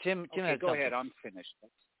 Tim, okay, go ahead. I'm finished.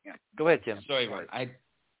 Yeah. Go ahead, Tim. Sorry, Ron. I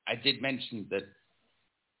did mention that.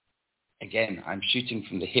 Again, I'm shooting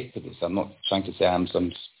from the hip with this. I'm not trying to say I'm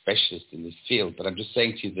some specialist in this field, but I'm just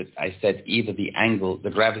saying to you that I said either the angle,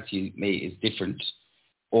 the gravity is different,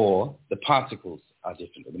 or the particles are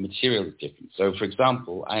different, or the material is different. So, for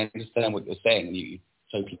example, I understand what you're saying, and you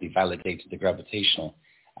totally validated the gravitational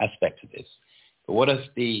aspect of this. But what if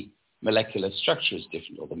the molecular structure is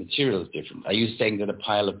different, or the material is different? Are you saying that a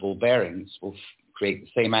pile of ball bearings will create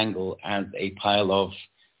the same angle as a pile of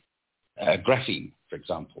graphene, for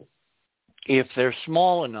example? If they're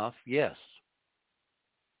small enough, yes.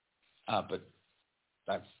 But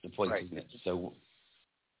that's the point, right, isn't it? So,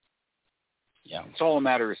 yeah, it's all a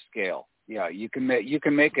matter of scale. Yeah, you can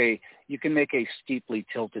make a steeply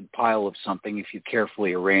tilted pile of something if you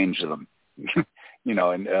carefully arrange them,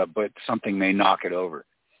 but something may knock it over.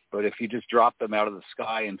 But if you just drop them out of the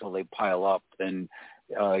sky until they pile up, then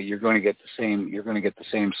you're going to get the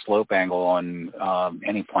same slope angle on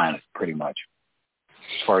any planet, pretty much.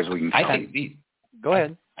 As far as we can tell. Go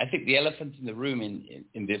ahead. I think the elephant in the room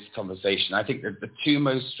in this conversation, I think that the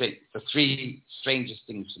three strangest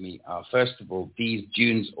things to me are, first of all, these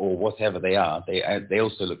dunes or whatever they are, they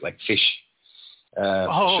also look like fish.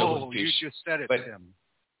 You fish. just said it, Tim.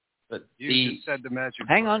 But you just said the magic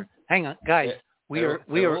Hang on, guys. We are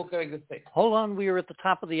all going to say. Hold on, we are at the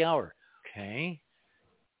top of the hour. Okay.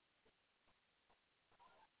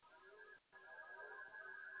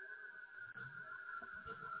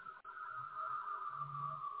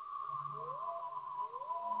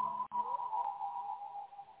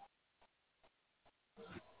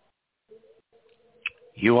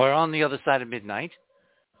 You are on the other side of midnight.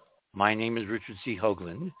 My name is Richard C.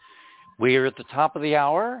 Hoagland. We are at the top of the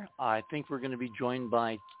hour. I think we're going to be joined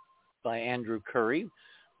by Andrew Curry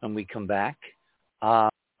when we come back.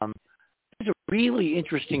 It's a really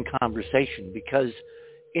interesting conversation because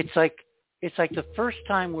it's like the first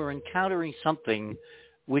time we're encountering something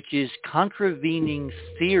which is contravening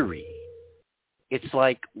theory. It's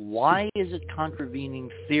like, why is it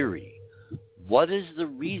contravening theory? What is the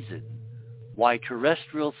reason why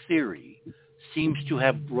terrestrial theory seems to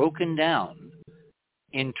have broken down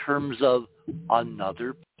in terms of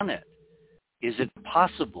another planet? Is it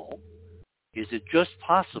possible? Is it just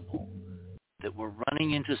possible that we're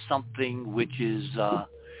running into something which is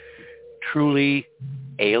truly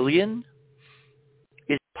alien?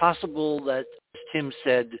 Is it possible that, as Tim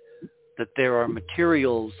said, that there are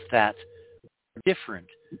materials that are different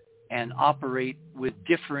and operate with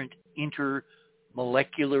different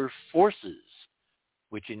intermolecular forces,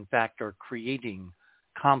 which in fact are creating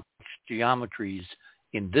complex geometries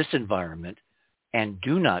in this environment and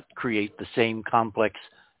do not create the same complex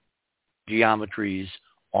geometries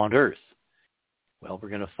on Earth? Well, we're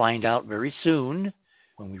going to find out very soon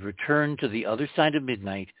when we return to the other side of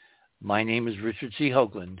midnight. My name is Richard C.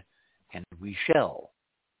 Hoagland, and we shall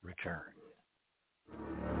return.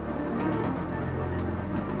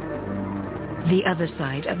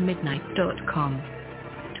 theothersideofmidnight.com.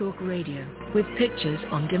 Talk radio with pictures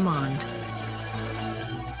on demand.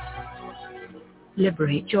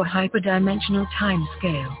 Liberate your hyperdimensional time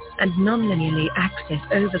scale and non-linearly access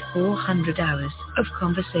over 400 hours of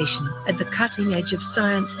conversation at the cutting edge of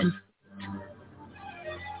science and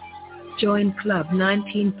join Club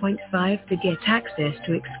 19.5 to get access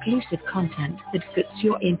to exclusive content that fits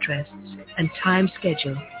your interests and time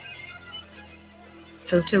schedule.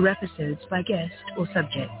 Filter episodes by guest or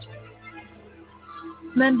subject.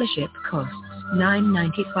 Membership costs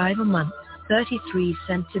 $9.95 a month, 33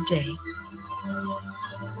 cents a day.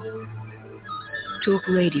 Talk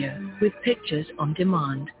radio with pictures on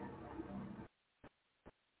demand.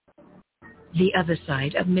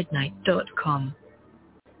 theothersideofmidnight.com.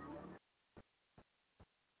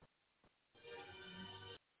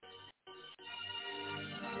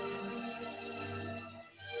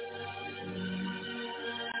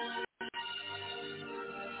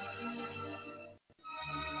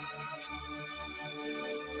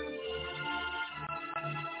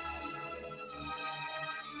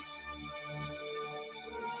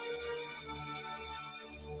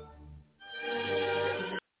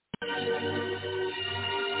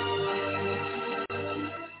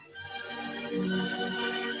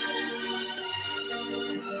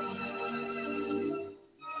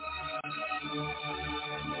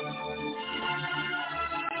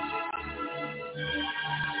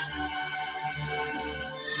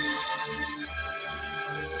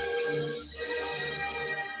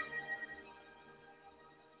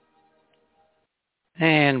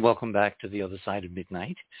 And welcome back to the other side of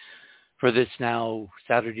midnight for this now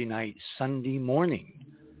Saturday night, Sunday morning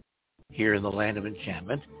here in the land of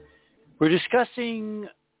enchantment. We're discussing,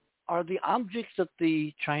 are the objects that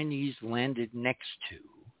the Chinese landed next to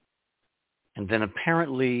and then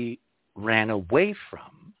apparently ran away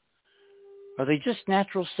from, are they just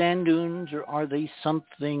natural sand dunes or are they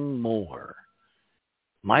something more?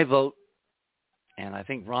 My vote, and I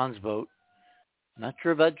think Ron's vote, not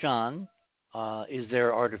sure about John, is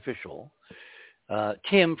they're artificial.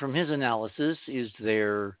 Tim, from his analysis, is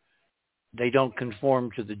they don't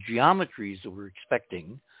conform to the geometries that we're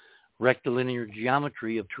expecting, rectilinear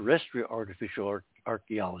geometry of terrestrial artificial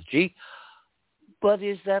archaeology. But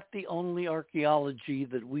is that the only archaeology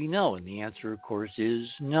that we know? And the answer, of course, is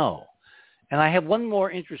no. And I have one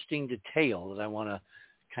more interesting detail that I want to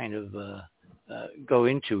kind of go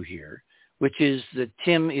into here, which is that,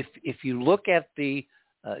 Tim, if you look at the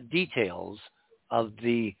details of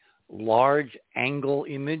the large angle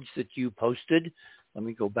image that you posted. Let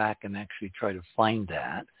me go back and actually try to find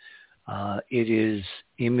that. It is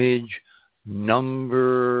image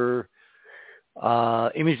number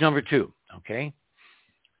 2. Okay.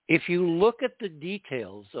 If you look at the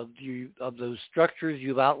details of those structures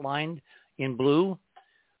you've outlined in blue,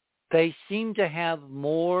 they seem to have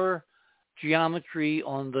more geometry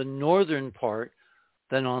on the northern part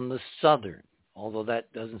than on the southern, although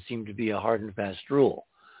that doesn't seem to be a hard and fast rule.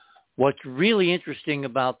 What's really interesting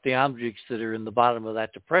about the objects that are in the bottom of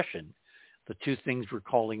that depression, the two things we're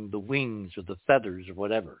calling the wings or the feathers or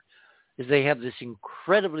whatever, is they have this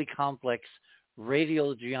incredibly complex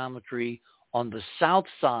radial geometry on the south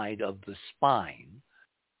side of the spine.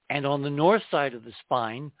 And on the north side of the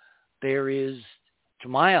spine, there is, to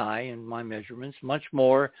my eye and my measurements, much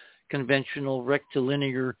more conventional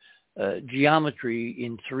rectilinear geometry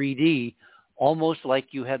in 3D, almost like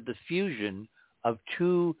you had the fusion of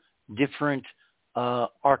two different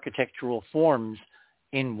architectural forms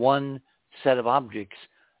in one set of objects,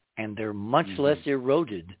 and they're much less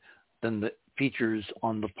eroded than the features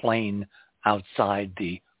on the plane outside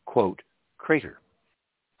the, quote, crater.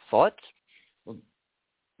 Thoughts? Well,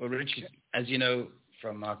 Richard, as you know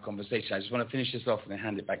from our conversation, I just want to finish this off and then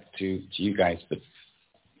hand it back to you guys. But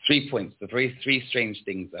 3 points. The three strange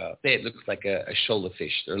things are, there it looks like a shoulder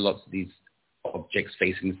fish. There are lots of these objects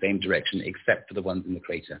facing the same direction except for the ones in the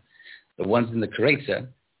crater. The ones in the crater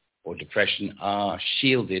or depression are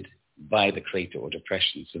shielded by the crater or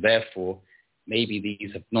depression. So therefore, maybe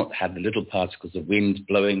these have not had the little particles of wind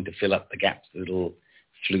blowing to fill up the gaps, the little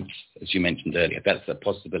flutes, as you mentioned earlier. That's a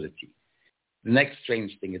possibility. The next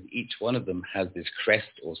strange thing is each one of them has this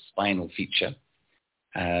crest or spinal feature.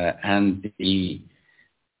 And the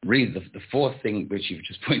fourth thing, which you've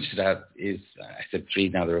just pointed out, is, I said 3,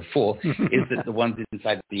 now there are 4, is that the ones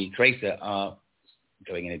inside the crater are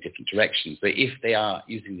going in a different direction. So if they are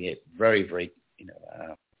using the very, very,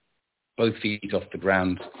 both feet off the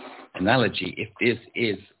ground analogy, if this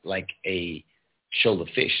is like a shoulder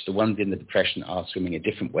fish, the ones in the depression are swimming a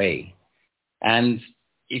different way. And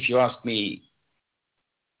if you ask me,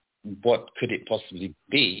 what could it possibly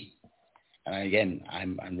be? and again,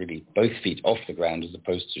 I'm really both feet off the ground as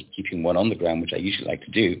opposed to keeping one on the ground, which I usually like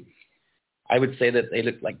to do. I would say that they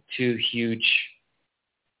look like two huge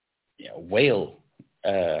whale,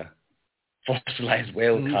 fossilized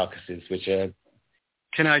whale carcasses, which are...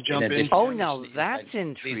 Can I jump in? Oh, now that's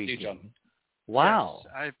intriguing. Wow.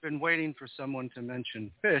 Yes, I've been waiting for someone to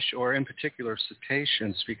mention fish, or in particular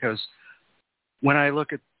cetaceans, because when I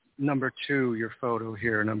look at number 2, your photo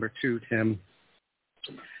here, number 2, Tim,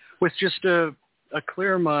 with just a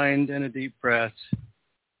clear mind and a deep breath,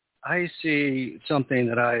 I see something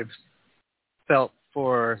that I've felt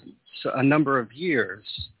for a number of years.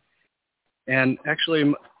 And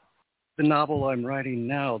actually, the novel I'm writing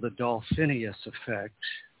now, The Dolphinius Effect,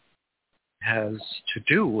 has to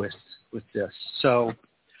do with this. So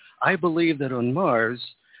I believe that on Mars,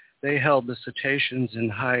 they held the cetaceans in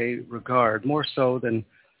high regard, more so than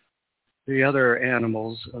the other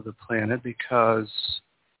animals of the planet, because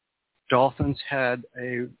dolphins had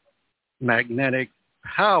a magnetic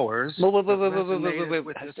powers.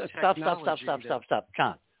 Wait. Stop.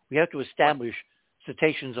 John, we have to establish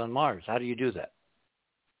cetaceans on Mars. How do you do that?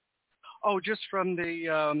 Oh, just from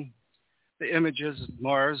the images of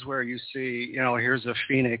Mars where you see, here's a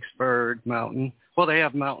phoenix bird mountain. Well, they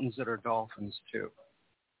have mountains that are dolphins, too.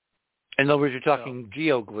 In other words, you're talking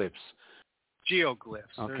geoglyphs.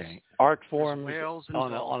 Geoglyphs. Okay. Art forms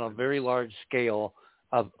on a very large scale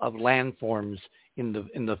of landforms in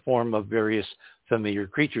the form of various familiar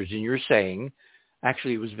creatures. And you're saying,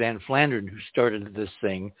 actually, it was Van Flandern who started this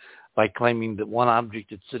thing by claiming that one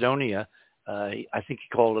object at Cydonia, I think he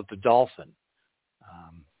called it the dolphin.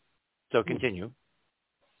 So continue.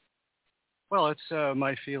 Well, it's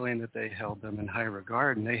my feeling that they held them in high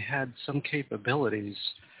regard, and they had some capabilities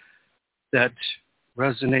that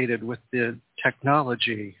resonated with the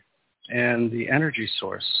technology and the energy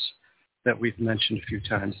source that we've mentioned a few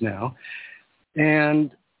times now.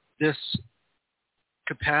 And this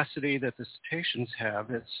capacity that the cetaceans have,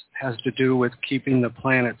 has to do with keeping the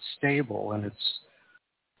planet stable and its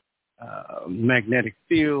magnetic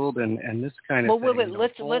field and this kind of thing.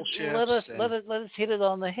 Let us hit it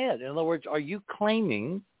on the head. In other words, are you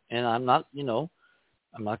claiming, and I'm not going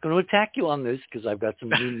to attack you on this because I've got some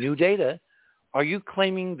new data. Are you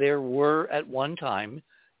claiming there were at one time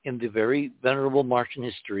in the very venerable Martian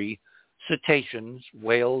history cetaceans,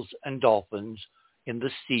 whales, and dolphins in the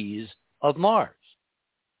seas of Mars?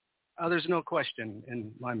 There's no question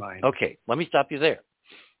in my mind. Okay, let me stop you there.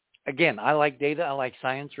 Again, I like data. I like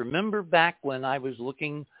science. Remember back when I was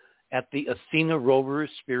looking at the Athena rover,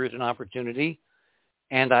 Spirit and Opportunity,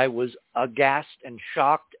 and I was aghast and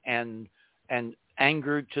shocked and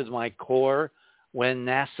angered to my core when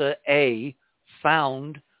NASA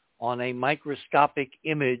found on a microscopic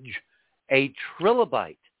image a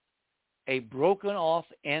trilobite, a broken off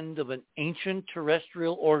end of an ancient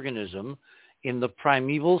terrestrial organism in the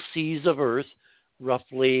primeval seas of Earth.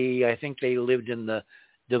 Roughly, I think they lived in the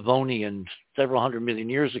Devonian several 100 million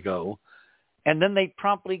years ago, and then they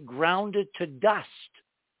promptly ground it to dust.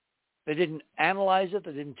 They didn't analyze it.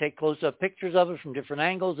 They didn't take close-up pictures of it from different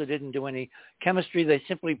angles. They didn't do any chemistry. They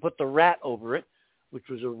simply put the rat over it, which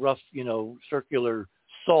was a rough, circular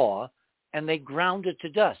saw, and they ground it to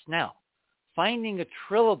dust. Now, finding a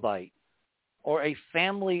trilobite or a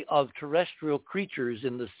family of terrestrial creatures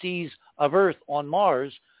in the seas of Earth on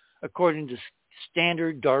Mars, according to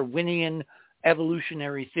standard Darwinian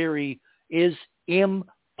evolutionary theory, is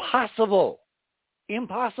impossible.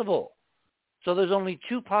 Impossible. So there's only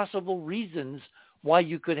two possible reasons why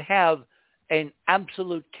you could have an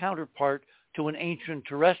absolute counterpart to an ancient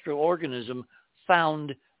terrestrial organism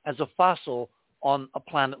found as a fossil on a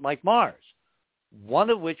planet like Mars.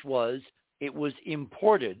 One of which was it was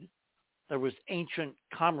imported. There was ancient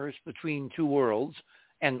commerce between two worlds,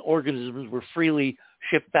 and organisms were freely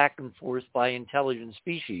shipped back and forth by intelligent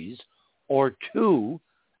species. Or two,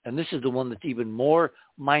 and this is the one that's even more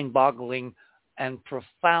mind-boggling and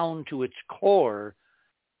profound to its core,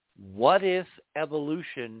 what if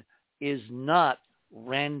evolution is not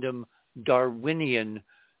random Darwinian,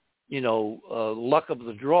 luck of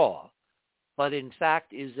the draw, but in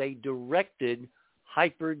fact is a directed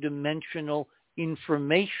hyperdimensional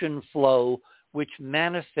information flow which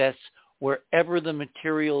manifests wherever the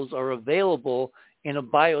materials are available in a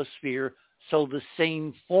biosphere, so the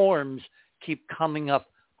same forms keep coming up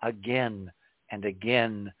again and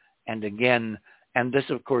again and again. And this,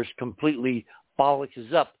 of course, completely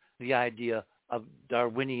bollocks up the idea of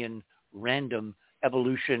Darwinian random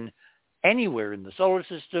evolution anywhere in the solar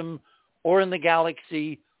system or in the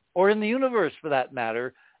galaxy or in the universe, for that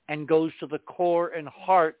matter, and goes to the core and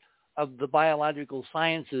heart of the biological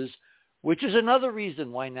sciences which is another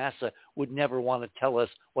reason why NASA would never want to tell us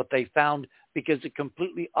what they found, because it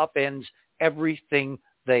completely upends everything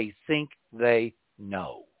they think they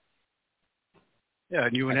know. Yeah,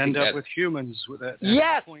 and you would end up with humans with that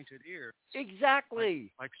yes, pointed ear.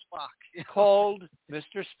 Exactly. Like Spock. Called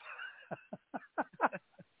Mr. Spock.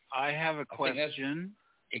 I have a question.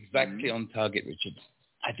 Exactly on target, Richard.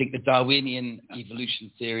 I think the Darwinian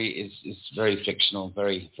evolution theory is very fictional,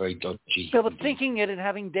 very, very dodgy. So, but thinking it and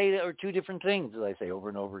having data are two different things, as I say over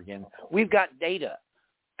and over again. We've got data,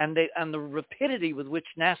 and the rapidity with which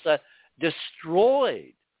NASA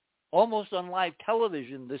destroyed, almost on live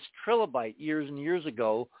television, this trilobite years and years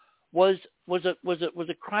ago was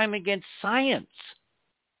a crime against science.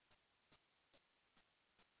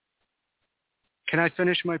 Can I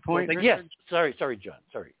finish my point? Well, yes. Sorry, John.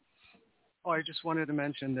 Sorry. Oh, I just wanted to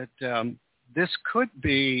mention that this could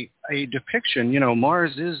be a depiction.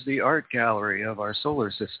 Mars is the art gallery of our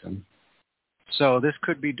solar system. So this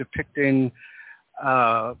could be depicting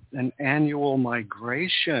an annual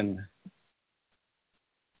migration.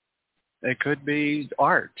 It could be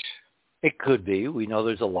art. It could be. We know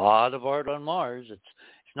there's a lot of art on Mars. It's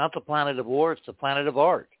not the planet of war. It's the planet of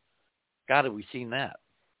art. God, have we seen that?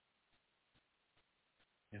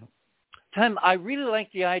 Tim, I really like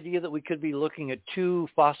the idea that we could be looking at two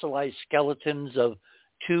fossilized skeletons of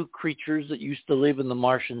two creatures that used to live in the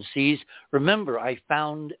Martian seas. Remember, I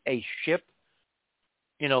found a ship,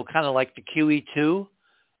 kind of like the QE2,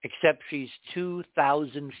 except she's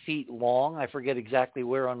 2,000 feet long. I forget exactly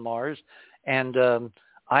where on Mars. And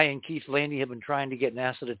I and Keith Landy have been trying to get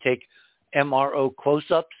NASA to take MRO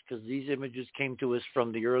close-ups, because these images came to us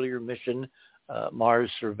from the earlier mission, Mars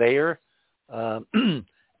Surveyor.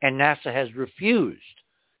 And NASA has refused,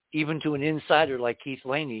 even to an insider like Keith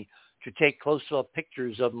Laney, to take close-up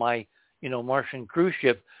pictures of my, Martian cruise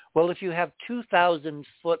ship. Well, if you have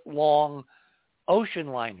 2,000-foot-long ocean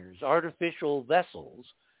liners, artificial vessels,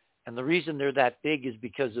 and the reason they're that big is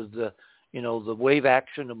because of the wave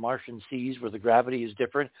action of Martian seas where the gravity is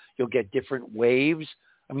different, you'll get different waves.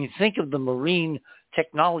 I mean, think of the marine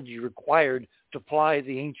technology required to ply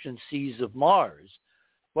the ancient seas of Mars.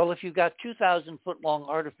 Well, if you've got 2,000-foot-long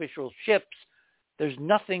artificial ships, there's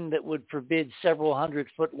nothing that would forbid several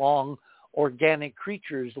hundred-foot-long organic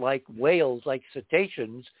creatures like whales, like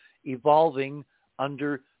cetaceans, evolving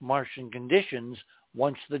under Martian conditions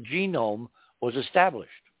once the genome was established.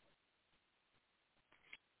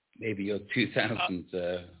 Maybe your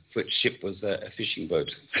 2,000-foot ship was a fishing boat.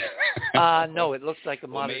 No, it looks like a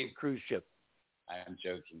modern cruise ship. I am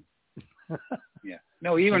joking. Yeah.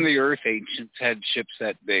 No, even the Earth ancients had ships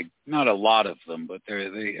that big. Not a lot of them, but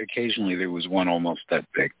occasionally there was one almost that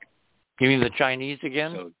big. You mean the Chinese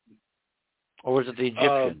again? Or was it the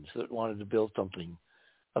Egyptians that wanted to build something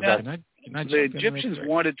of that? The Egyptians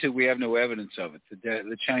wanted to. We have no evidence of it.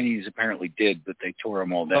 The Chinese apparently did, but they tore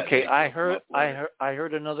them all down. Okay, I heard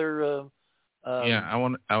another.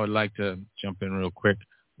 I would like to jump in real quick.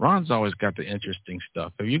 Ron's always got the interesting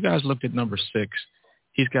stuff. Have you guys looked at number 6?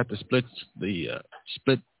 He's got the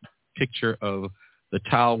split picture of the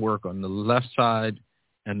tile work on the left side,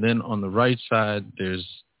 and then on the right side there's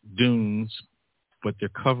dunes, but they're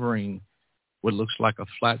covering what looks like a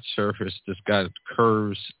flat surface that's got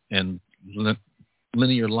curves and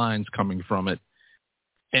linear lines coming from it,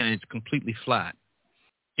 and it's completely flat.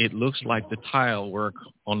 It looks like the tile work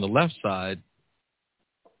on the left side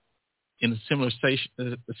in a similar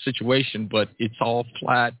situation, but it's all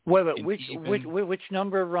flat. Wait, which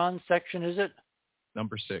number, Ron, section is it?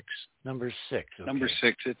 Number 6. Number 6. Okay. Number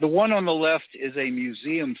 6. The one on the left is a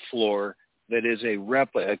museum floor that is a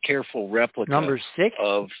careful replica. Number 6?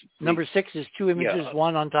 Number 6 is two images,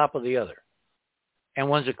 one on top of the other. And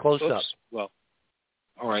one's a close-up. Well,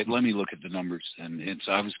 all right, let me look at the numbers. And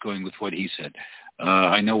I was going with what he said.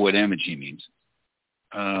 I know what image he means.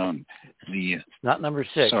 It's not number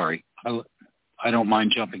 6. Sorry. I don't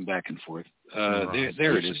mind jumping back and forth.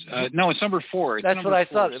 There it is. No, it's number 4. That's what I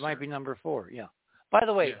thought. It might be number 4, yeah. By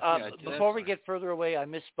the way, before we get further away, I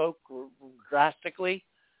misspoke drastically.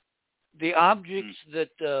 The objects that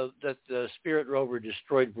the Spirit rover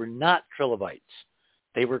destroyed were not trilobites.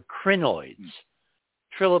 They were crinoids.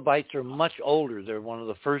 Trilobites are much older. They're one of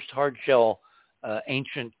the first hard-shell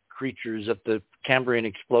ancient creatures of the Cambrian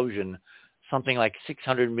explosion, something like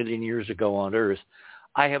 600 million years ago on Earth.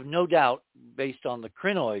 I have no doubt, based on the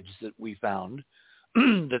crinoids that we found,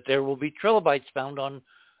 that there will be trilobites found on.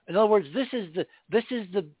 In other words, this is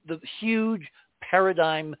the huge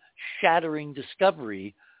paradigm-shattering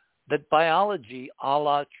discovery that biology, a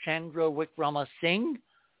la Chandra Wickrama Singh,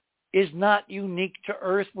 is not unique to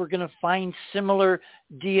Earth. We're going to find similar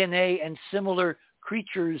DNA and similar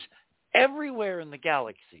creatures everywhere in the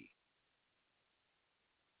galaxy.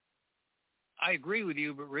 I agree with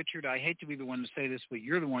you, but Richard, I hate to be the one to say this, but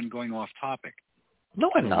you're the one going off topic.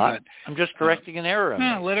 No, I'm not. I'm just correcting an error.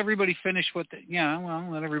 No, let everybody finish let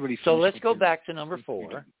everybody finish. So let's go back to number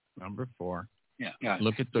 4. Number 4. Yeah.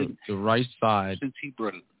 Look at the right side. Since he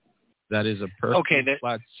brought it. That is a perfect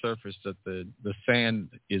flat surface that the sand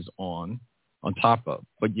is on top of,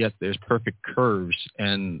 but yet there's perfect curves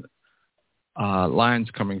and lines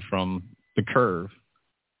coming from the curve.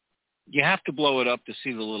 You have to blow it up to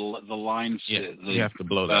see the lines. Yeah, you have to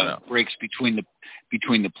blow that up. Breaks between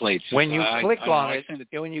the plates. When you click on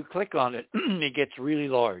it, it gets really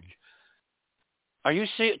large. Are you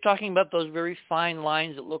talking about those very fine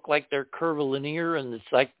lines that look like they're curvilinear and it's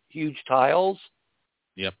like huge tiles?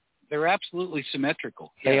 Yep. They're absolutely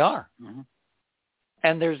symmetrical. They yes. are. Mm-hmm.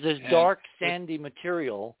 And there's this dark, sandy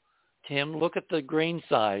material. Tim, look at the grain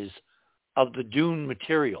size of the dune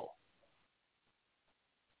material.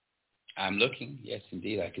 I'm looking. Yes,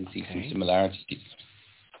 indeed. I can see some similarities.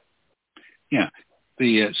 Yeah.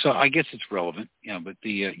 So I guess it's relevant. Yeah, but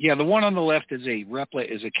the one on the left is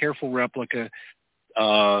a careful replica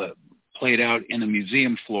played out in a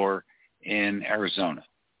museum floor in Arizona.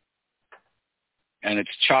 And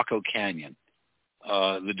it's Chaco Canyon.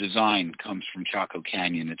 The design comes from Chaco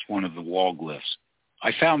Canyon. It's one of the wall glyphs.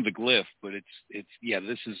 I found the glyph, but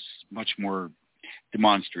this is much more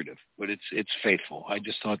demonstrative, but it's faithful. I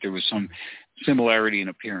just thought there was some similarity in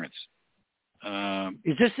appearance.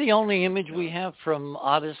 Is this the only image we have from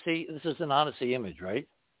Odyssey? This is an Odyssey image, right?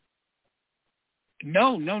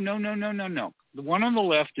 No. The one on the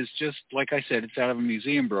left is just, like I said, it's out of a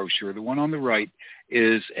museum brochure. The one on the right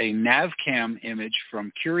is a NavCam image from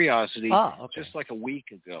Curiosity just like a week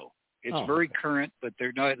ago. It's very current, but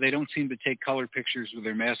they don't seem to take color pictures with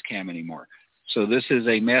their Mastcam anymore. So this is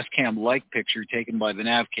a Mastcam-like picture taken by the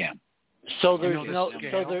NavCam. So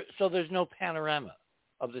there's no panorama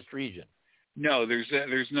of this region. No,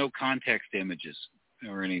 there's no context images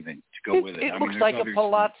or anything to go with it. It looks like a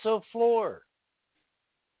palazzo floor.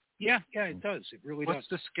 Yeah, it does. It really does. What's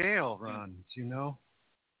the scale, Ron? Do you know?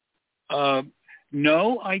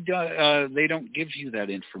 No, I don't. They don't give you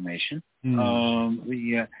that information.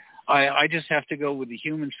 I just have to go with the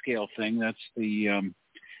human scale thing. That's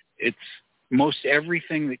it's most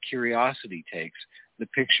everything that Curiosity takes. The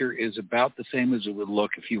picture is about the same as it would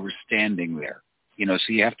look if you were standing there. So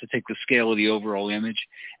you have to take the scale of the overall image,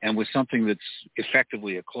 and with something that's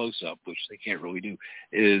effectively a close-up, which they can't really do,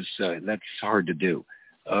 that's hard to do.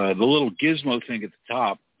 The little gizmo thing at the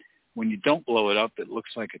top, when you don't blow it up, it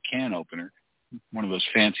looks like a can opener, one of those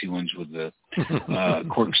fancy ones with the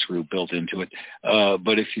corkscrew built into it.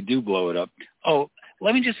 But if you do blow it up,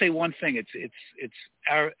 let me just say one thing. It's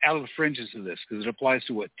out of the fringes of this because it applies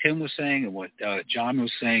to what Tim was saying and what John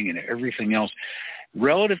was saying and everything else.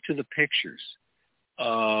 Relative to the pictures,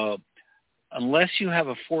 unless you have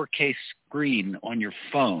a 4K screen on your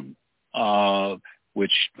phone,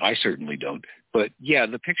 which I certainly don't, but yeah,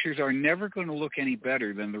 the pictures are never going to look any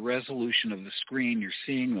better than the resolution of the screen you're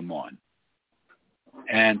seeing them on.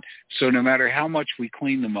 And so no matter how much we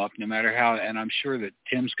clean them up, no matter how, and I'm sure that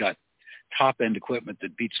Tim's got top-end equipment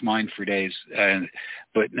that beats mine for days,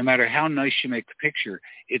 but no matter how nice you make the picture,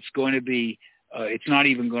 it's going to be, it's not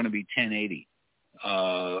even going to be 1080.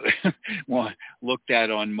 Looked at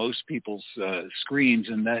on most people's screens,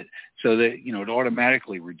 and it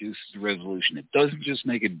automatically reduces the resolution. It doesn't just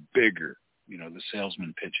make it bigger, the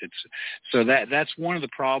salesman pitch. That's one of the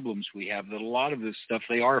problems we have, that a lot of this stuff,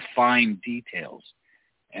 they are fine details,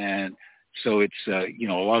 and so it's a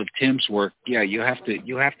lot of Tim's work. Yeah, you have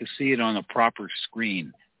to see it on a proper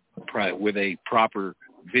screen with a proper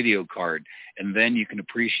video card, and then you can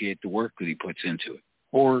appreciate the work that he puts into it,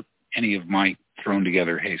 or any of my thrown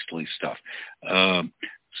together hastily stuff.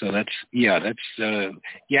 So that's you have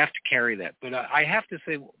to carry that. But I have to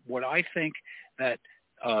say what I think that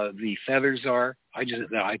the feathers are. I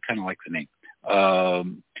kind of like the name.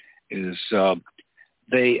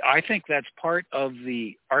 I think that's part of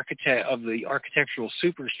the architectural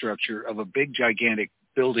superstructure of a big gigantic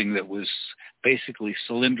building that was basically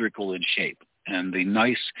cylindrical in shape, and the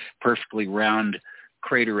nice, perfectly round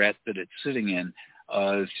craterette that it's sitting in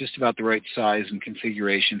is just about the right size and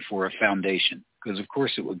configuration for a foundation, because of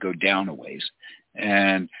course it would go down a ways.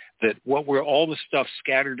 And that all the stuff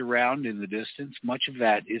scattered around in the distance, much of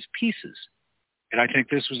that is pieces. And I think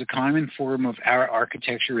this was a common form of our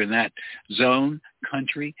architecture in that zone,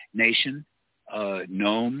 country, nation,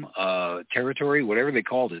 nome, territory, whatever they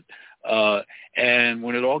called it. And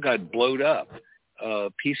when it all got blowed up,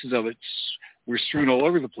 pieces of it were strewn all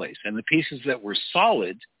over the place. And the pieces that were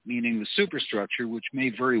solid, meaning the superstructure, which may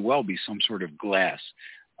very well be some sort of glass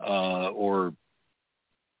or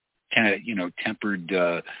kind of, tempered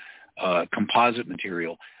composite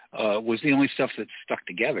material, was the only stuff that stuck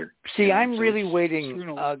together. See, I'm really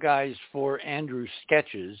waiting, guys, for Andrew's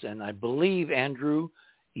sketches, and I believe, Andrew,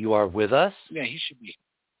 you are with us. Yeah, he should be.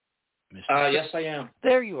 Yes, I am.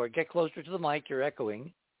 There you are. Get closer to the mic. You're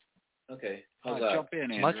echoing. Okay. How's that? Jump in,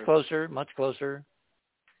 Andrew. Much closer, much closer.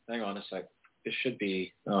 Hang on a sec. It should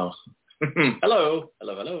be... Oh. Hello.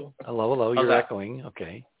 Hello, hello. Hello, hello. You're echoing.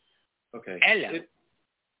 Okay. Okay. Hello.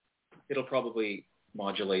 It'll probably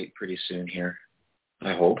modulate pretty soon here,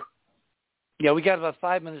 I hope. Yeah, we got about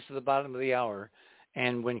 5 minutes to the bottom of the hour,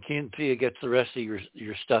 and when Cynthia gets the rest of your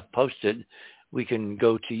stuff posted, we can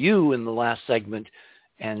go to you in the last segment,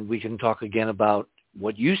 and we can talk again about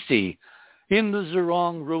what you see in the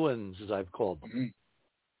Zerong ruins, as I've called them. Mm-hmm.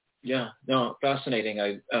 Yeah, no,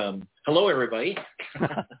 fascinating. Hello, everybody.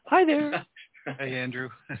 Hi there. Hey, Andrew.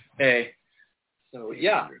 Hey. So,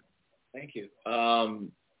 yeah, thank you.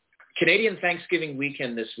 Canadian Thanksgiving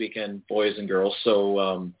weekend this weekend, boys and girls.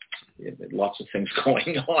 So lots of things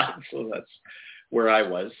going on. So that's where I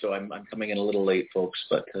was. So I'm coming in a little late, folks.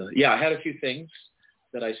 But I had a few things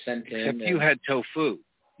that I sent in. Except you had tofu.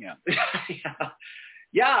 Yeah.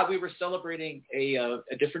 Yeah, we were celebrating a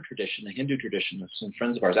different tradition, a Hindu tradition of some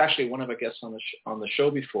friends of ours. Actually, one of our guests on the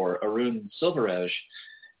show before, Arun Silveraj,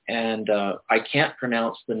 and I can't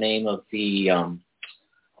pronounce the name of the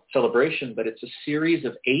celebration, but it's a series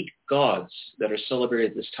of 8 gods that are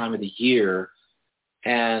celebrated this time of the year,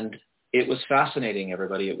 and it was fascinating,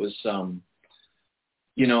 everybody. It was,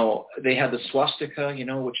 they had the swastika,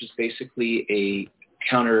 which is basically a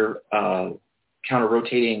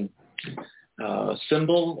counter-rotating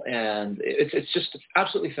symbol, and it's just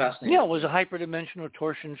absolutely fascinating. Yeah, it was a hyperdimensional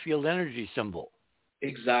torsion field energy symbol.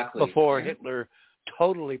 Exactly. Before Hitler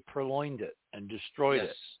totally purloined it and destroyed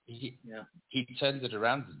it. He turned it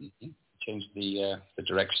around, didn't he? Changed the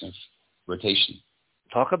direction of rotation.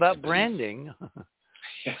 Talk about branding.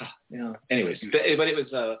 Yeah. Anyways, but it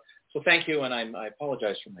was so thank you, and I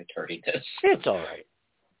apologize for my tardiness. It's all right.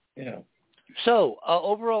 Yeah. So,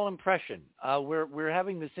 overall impression. We're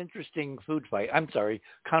having this interesting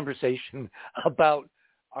conversation about,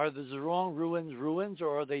 are the Zerong ruins,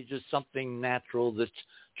 or are they just something natural that's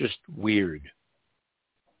just weird?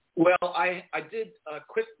 Well, I did a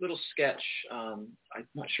quick little sketch. I'm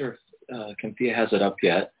not sure if Cynthia has it up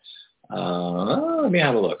yet. Let me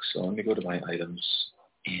have a look. So let me go to my items.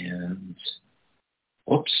 And,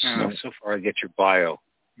 whoops. So far I get your bio.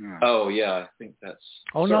 Yeah. Oh, yeah, I think that's...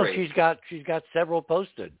 Oh, sorry. No, she's got several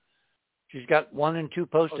posted. She's got 1 and 2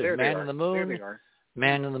 posted. There Man in the Moon. There they are.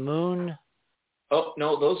 Man in the Moon. Oh,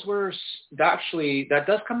 no, those were... Actually, that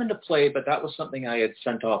does come into play, but that was something I had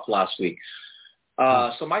sent off last week.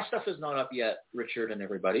 So my stuff is not up yet, Richard and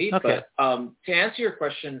everybody. Okay. But to answer your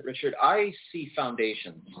question, Richard, I see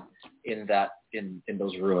foundations in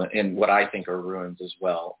those ruins, in what I think are ruins as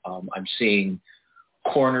well. I'm seeing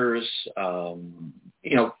corners.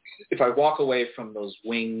 If I walk away from those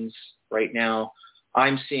wings right now,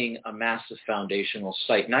 I'm seeing a massive foundational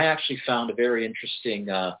site. And I actually found a very interesting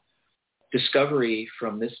discovery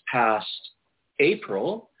from this past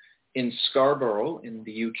April in Scarborough in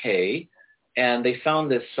the UK. And they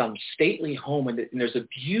found this stately home, and there's a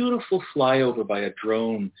beautiful flyover by a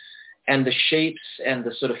drone, and the shapes and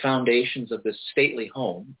the sort of foundations of this stately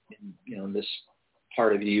home in this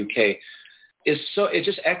part of the UK it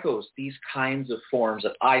just echoes these kinds of forms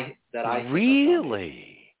that I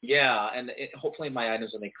really. Yeah, and hopefully in my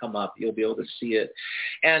items when they come up, you'll be able to see it.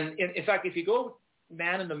 And in fact, if you go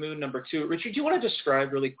Man in the Moon number 2, Richard, do you want to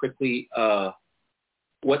describe really quickly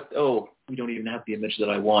we don't even have the image that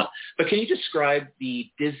I want. But can you describe the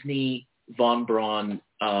Disney Von Braun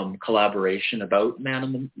collaboration about Man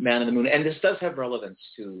in the Moon? And this does have relevance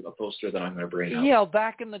to a poster that I'm going to bring up. Yeah,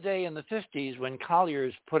 back in the day in the 50s when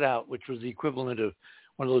Collier's put out, which was the equivalent of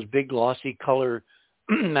one of those big glossy color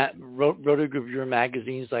rotogravure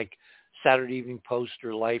magazines like Saturday Evening Post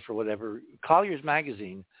or Life or whatever, Collier's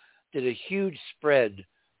magazine did a huge spread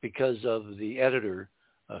because of the editor,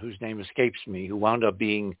 whose name escapes me, who wound up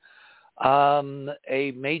being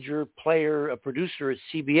a major player, a producer at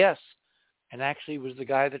CBS, and actually was the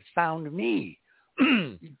guy that found me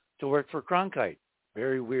to work for Cronkite.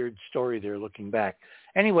 Very weird story there looking back.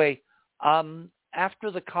 Anyway,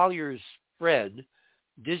 after the Colliers spread,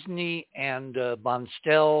 Disney and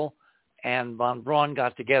Bonstell and Von Braun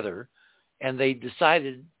got together, and they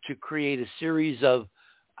decided to create a series of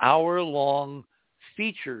hour-long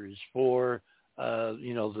features for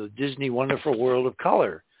the Disney Wonderful World of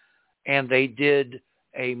Color. and they did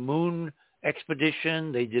a moon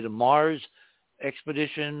expedition. They did a Mars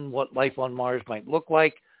expedition, what life on Mars might look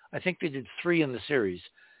like. I think they did 3 in the series.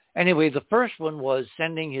 Anyway, the first one was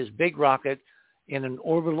sending his big rocket in an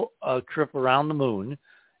orbital trip around the moon,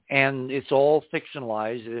 and it's all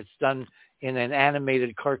fictionalized. It's done in an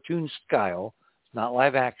animated cartoon style. It's not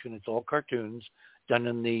live action. It's all cartoons done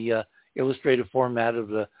in the illustrated format of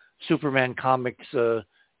the Superman comics, films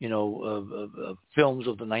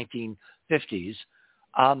of the 1950s.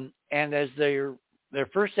 And as their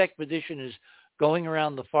first expedition is going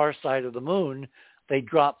around the far side of the moon, they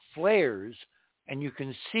drop flares, and you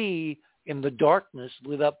can see in the darkness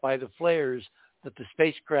lit up by the flares that the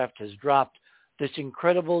spacecraft has dropped this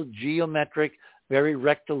incredible geometric, very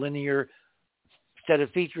rectilinear set of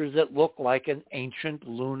features that look like an ancient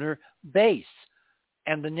lunar base.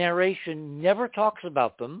 And the narration never talks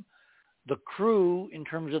about them. The crew, in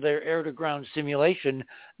terms of their air-to-ground simulation,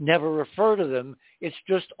 never refer to them. It's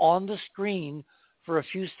just on the screen for a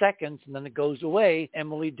few seconds, and then it goes away,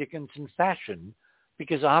 Emily Dickinson fashion,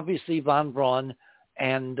 because obviously Von Braun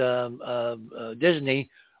and Disney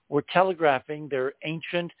were telegraphing their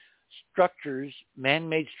ancient structures,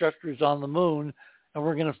 man-made structures on the moon, and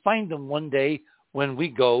we're going to find them one day when we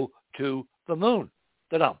go to the moon.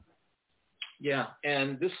 Ta-da. Yeah,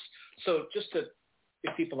 and this, so just to,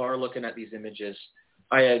 if people are looking at these images,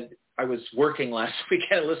 I was working last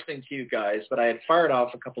weekend listening to you guys, but I had fired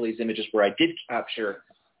off a couple of these images where I did capture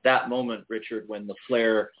that moment, Richard, when the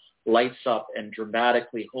flare lights up and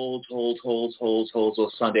dramatically holds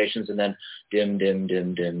those foundations, and then dim.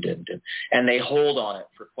 And they hold on it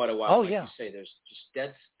for quite a while. Oh, like yeah. you say, there's just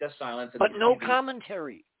dead silence. And but no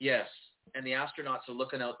commentary. Yes. And the astronauts are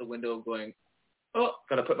looking out the window going, oh,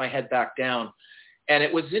 got to put my head back down. And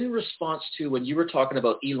it was in response to when you were talking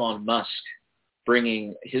about Elon Musk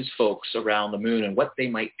bringing his folks around the moon and what they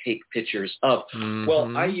might take pictures of. Mm-hmm.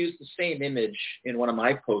 Well, I used the same image in one of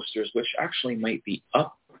my posters, which actually might be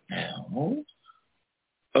up now.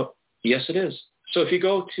 Oh, yes, it is. So if you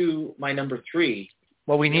go to my number 3.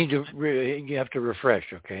 Well, we need to, you have to refresh,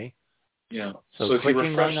 okay? Yeah. So if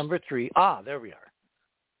clicking on number 3. There we are.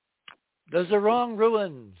 The Zerong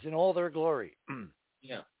ruins in all their glory.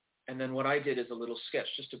 Yeah. And then what I did is a little sketch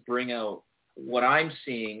just to bring out what I'm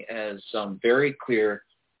seeing as very clear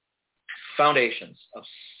foundations of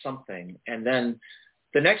something. And then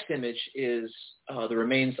the next image is the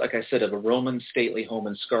remains, like I said, of a Roman stately home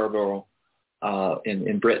in Scarborough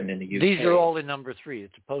in Britain, in the UK. These are all in number 3.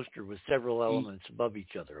 It's a poster with several elements above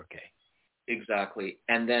each other, okay. Exactly.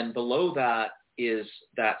 And then below that is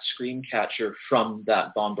that screen catcher from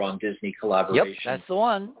that Von Braun Disney collaboration. Yep, that's the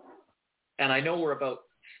one. And I know we're about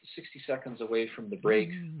 60 seconds away from the break,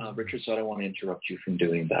 Richard, so I don't want to interrupt you from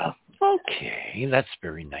doing that. Okay, that's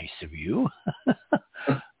very nice of you.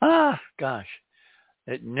 Gosh.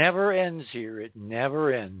 It never ends here. It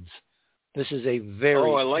never ends. This is a very...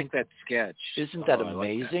 Oh, I like that sketch. Isn't that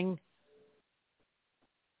amazing? Like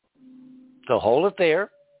that. So hold it there.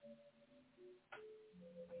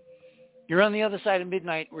 You're on the other side of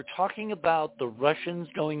midnight. We're talking about the Russians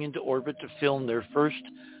going into orbit to film their first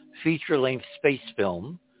feature-length space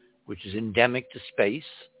film, which is endemic to space.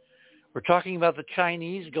 We're talking about the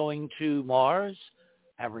Chinese going to Mars,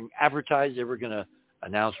 having advertised they were going to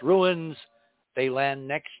announce ruins. They land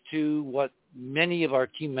next to what many of our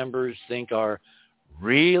team members think are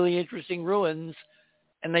really interesting ruins,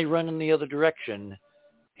 and they run in the other direction.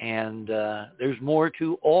 And there's more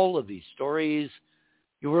to all of these stories.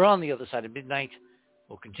 You were on the other side of midnight.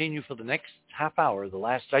 We'll continue for the next half hour, the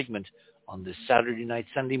last segment on this Saturday night,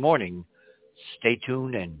 Sunday morning. Stay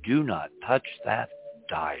tuned and do not touch that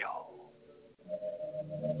dial.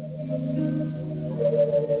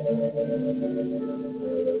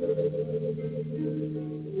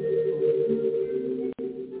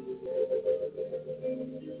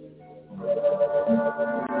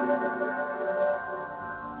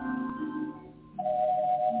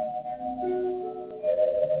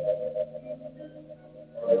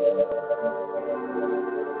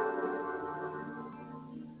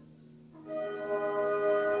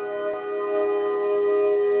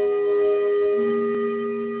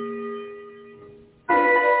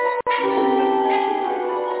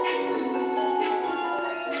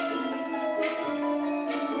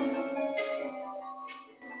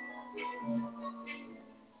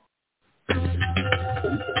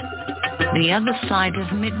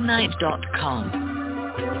 theothersideofmidnight.com.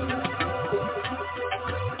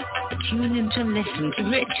 Tune in to listen to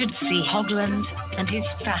Richard C. Hoagland and his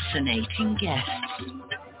fascinating guests.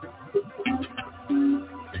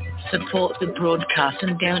 Support the broadcast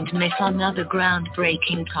and don't miss another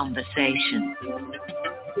groundbreaking conversation.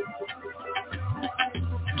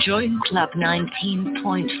 Join Club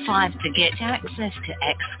 19.5 to get access to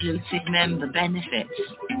exclusive member benefits.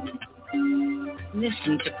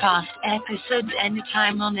 Listen to past episodes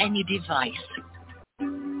anytime on any device.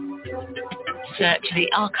 Search the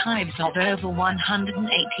archives of over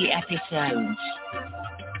 180 episodes.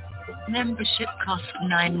 Membership costs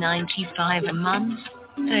 $9.95 a month,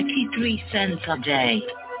 33 cents a day.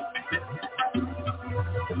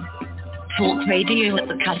 Talk radio at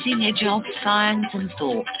the cutting edge of science and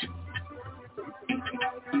thought.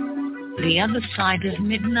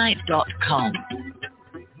 TheOtherSideOfMidnight.com.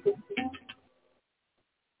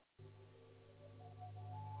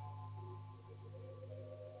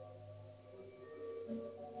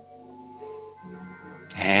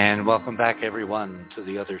 And welcome back, everyone, to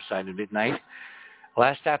The Other Side of Midnight.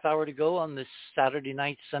 Last half hour to go on this Saturday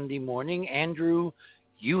night, Sunday morning. Andrew,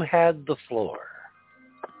 you had the floor.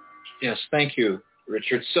 Yes, thank you,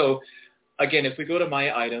 Richard. So, again, if we go to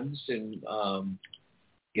my items in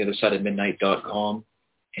theothersideofmidnight.com,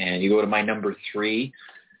 and you go to my number 3.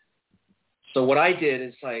 So what I did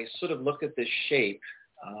is I sort of looked at this shape,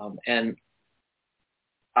 and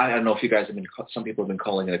I don't know if you guys some people have been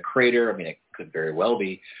calling it a crater. I mean, it could very well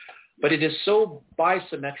be. But it is so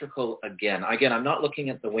bisymmetrical again. Again, I'm not looking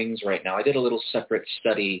at the wings right now. I did a little separate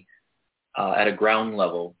study at a ground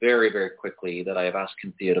level very, very quickly that I have asked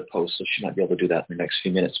Cynthia to post, so she might be able to do that in the next few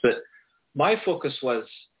minutes. But my focus was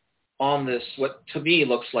on this, what to me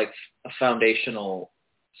looks like a foundational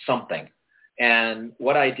something. And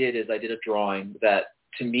what I did is I did a drawing that,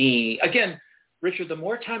 to me, again, Richard, the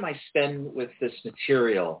more time I spend with this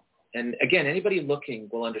material, and again, anybody looking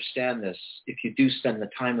will understand this if you do spend the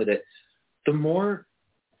time with it, the more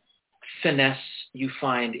finesse you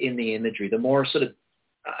find in the imagery, the more sort of,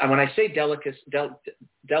 when I say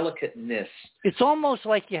delicateness. It's almost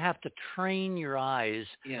like you have to train your eyes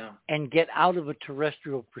and get out of a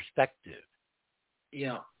terrestrial perspective.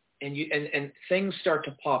 Yeah. And things start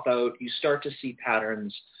to pop out. You start to see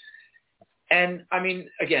patterns. And I mean,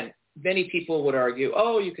 again, many people would argue,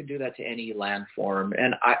 oh, you can do that to any landform.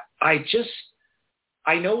 And I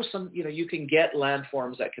know some, you can get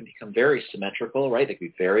landforms that can become very symmetrical, right? They can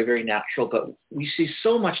be very, very natural, but we see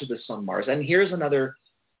so much of this on Mars. And here's another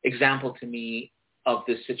example to me of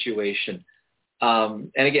this situation.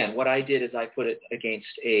 And again, what I did is I put it against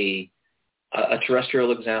a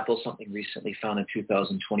terrestrial example, something recently found in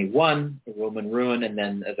 2021, a Roman ruin, and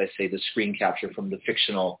then, as I say, the screen capture from the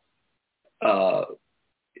fictional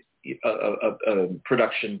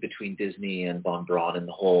production between Disney and Von Braun and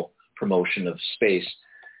the whole promotion of space.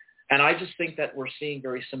 And I just think that we're seeing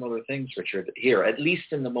very similar things, Richard, here, at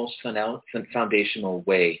least in the most foundational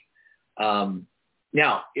way.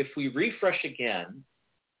 Now, if we refresh again,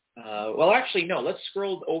 let's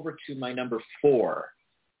scroll over to my number 4,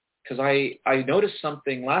 because I noticed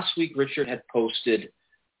something. Last week, Richard had posted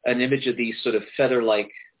an image of these sort of feather-like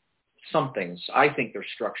somethings. I think they're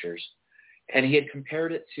structures. And he had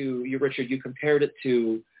compared it to, you compared it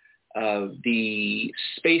to the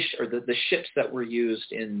space, or the ships that were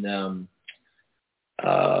used in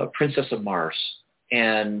Princess of Mars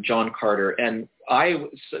and John Carter. And I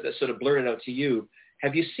sort of blurted out to you,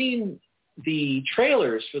 have you seen the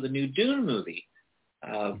trailers for the new Dune movie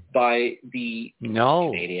by the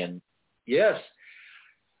Canadian? Yes.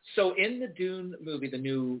 So in the Dune movie, the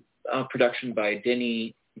new production by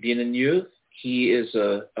Denis Villeneuve, he is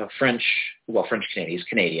a French-Canadian, he's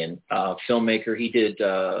Canadian filmmaker. He did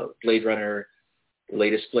Blade Runner, the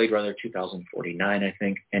latest Blade Runner 2049, I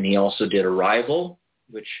think. And he also did Arrival,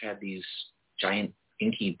 which had these giant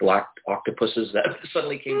inky black octopuses that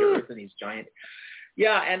suddenly came to Earth, and these giant...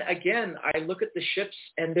 Yeah, and again, I look at the ships,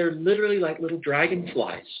 and they're literally like little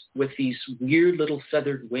dragonflies with these weird little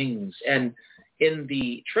feathered wings. And in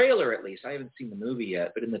the trailer, at least, I haven't seen the movie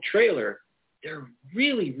yet, but in the trailer, they're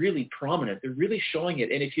really, really prominent. They're really showing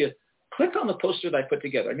it. And if you click on the poster that I put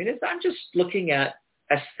together, I mean, I'm just looking at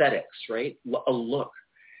aesthetics, right? A look.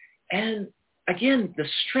 And again, the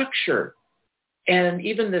structure. And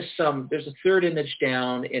even this, there's a third image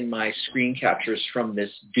down in my screen captures from this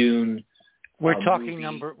Dune. We're talking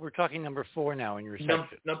number 4 now in your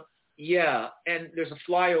section. Yeah, and there's a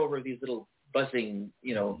flyover of these little buzzing,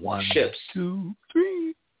 1, ships. 2,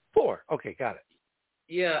 3, 4. Okay, got it.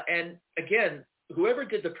 Yeah, and again, whoever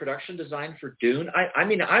did the production design for Dune, I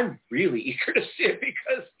mean, I'm really eager to see it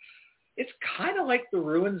because it's kind of like the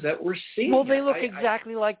ruins that we're seeing. Well, they look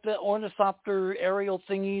exactly like the ornithopter aerial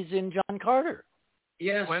thingies in John Carter.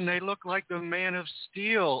 Yes. When they look like the Man of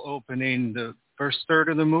Steel opening, the first third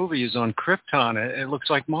of the movie is on Krypton. It looks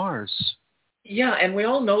like Mars. Yeah, and we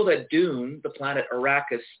all know that Dune, the planet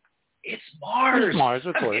Arrakis, it's Mars. It's Mars,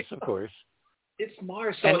 of course, of course. It's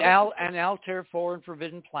Mars. So and Altair 4 and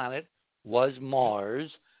Forbidden Planet was Mars.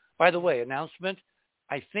 By the way, announcement,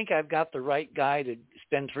 I think I've got the right guy to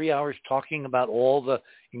spend 3 hours talking about all the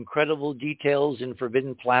incredible details in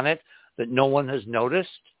Forbidden Planet that no one has noticed,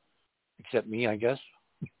 except me, I guess.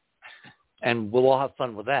 And we'll all have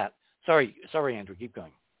fun with that. Sorry, Andrew, keep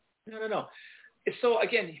going. No. So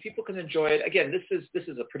again, people can enjoy it. Again, this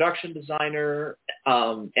is a production designer,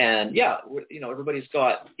 and yeah, everybody's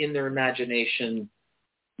got in their imagination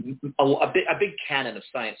a big canon of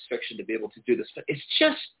science fiction to be able to do this. But it's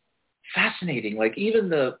just fascinating. Like even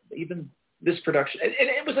this production, and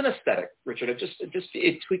it was an aesthetic, Richard.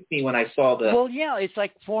 It tweaked me when I saw the. Well, yeah, it's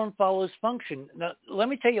like form follows function. Now, let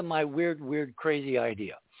me tell you my weird, crazy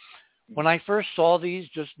idea. When I first saw these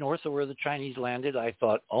just north of where the Chinese landed, I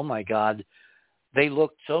thought, oh my God, they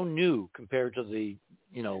looked so new compared to the,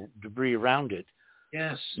 debris around it.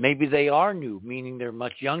 Yes. Maybe they are new, meaning they're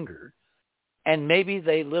much younger. And maybe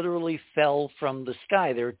they literally fell from the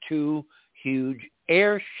sky. They're two huge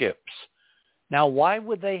airships. Now, why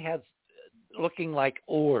would they have looking like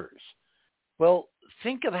oars? Well,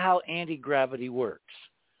 think of how anti-gravity works.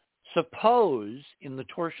 Suppose in the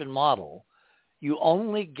torsion model, you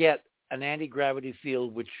only get an anti-gravity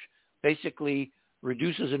field which basically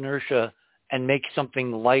reduces inertia and makes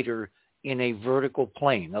something lighter in a vertical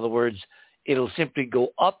plane. In other words, it'll simply go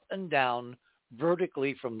up and down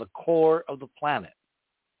vertically from the core of the planet.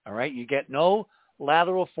 All right? You get no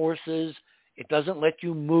lateral forces. It doesn't let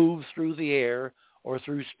you move through the air or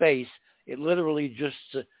through space. It literally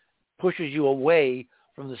just pushes you away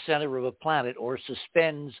from the center of a planet or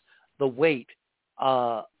suspends the weight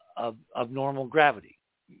of normal gravity.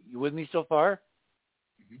 You with me so far?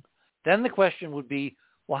 Mm-hmm. Then the question would be,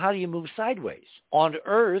 well, how do you move sideways? On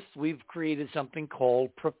Earth, we've created something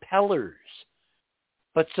called propellers.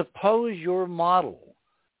 But suppose your model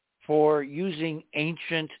for using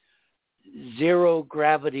ancient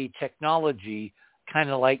zero-gravity technology, kind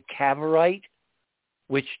of like Cavorite,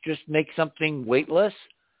 which just makes something weightless.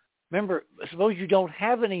 Remember, suppose you don't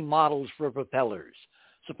have any models for propellers.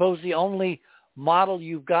 Suppose the only model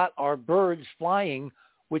you've got are birds flying,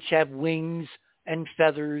 which have wings and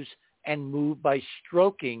feathers and move by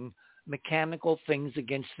stroking mechanical things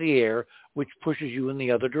against the air, which pushes you in the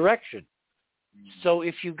other direction. So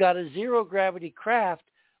if you've got a zero-gravity craft,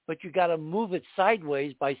 but you've got to move it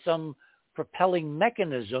sideways by some propelling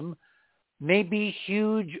mechanism, maybe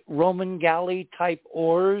huge Roman galley-type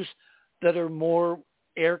oars that are more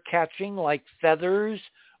air-catching, like feathers,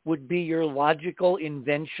 would be your logical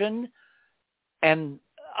invention. And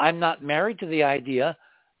I'm not married to the idea,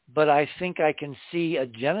 but I think I can see a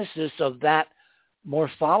genesis of that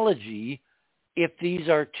morphology if these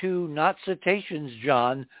are two, not cetaceans,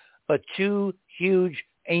 John, but two huge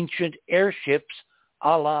ancient airships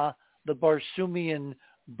a la the Barsoomian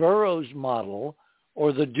Burroughs model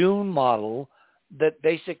or the Dune model that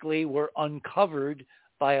basically were uncovered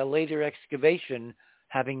by a later excavation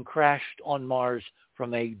having crashed on Mars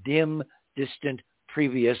from a dim, distant,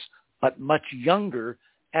 previous, but much younger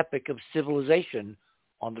epoch of civilization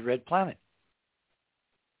on the Red Planet.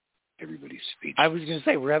 Everybody's speech. I was going to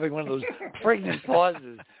say, we're having one of those pregnant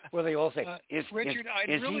pauses where they all say, Richard,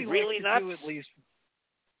 is he really really like nuts? to do at least.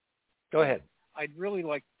 Go ahead. I'd really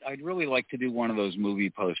like to do one of those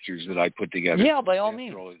movie posters that I put together. Yeah, by all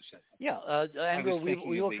means. Yeah, Andrew,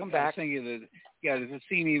 we will come back. There's a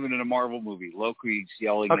scene even in a Marvel movie. Loki's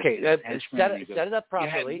yelling. Okay, set it up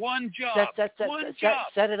properly. You had one job.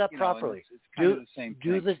 Set it up properly. It's kind of the same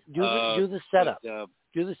thing. Do the setup.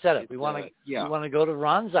 Do the setup. We want to go to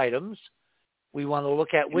Ron's items. We want to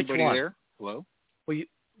look at which one. There? Hello?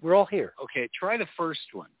 We're all here. Okay, try the first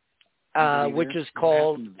one. Which is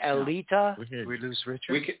called Elita. We lose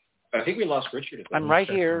Richard? I think we lost Richard. I'm right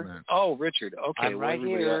here. Oh, Richard. Okay. I'm right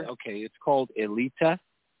here. Okay, it's called Elita.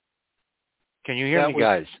 Can you hear me,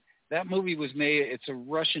 guys? That movie was made, it's a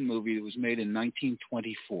Russian movie. It was made in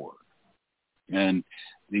 1924. And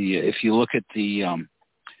if you look at the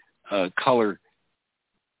color.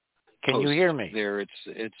 Can you hear me? There,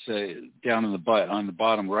 it's down on the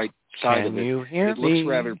bottom right side of it. Can you hear me? It looks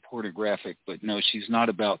rather pornographic, but no, she's not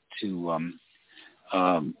about to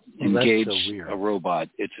engage a robot.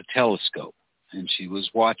 It's a telescope, and she was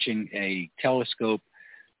watching a telescope.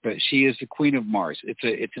 But she is the Queen of Mars.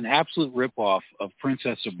 It's an absolute ripoff of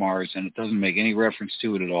Princess of Mars, and it doesn't make any reference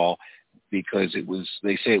to it at all because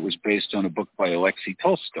they say it was based on a book by Alexei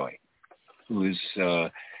Tolstoy, who is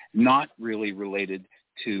not really related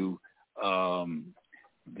to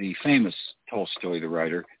the famous Tolstoy, the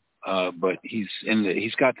writer, but he's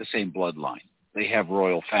got the same bloodline. they have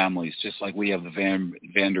royal families, just like we have the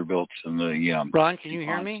Vanderbilts and the Ron, can you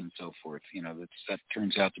hear me? And so forth. That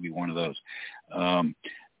turns out to be one of those.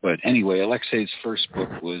 But anyway, Alexei's first book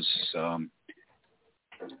was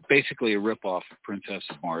basically a ripoff of Princess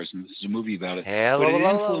of Mars, and this is a movie about it. But it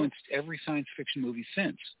influenced every science fiction movie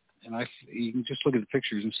since. And you can just look at the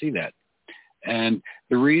pictures and see that. And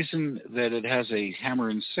the reason that it has a hammer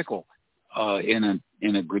and sickle in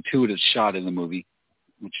a gratuitous shot in the movie,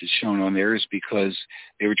 which is shown on there, is because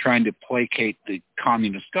they were trying to placate the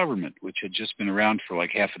communist government, which had just been around for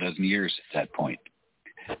like half a dozen years at that point.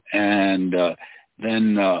 And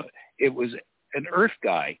then it was an Earth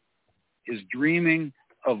guy is dreaming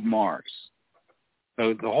of Mars.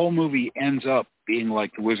 So the whole movie ends up being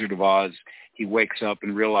like the Wizard of Oz. He wakes up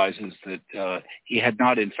and realizes that he had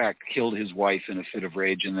not, in fact, killed his wife in a fit of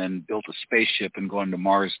rage and then built a spaceship and gone to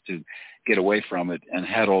Mars to get away from it, and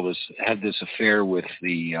had this affair with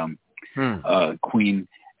the Queen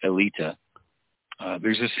Elita.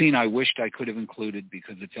 There's a scene I wished I could have included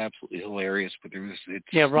because it's absolutely hilarious, but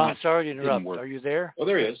Ron, sorry to interrupt. Are you there? Oh,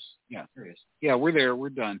 there he is. Yeah, there he is. Yeah, we're there. We're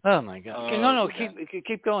done. Oh my God! No,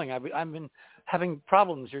 keep going. I've been having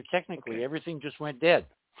problems here technically. Okay. Everything just went dead.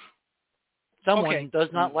 Someone does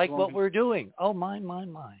not like what we're doing. Oh my.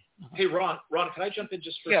 Hey Ron, can I jump in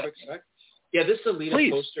just for a quick sec? Yeah, this is a lead-up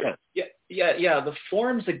poster. Yeah. The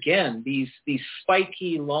forms again. These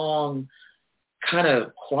spiky, long, kind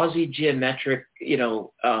of quasi-geometric,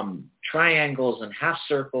 triangles and half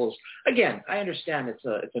circles. Again, I understand it's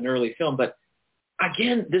an early film, but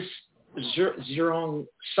again, this Zhurong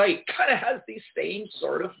site kind of has these same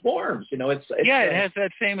sort of forms. It has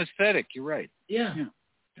that same aesthetic. You're right. Yeah.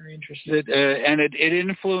 Very interesting. And it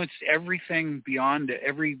influenced everything beyond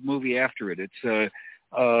every movie after it. It's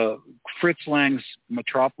Fritz Lang's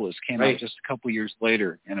Metropolis came out just a couple years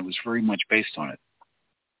later, and it was very much based on it.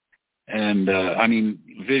 And I mean,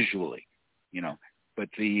 visually, But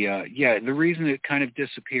the reason it kind of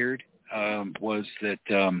disappeared was that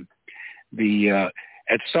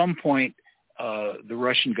at some point the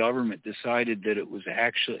Russian government decided that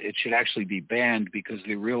it should actually be banned because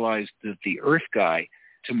they realized that the Earth guy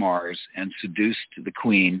to Mars and seduced the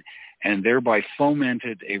Queen and thereby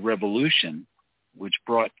fomented a revolution which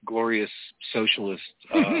brought glorious socialist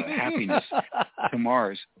happiness to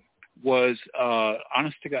Mars was,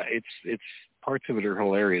 honest to God, it's parts of it are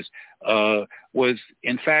hilarious, was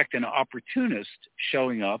in fact an opportunist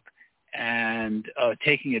showing up and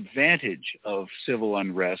taking advantage of civil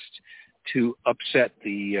unrest to upset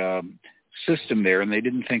the system there, and they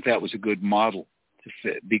didn't think that was a good model to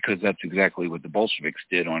fit, because that's exactly what the Bolsheviks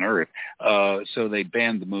did on Earth. So they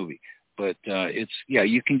banned the movie. But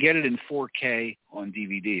you can get it in 4K on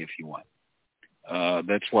DVD if you want.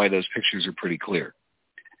 That's why those pictures are pretty clear.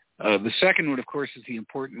 The second one, of course, is the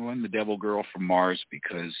important one, The Devil Girl from Mars,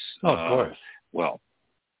 because, of course. Well,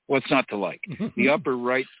 what's not to like? The upper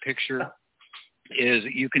right picture is,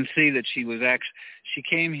 you can see that she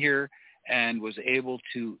came here and was able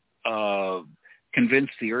to convince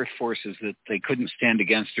the Earth forces that they couldn't stand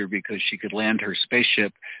against her because she could land her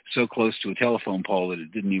spaceship so close to a telephone pole that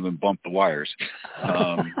it didn't even bump the wires,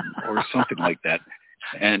 or something like that.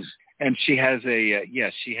 And she has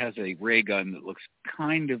a ray gun that looks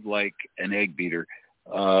kind of like an egg beater,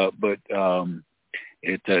 but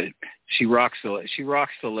she rocks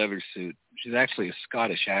the leather suit. She's actually a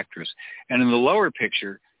Scottish actress. And in the lower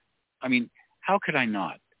picture, I mean, how could I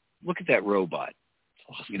not? Look at that robot.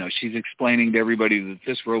 She's explaining to everybody that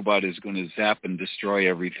this robot is going to zap and destroy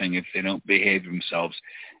everything if they don't behave themselves,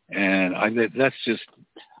 and that's just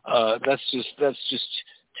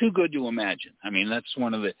too good to imagine. I mean, that's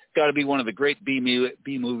got to be one of the great B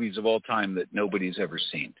movies of all time that nobody's ever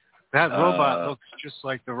seen. That robot looks just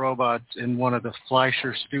like the robots in one of the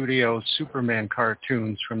Fleischer Studios Superman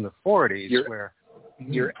cartoons from the 40s.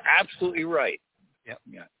 You're absolutely right. Yep.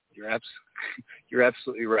 Yeah. You're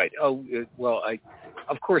absolutely right. Oh, well,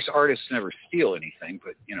 of course, artists never steal anything,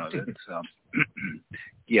 but that's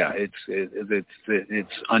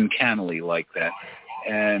it's uncannily like that,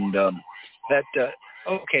 and I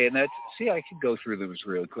could go through those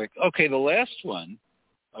real quick. Okay, the last one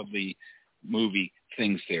of the movie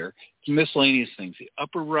things there, miscellaneous things. The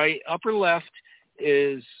upper left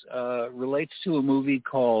is relates to a movie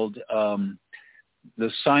called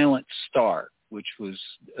The Silent Star, which was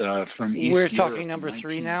from East We're Europe, talking number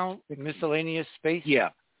 3 now, miscellaneous space? Yeah.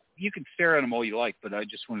 You can stare at them all you like, but I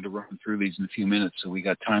just wanted to run through these in a few minutes so we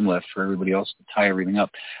got time left for everybody else to tie everything up.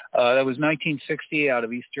 That was 1960 out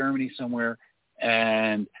of East Germany somewhere,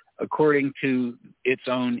 and according to its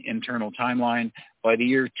own internal timeline, by the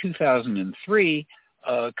year 2003,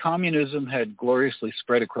 communism had gloriously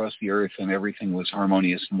spread across the earth and everything was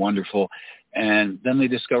harmonious and wonderful. And then they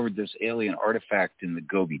discovered this alien artifact in the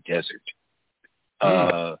Gobi Desert,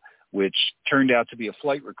 which turned out to be a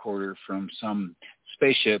flight recorder from some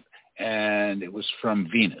spaceship, and it was from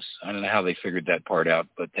Venus. I don't know how they figured that part out,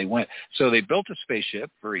 but they went. So they built a spaceship,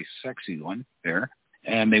 very sexy one there,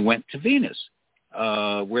 and they went to Venus,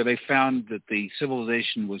 where they found that the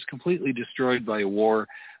civilization was completely destroyed by a war,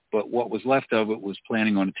 but what was left of it was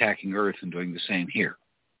planning on attacking Earth and doing the same here.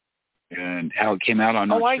 And how it came out, I'm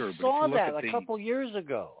not sure. I saw that a couple years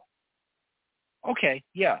ago. Okay,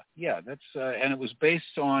 yeah, that's and it was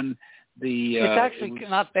based on the. It's actually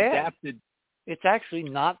not bad. Adapted. It's actually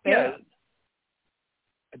not bad. Yeah.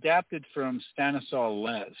 Adapted from Stanislaw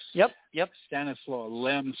Lem's. Yep. Stanislaw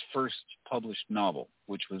Lem's first published novel,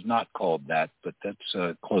 which was not called that, but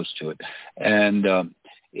that's close to it, and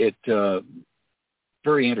it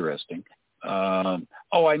very interesting.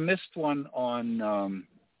 I missed one on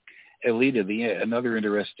Elita. Another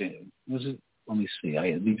interesting was it. Let me see.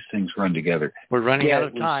 These things run together. We're running out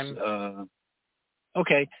of time.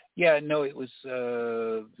 Okay. Yeah, no, it was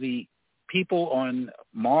the people on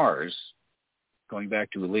Mars, going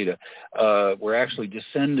back to Elita, were actually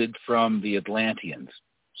descended from the Atlanteans.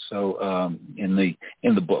 So in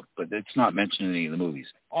the book, but it's not mentioned in any of the movies.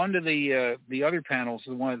 On to the other panels.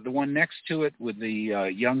 The one next to it with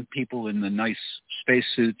the young people in the nice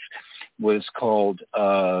spacesuits was called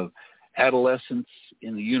Adolescence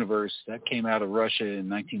in the Universe. That came out of Russia in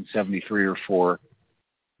 1973 or 4.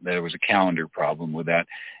 There was a calendar problem with that,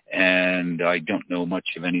 and I don't know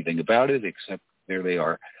much of anything about it except there they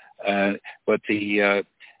are. But the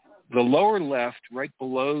lower left, right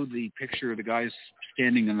below the picture of the guys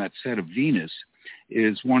standing on that set of Venus,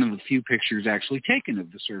 is one of the few pictures actually taken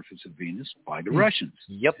of the surface of Venus by the Russians.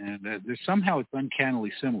 Yep. And somehow it's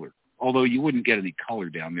uncannily similar, although you wouldn't get any color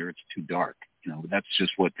down there. It's too dark. That's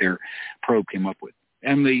just what their probe came up with.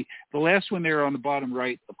 And the last one there on the bottom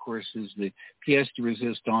right, of course, is the pièce de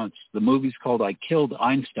résistance. The movie's called I Killed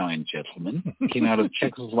Einstein, Gentlemen. It came out of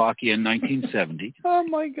Czechoslovakia in 1970. Oh,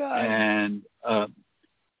 my God. And,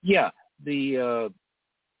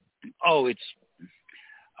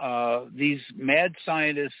 these mad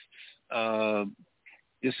scientists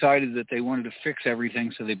decided that they wanted to fix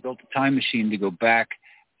everything, so they built a time machine to go back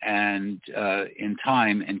and in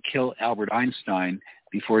time and kill Albert Einstein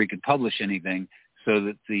before he could publish anything, so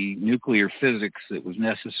that the nuclear physics that was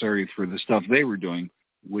necessary for the stuff they were doing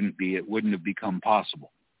wouldn't have become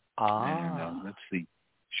possible. And that's the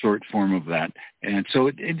short form of that. And so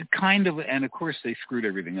it kind of, and of course they screwed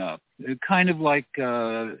everything up. It kind of like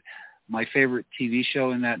my favorite TV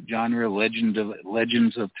show in that genre,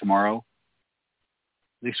 Legends of Tomorrow.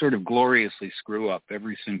 They sort of gloriously screw up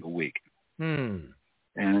every single week.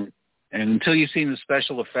 And until you've seen the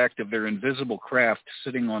special effect of their invisible craft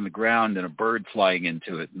sitting on the ground and a bird flying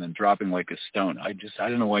into it and then dropping like a stone, I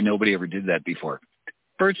don't know why nobody ever did that before.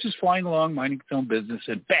 Bird's just flying along, minding its own business,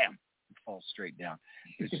 and bam, it falls straight down.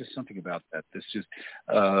 There's just something about that. There's just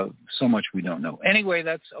so much we don't know. Anyway,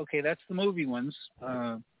 that's the movie ones.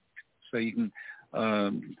 So you can,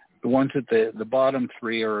 the ones at the bottom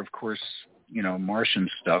three are, of course, Martian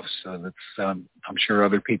stuff. So that's, I'm sure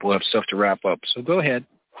other people have stuff to wrap up. So go ahead.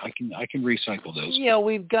 I can recycle those. Yeah,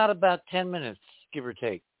 we've got about 10 minutes, give or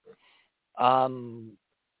take. Andrew,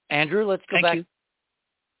 let's go back. You.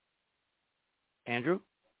 Andrew?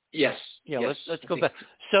 Yes. Yeah, yes. let's go back.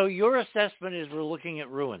 So your assessment is we're looking at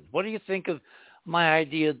ruins. What do you think of my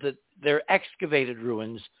idea that they're excavated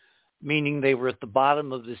ruins, meaning they were at the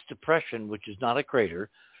bottom of this depression, which is not a crater?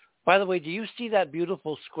 By the way, do you see that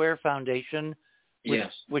beautiful square foundation,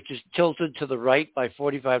 which is tilted to the right by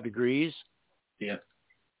 45 degrees? Yeah.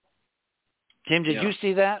 Tim, did you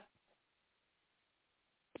see that?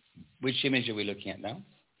 Which image are we looking at now?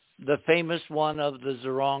 The famous one of the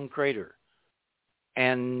Zerong crater.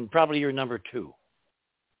 And probably your number 2.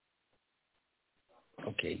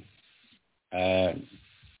 Okay.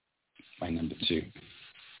 My number 2.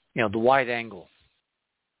 The wide angle.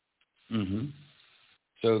 Mm-hmm.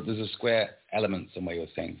 So there's a square element somewhere you're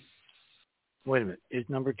saying. Wait a minute. Is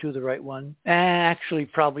number 2 the right one? Actually,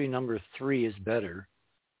 probably number 3 is better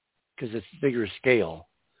because it's bigger scale.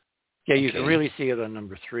 Yeah, you can really see it on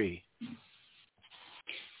number 3.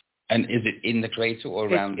 And is it in the crater or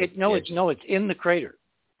around it's in the crater.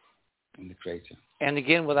 In the crater. And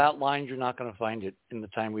again, without lines, you're not going to find it in the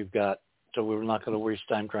time we've got. So we're not going to waste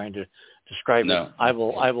time trying to describe it.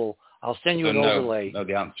 I'll send you an overlay. No,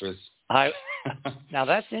 the answer is. Now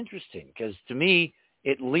that's interesting because to me,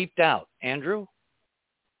 it leaped out. Andrew?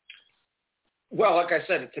 Well, like I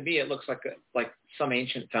said, to me, it looks like some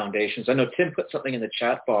ancient foundations. I know Tim put something in the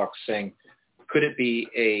chat box saying, could it be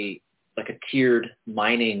a tiered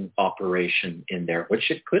mining operation in there, which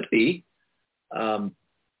it could be.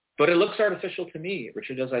 But it looks artificial to me,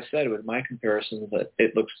 Richard, as I said, with my comparisons, that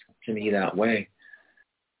it looks to me that way.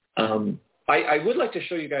 I would like to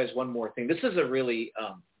show you guys one more thing. This is a really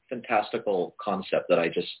fantastical concept that I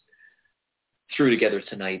just threw together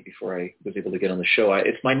tonight before I was able to get on the show.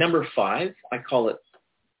 It's my number 5. I call it,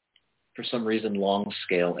 for some reason, long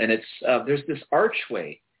scale. And it's there's this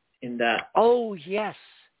archway in that. Oh, yes.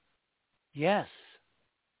 Yes.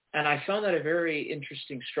 And I found that a very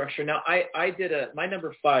interesting structure. Now, I did my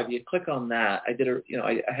number 5. You click on that.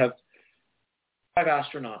 I have 5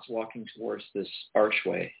 astronauts walking towards this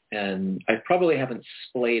archway, and I probably haven't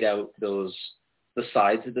splayed out the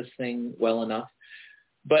sides of this thing well enough.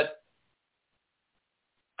 But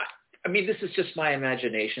I mean, this is just my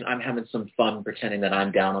imagination. I'm having some fun pretending that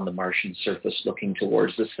I'm down on the Martian surface looking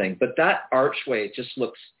towards this thing. But that archway just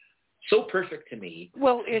looks so perfect to me.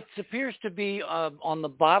 Well, it appears to be on the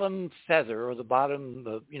bottom feather or the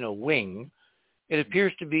bottom, wing. It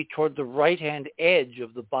appears to be toward the right-hand edge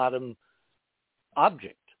of the bottom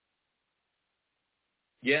object.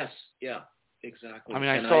 Yes, yeah, exactly. I mean,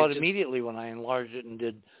 I saw it immediately when I enlarged it and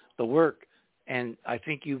did the work. And I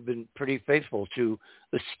think you've been pretty faithful to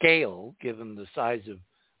the scale, given the size of,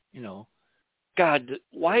 God,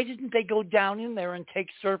 why didn't they go down in there and take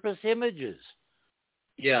surface images?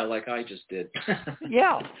 Yeah, like I just did.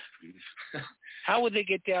 Yeah. How would they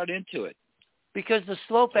get down into it? Because the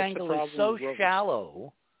slope angle is so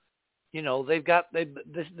shallow. They've got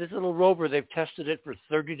this little rover, they've tested it for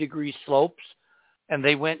 30-degree slopes. And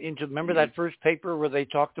they went into, remember that first paper where they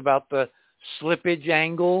talked about the slippage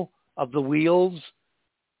angle of the wheels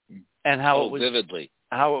and how it was vividly,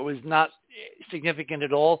 how it was not significant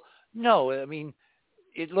at all? No, I mean,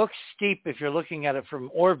 it looks steep if you're looking at it from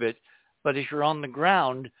orbit, but if you're on the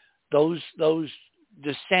ground, those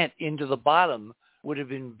descent into the bottom would have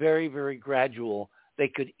been very, very gradual. They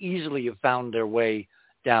could easily have found their way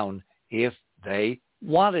down if they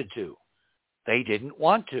wanted to. They didn't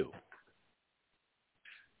want to.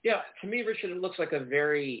 Yeah, to me, Richard, it looks like a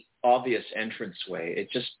very obvious entranceway. It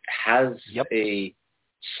just has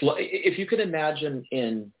if you could imagine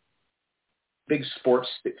in big sports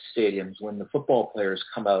stadiums when the football players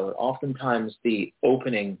come out, oftentimes the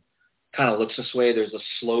opening kind of looks this way. There's a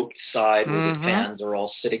sloped side where the fans are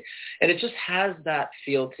all sitting. And it just has that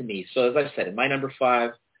feel to me. So as I said, in my number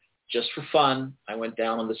 5, just for fun, I went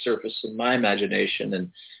down on the surface in my imagination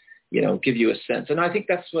and, give you a sense. And I think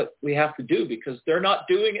that's what we have to do because they're not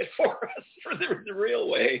doing it for us for the real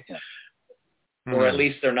way. Or at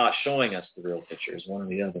least they're not showing us the real pictures, one or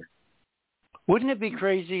the other. Wouldn't it be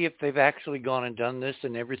crazy if they've actually gone and done this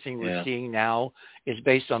and everything we're seeing now is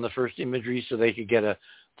based on the first imagery so they could get a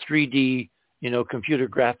 3D, computer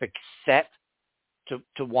graphic set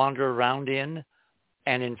to wander around in?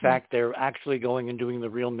 And in fact, they're actually going and doing the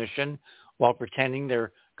real mission while pretending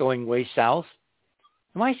they're going way south?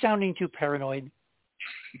 Am I sounding too paranoid?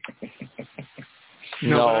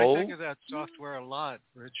 No. But I think of that software a lot,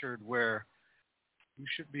 Richard, where you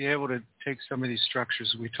should be able to take some of these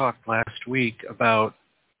structures. We talked last week about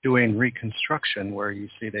doing reconstruction where you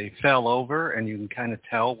see they fell over and you can kind of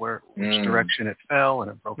tell which direction it fell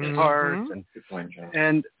and it broke apart.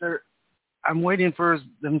 And I'm waiting for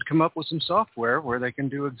them to come up with some software where they can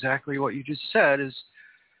do exactly what you just said, is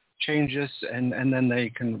change this and then they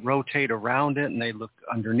can rotate around it and they look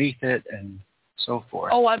underneath it and so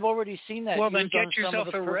forth. Oh, I've already seen that. Well, then get yourself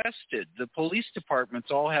arrested. The police departments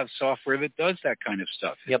all have software that does that kind of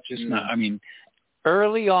stuff. Yep. It's just not, I mean,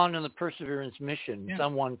 early on in the Perseverance mission,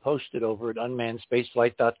 someone posted over at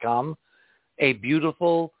unmannedspaceflight.com a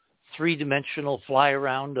beautiful 3-dimensional fly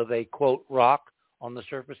around of a, quote, rock on the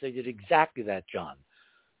surface. They did exactly that, John.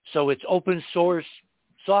 So it's open source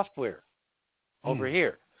software over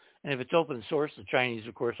here. And if it's open source, the Chinese,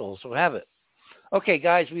 of course, also have it. Okay,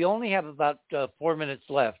 guys, we only have about 4 minutes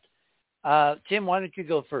left. Tim, why don't you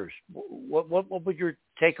go first? What would your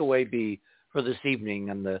takeaway be for this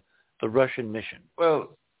evening on the Russian mission?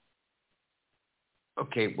 Well,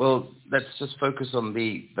 okay, let's just focus on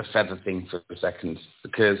the feather thing for a second,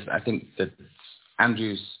 because I think that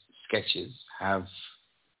Andrew's sketches have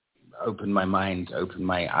opened my mind, opened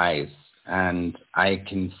my eyes, and I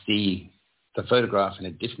can see the photograph in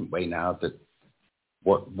a different way now, that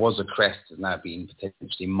what was a crest is now being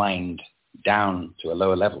potentially mined down to a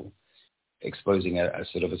lower level, exposing a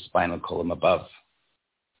sort of a spinal column above.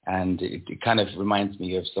 And it kind of reminds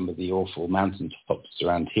me of some of the awful mountaintops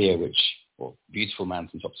around here, or beautiful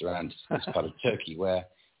mountaintops around this part of Turkey, where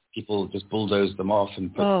people just bulldoze them off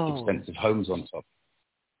and put expensive homes on top.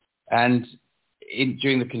 And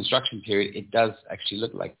during the construction period, it does actually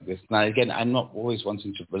look like this. Now, again, I'm not always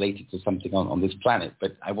wanting to relate it to something on this planet,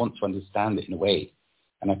 but I want to understand it in a way.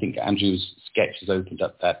 And I think Andrew's sketch has opened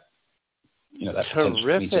up that, that potential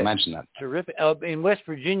for me to imagine that. Terrific. In West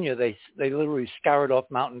Virginia, they literally scoured off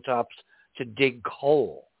mountaintops to dig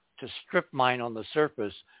coal, to strip mine on the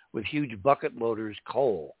surface with huge bucket loaders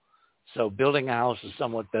coal. So building a house is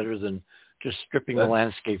somewhat better than just stripping the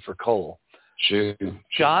landscape for coal. Sure.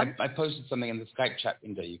 John? I posted something in the Skype chat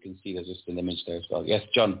window. You can see there's just an image there as well. Yes,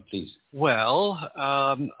 John, please. Well,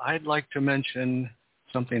 I'd like to mention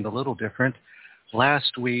something a little different.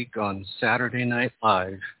 Last week on Saturday Night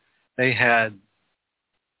Live, they had,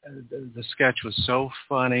 the sketch was so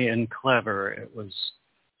funny and clever. It was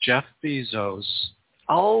Jeff Bezos.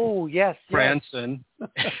 Oh, yes. Branson.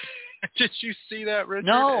 Did you see that, Richard?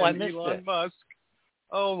 No, and I missed Elon it. Musk.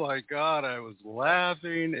 Oh, my God, I was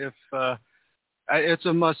laughing. It's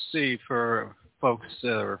a must-see for folks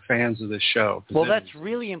that are fans of the show. Well, that's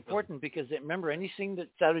really important because, remember, anything that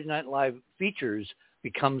Saturday Night Live features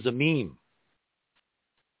becomes a meme.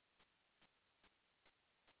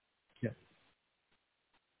 Yeah.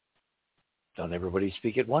 Don't everybody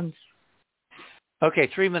speak at once? Okay,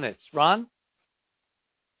 3 minutes. Ron?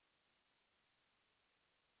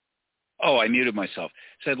 Oh, I muted myself.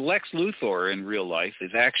 Said Lex Luthor in real life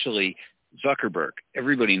is actually Zuckerberg.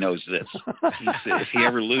 Everybody knows this. If he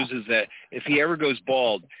ever loses that, if he ever goes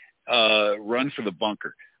bald, run for the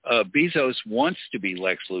bunker. Bezos wants to be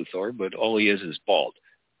Lex Luthor, but all he is bald.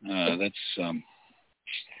 That's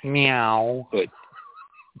meow. But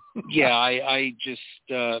yeah, I just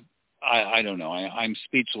I don't know. I'm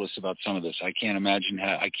speechless about some of this. I can't imagine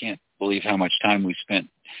I can't believe how much time we spent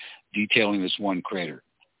detailing this one crater.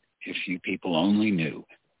 If you people only knew.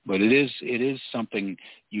 But it is something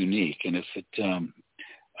unique, and if it,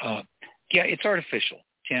 it's artificial,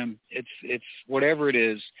 Tim. It's whatever it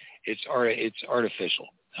is, it's artificial.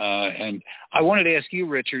 And I wanted to ask you,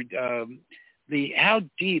 Richard, how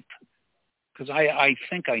deep? Because I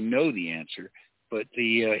think I know the answer, but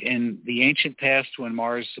in the ancient past, when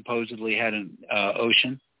Mars supposedly had an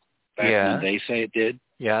ocean, back when they say it did,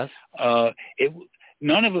 yes,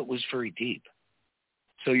 none of it was very deep.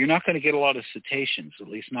 So you're not going to get a lot of cetaceans, at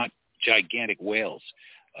least not gigantic whales,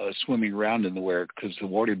 swimming around in the water because the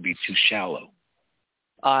water would be too shallow.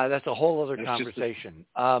 That's a whole other conversation.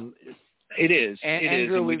 It is.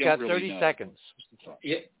 Andrew, we've got 30 seconds.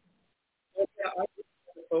 Yeah. I want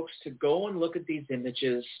folks to go and look at these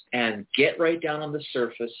images and get right down on the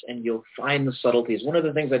surface, and you'll find the subtleties. One of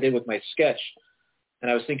the things I did with my sketch,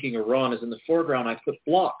 and I was thinking of Ron, is in the foreground I put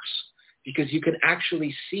blocks, because you can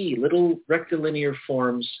actually see little rectilinear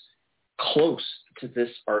forms close to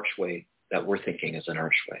this archway that we're thinking is an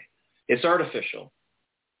archway. It's artificial.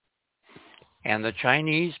 And the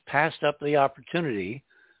Chinese passed up the opportunity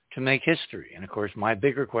to make history. And, of course, my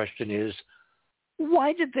bigger question is,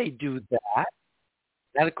 why did they do that?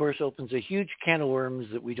 That, of course, opens a huge can of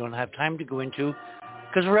worms that we don't have time to go into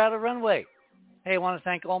because we're out of runway. Hey, I want to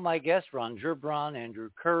thank all my guests, Ron Gerbron,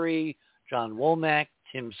 Andrew Curry, John Womack,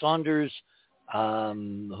 Tim Saunders, who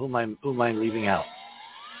am I leaving out?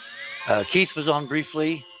 Keith was on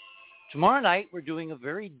briefly. Tomorrow night, we're doing a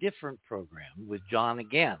very different program with John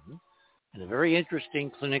again, and a very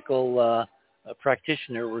interesting clinical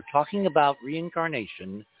practitioner. We're talking about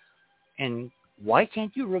reincarnation, and why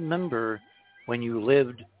can't you remember when you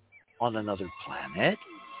lived on another planet?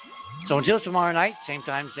 So until tomorrow night, same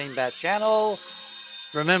time, same bat channel.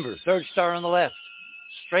 Remember, third star on the left,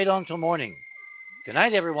 straight on till morning. Good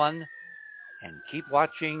night, everyone, and keep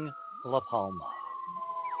watching La Palma.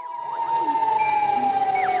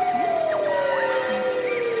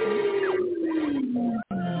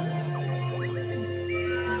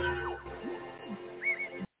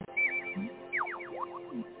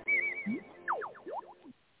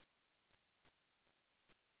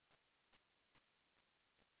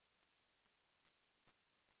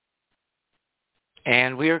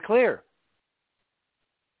 And we are clear.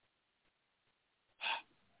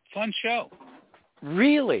 Fun show.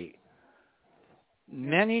 Really.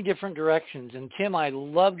 Many different directions. And Tim, I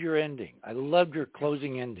loved your ending. I loved your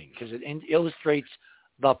closing ending because it illustrates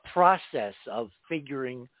the process of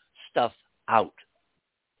figuring stuff out.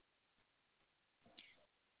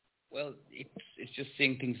 Well, it's just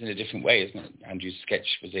seeing things in a different way, isn't it? Andrew's sketch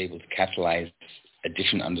was able to catalyze a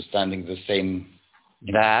different understanding of the same.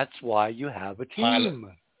 That's why you have a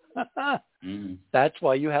team. That's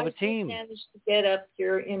why you have a team. I managed to get up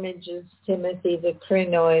your images, Timothy, the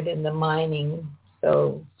crinoid and the mining.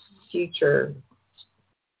 So future.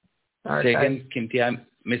 Say again, Kimti,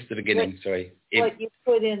 missed the beginning. Sorry. What you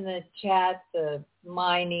put in the chat, the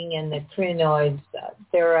mining and the crinoids,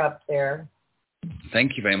 they're up there.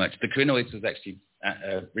 Thank you very much. The crinoids was actually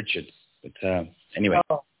Richard, but anyway.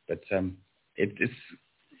 Oh. But it's.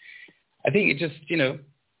 I think it just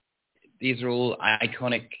these are all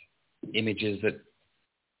iconic images that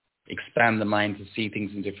expand the mind to see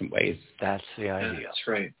things in different ways. That's the idea. That's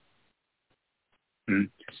right. Mm-hmm.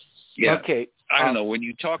 Yeah. Okay. I don't know. When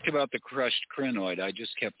you talked about the crushed crinoid, I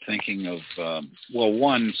just kept thinking of,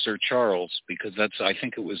 one, Sir Charles, because I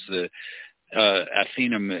think it was the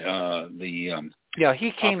Athena, yeah,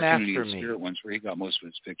 he came Opportunity after of me. Spirit ones where he got most of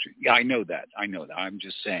his pictures. Yeah, I know that. I'm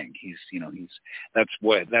just saying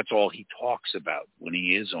that's all he talks about when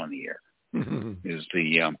he is on the air is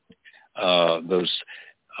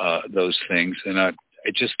those things. And I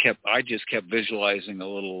just kept visualizing a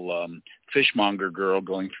little fishmonger girl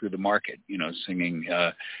going through the market, singing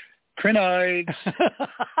crinoids,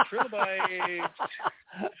 trilobites,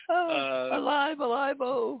 alive,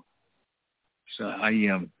 oh. So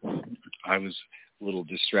I was a little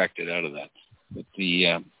distracted out of that. But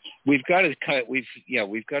we've got to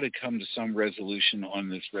come to some resolution on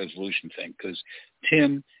this resolution thing, because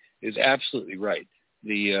Tim is absolutely right.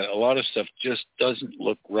 A lot of stuff just doesn't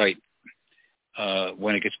look right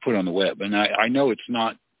when it gets put on the web, and I know it's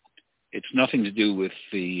not. It's nothing to do with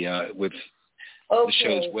the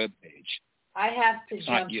show's webpage. I have to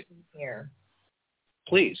jump in here.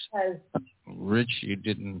 Please. Rich, you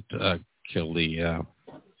didn't kill the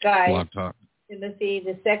guys, blog talk. Timothy,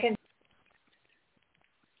 the second